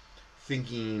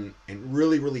thinking and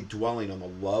really, really dwelling on the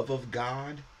love of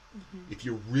God, if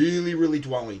you're really, really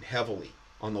dwelling heavily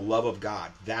on the love of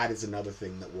God, that is another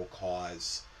thing that will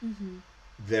cause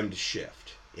them to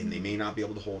shift. And they may not be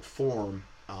able to hold form.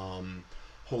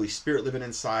 Holy Spirit living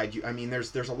inside you. I mean,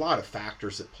 there's a lot of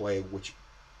factors at play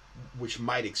which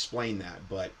might explain that,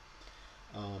 but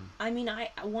I mean,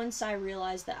 once I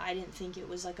realized that I didn't think it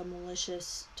was like a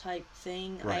malicious type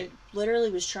thing, I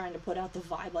literally was trying to put out the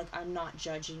vibe, like, I'm not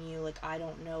judging you, like, I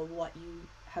don't know what you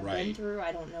have been through,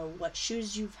 I don't know what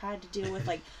shoes you've had to deal with,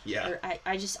 like, or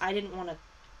I just didn't want to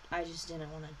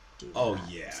do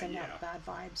that, send out bad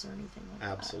vibes or anything like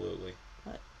that. Absolutely.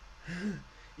 But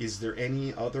is there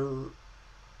any other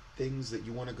things that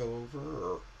you want to go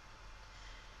over, or?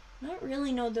 Not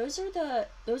really, no. Those are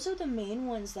the main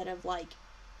ones that have, like,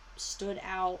 stood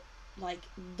out, like,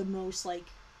 the most, like,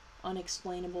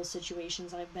 unexplainable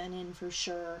situations I've been in, for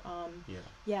sure.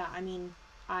 Yeah, I mean,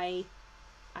 I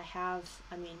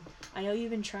know you've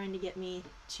been trying to get me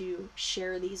to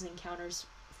share these encounters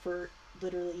for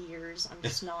literally years. I'm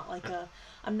just not like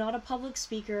I'm not a public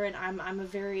speaker, and I'm a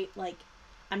very, like,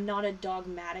 I'm not a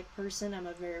dogmatic person. I'm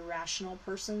a very rational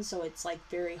person, so it's, like,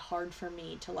 very hard for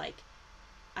me to, like,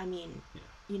 I mean,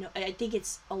 you know, I think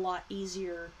it's a lot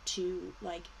easier to,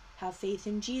 like, have faith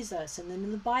in Jesus and then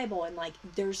in the Bible, and, like,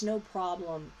 there's no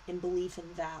problem in belief in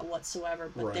that whatsoever,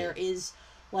 but there is,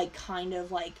 like, kind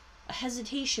of, like, a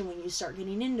hesitation when you start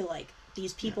getting into, like,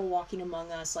 these people walking among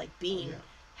us, like, being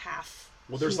half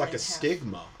well, there's human, like a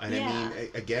stigma, and I mean,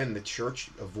 again, the church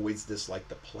avoids this like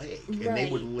the plague, and they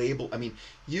would label, I mean,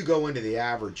 you go into the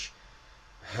average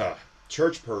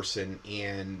church person,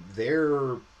 and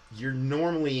you're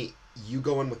normally, you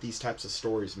go in with these types of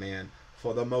stories, man,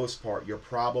 for the most part, you're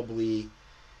probably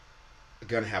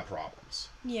gonna have problems.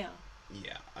 Yeah,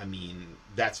 I mean,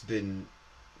 that's been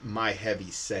my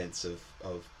heavy sense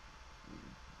of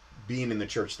being in the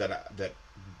church that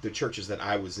the churches that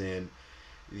I was in.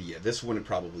 Yeah, this wouldn't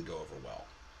probably go over well.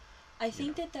 I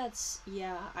think that's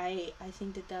I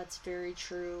think that's very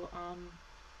true.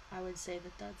 I would say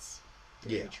that's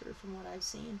very true from what I've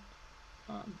seen.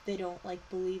 They don't, like,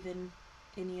 believe in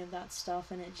any of that stuff,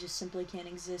 and it just simply can't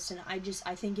exist. And I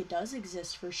think it does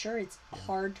exist for sure. It's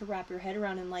hard to wrap your head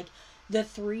around, and, like, the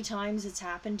 3 times it's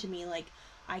happened to me, like,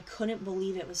 I couldn't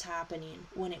believe it was happening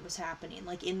when it was happening.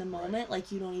 Like, in the moment, like,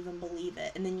 you don't even believe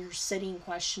it, and then you're sitting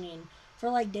questioning for,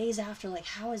 like, days after, like,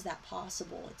 how is that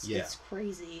possible? It's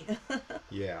crazy.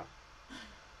 Yeah.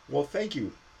 Well, thank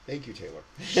you, Taylor.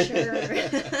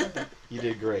 Sure. You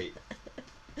did great.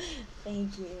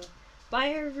 Thank you. Bye,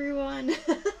 everyone.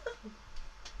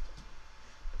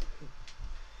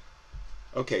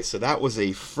 Okay, so that was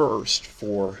a first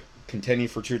for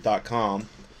contendingfortruth.com.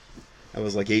 That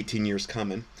was like 18 years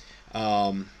coming.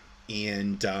 I'm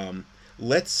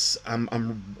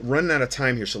running out of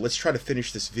time here, so let's try to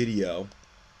finish this video.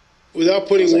 Without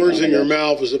putting words in your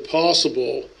mouth, is it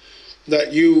possible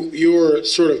that you are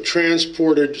sort of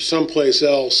transported someplace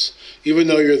else, even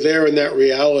though you're there in that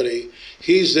reality?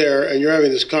 He's there, and you're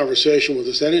having this conversation with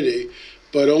this entity,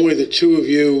 but only the two of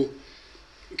you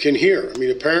can hear. I mean,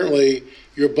 apparently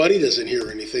your buddy doesn't hear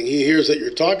anything. He hears that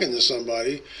you're talking to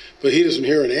somebody, but he doesn't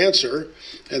hear an answer.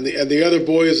 And the other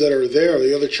boys that are there,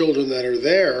 the other children that are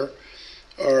there,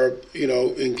 are, you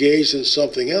know, engaged in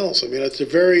something else. I mean, it's a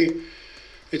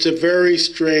very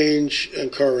strange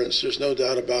occurrence. There's no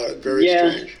doubt about it. Very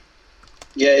strange.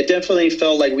 Yeah, it definitely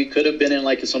felt like we could have been in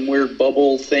like some weird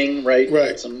bubble thing, right?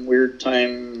 Right. Some weird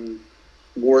time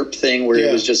warp thing where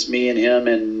it was just me and him,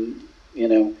 and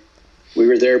we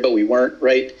were there but we weren't,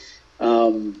 right?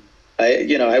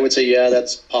 I would say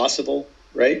that's possible,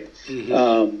 right?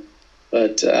 Mm-hmm.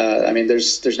 But I mean,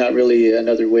 there's not really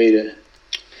another way to,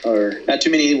 or not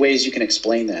too many ways you can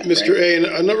explain that. Mr. Right? A, and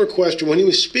another question: when he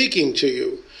was speaking to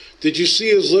you, did you see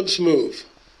his lips move?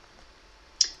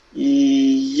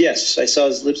 Yes, I saw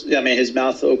his lips. I mean, his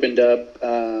mouth opened up.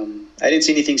 I didn't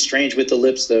see anything strange with the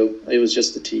lips, though. It was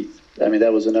just the teeth. I mean,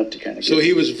 that was enough to kind of. So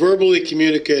he was verbally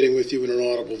communicating with you in an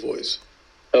audible voice.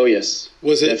 Oh yes.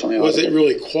 Was it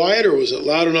really quiet, or was it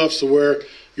loud enough to where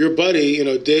your buddy,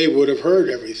 Dave, would have heard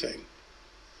everything?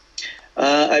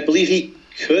 I believe he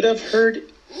could have heard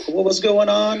what was going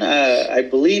on. I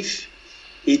believe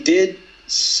he did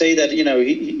say that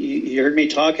he heard me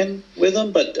talking with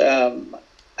him, but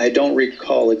I don't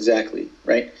recall exactly,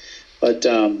 right? But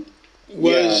from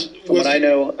what I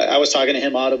know, I was talking to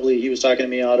him audibly. He was talking to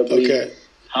me audibly. Okay.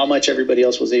 How much everybody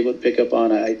else was able to pick up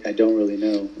on, I don't really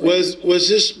know. Was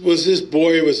this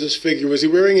figure, was he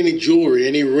wearing any jewelry,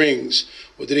 any rings,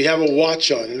 or did he have a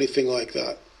watch on, anything like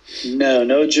that?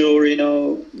 No jewelry,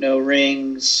 no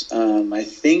rings. I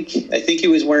think he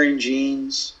was wearing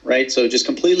jeans, right? So just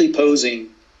completely posing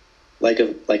like a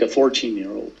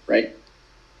 14-year-old, right?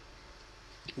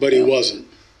 But he wasn't.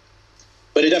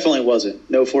 But it definitely wasn't.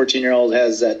 No 14-year-old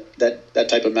has that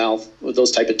type of mouth with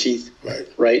those type of teeth,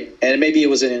 right? And maybe it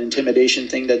was an intimidation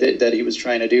thing that he was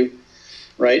trying to do,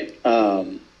 right?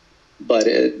 But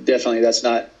it definitely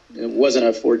it wasn't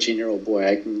a 14-year-old boy.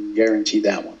 I can guarantee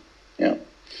that one. Yeah.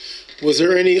 Was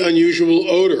there any unusual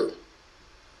odor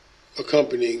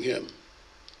accompanying him?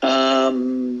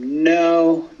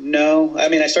 No. I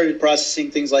mean, I started processing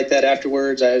things like that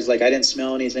afterwards. I was like, I didn't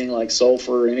smell anything like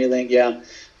sulfur or anything. Yeah.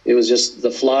 It was just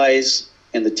the flies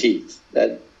and the teeth.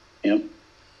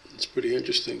 It's pretty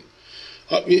interesting.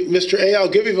 Mr. A, I'll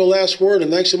give you the last word,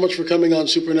 and thanks so much for coming on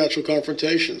Supernatural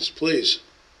Confrontations. Please.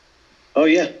 Oh,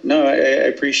 yeah. No, I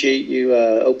appreciate you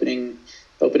opening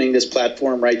this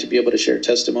platform, right, to be able to share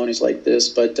testimonies like this.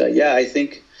 But, I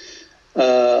think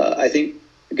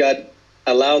God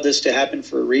allowed this to happen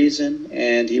for a reason,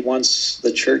 and he wants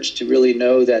the church to really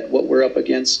know that what we're up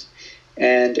against,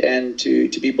 and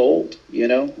to be bold.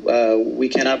 We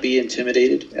cannot be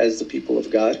intimidated as the people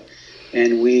of God,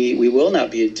 and we will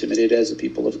not be intimidated as the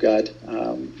people of God.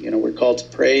 We're called to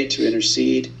pray, to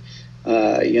intercede,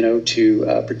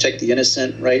 to protect the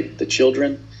innocent, right? The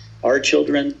children, our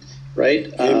children,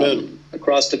 right? Amen.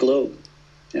 Across the globe.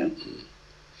 Yeah.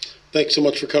 Thanks so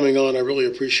much for coming on. I really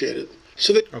appreciate it.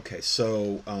 So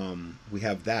we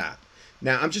have that.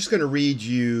 Now, I'm just going to read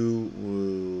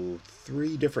you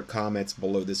 3 different comments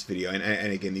below this video.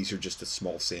 And again, these are just a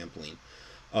small sampling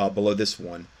below this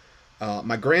one.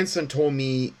 My grandson told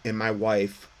me and my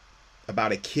wife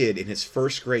about a kid in his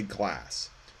first grade class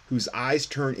whose eyes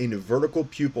turned into vertical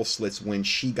pupil slits when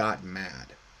she got mad.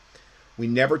 We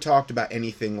never talked about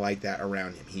anything like that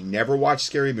around him. He never watched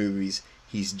scary movies.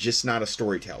 He's just not a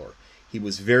storyteller. He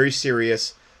was very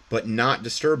serious, but not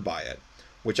disturbed by it,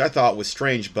 which I thought was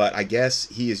strange, but I guess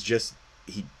he just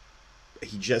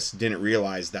didn't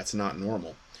realize that's not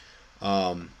normal.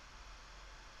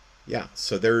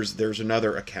 So there's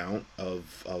another account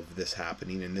of this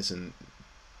happening, and this in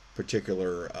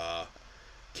particular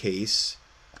case,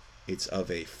 it's of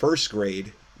a first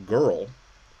grade girl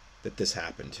that this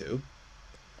happened to.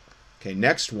 Okay,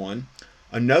 next one,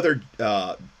 another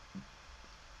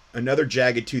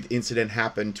jagged tooth incident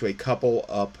happened to a couple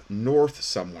up north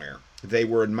somewhere. They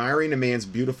were admiring a man's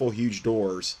beautiful, huge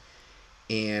doors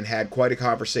and had quite a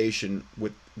conversation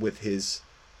with this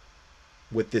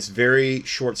very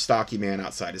short, stocky man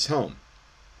outside his home.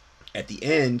 At the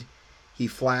end, he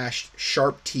flashed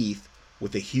sharp teeth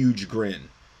with a huge grin.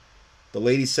 The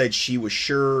lady said she was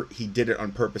sure he did it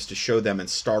on purpose to show them and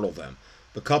startle them.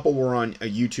 The couple were on a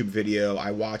YouTube video.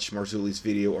 I watched Marzulli's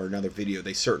video or another video.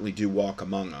 They certainly do walk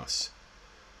among us.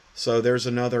 So there's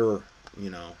another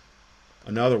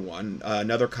one.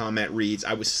 Another comment reads,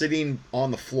 I was sitting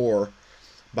on the floor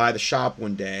by the shop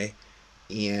one day,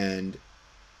 and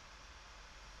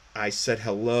I said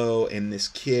hello, and this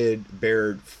kid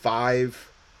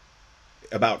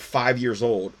about 5 years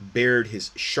old, bared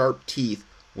his sharp teeth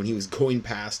when he was going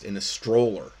past in a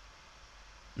stroller.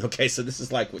 Okay, so this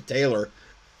is like with Taylor.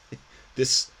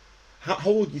 How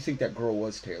old do you think that girl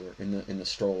was, Taylor, in the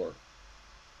stroller?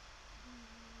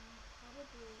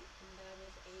 Probably not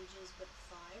his ages, but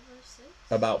 5 or 6.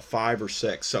 About 5 or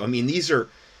 6. So I mean, these are,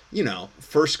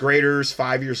 first graders,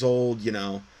 5 years old.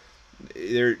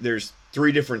 There's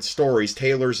 3 different stories,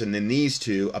 Taylor's and then these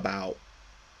 2, about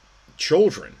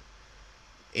children.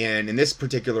 And in this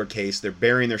particular case, they're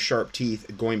burying their sharp teeth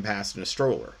going past in a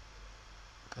stroller.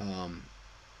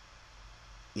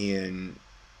 And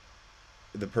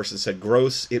the person said,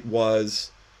 gross it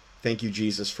was. Thank you,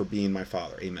 Jesus, for being my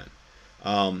father. Amen.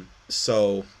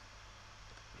 So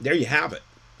there you have it.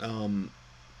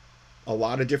 A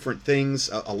lot of different things,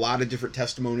 a lot of different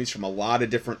testimonies from a lot of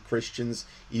different Christians,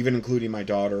 even including my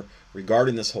daughter,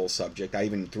 regarding this whole subject. I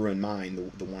even threw in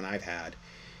mine, the one I've had,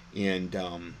 and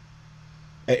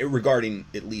regarding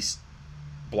at least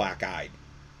black-eyed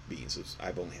beings.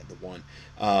 I've only had the one.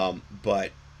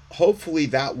 But hopefully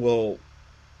that will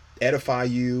edify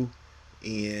you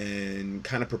and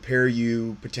kind of prepare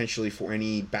you potentially for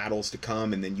any battles to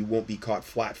come, and then you won't be caught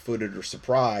flat-footed or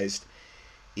surprised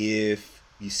if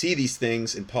you see these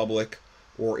things in public,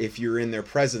 or if you're in their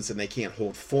presence and they can't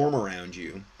hold form around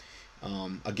you.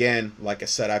 Again, like I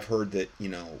said, I've heard that,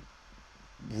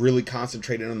 really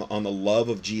concentrated on the love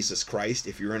of Jesus Christ.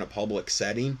 If you're in a public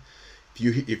setting,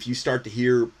 if you start to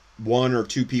hear 1 or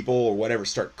 2 people or whatever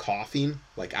start coughing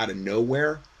like out of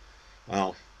nowhere,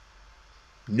 well,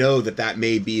 know that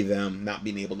may be them not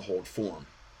being able to hold form.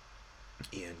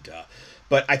 And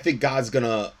but I think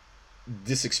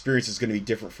this experience is going to be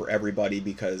different for everybody,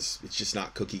 because it's just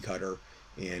not cookie cutter,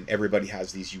 and everybody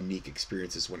has these unique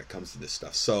experiences when it comes to this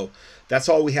stuff. So that's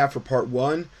all we have for part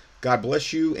 1. God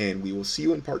bless you, and we will see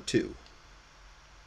you in part 2.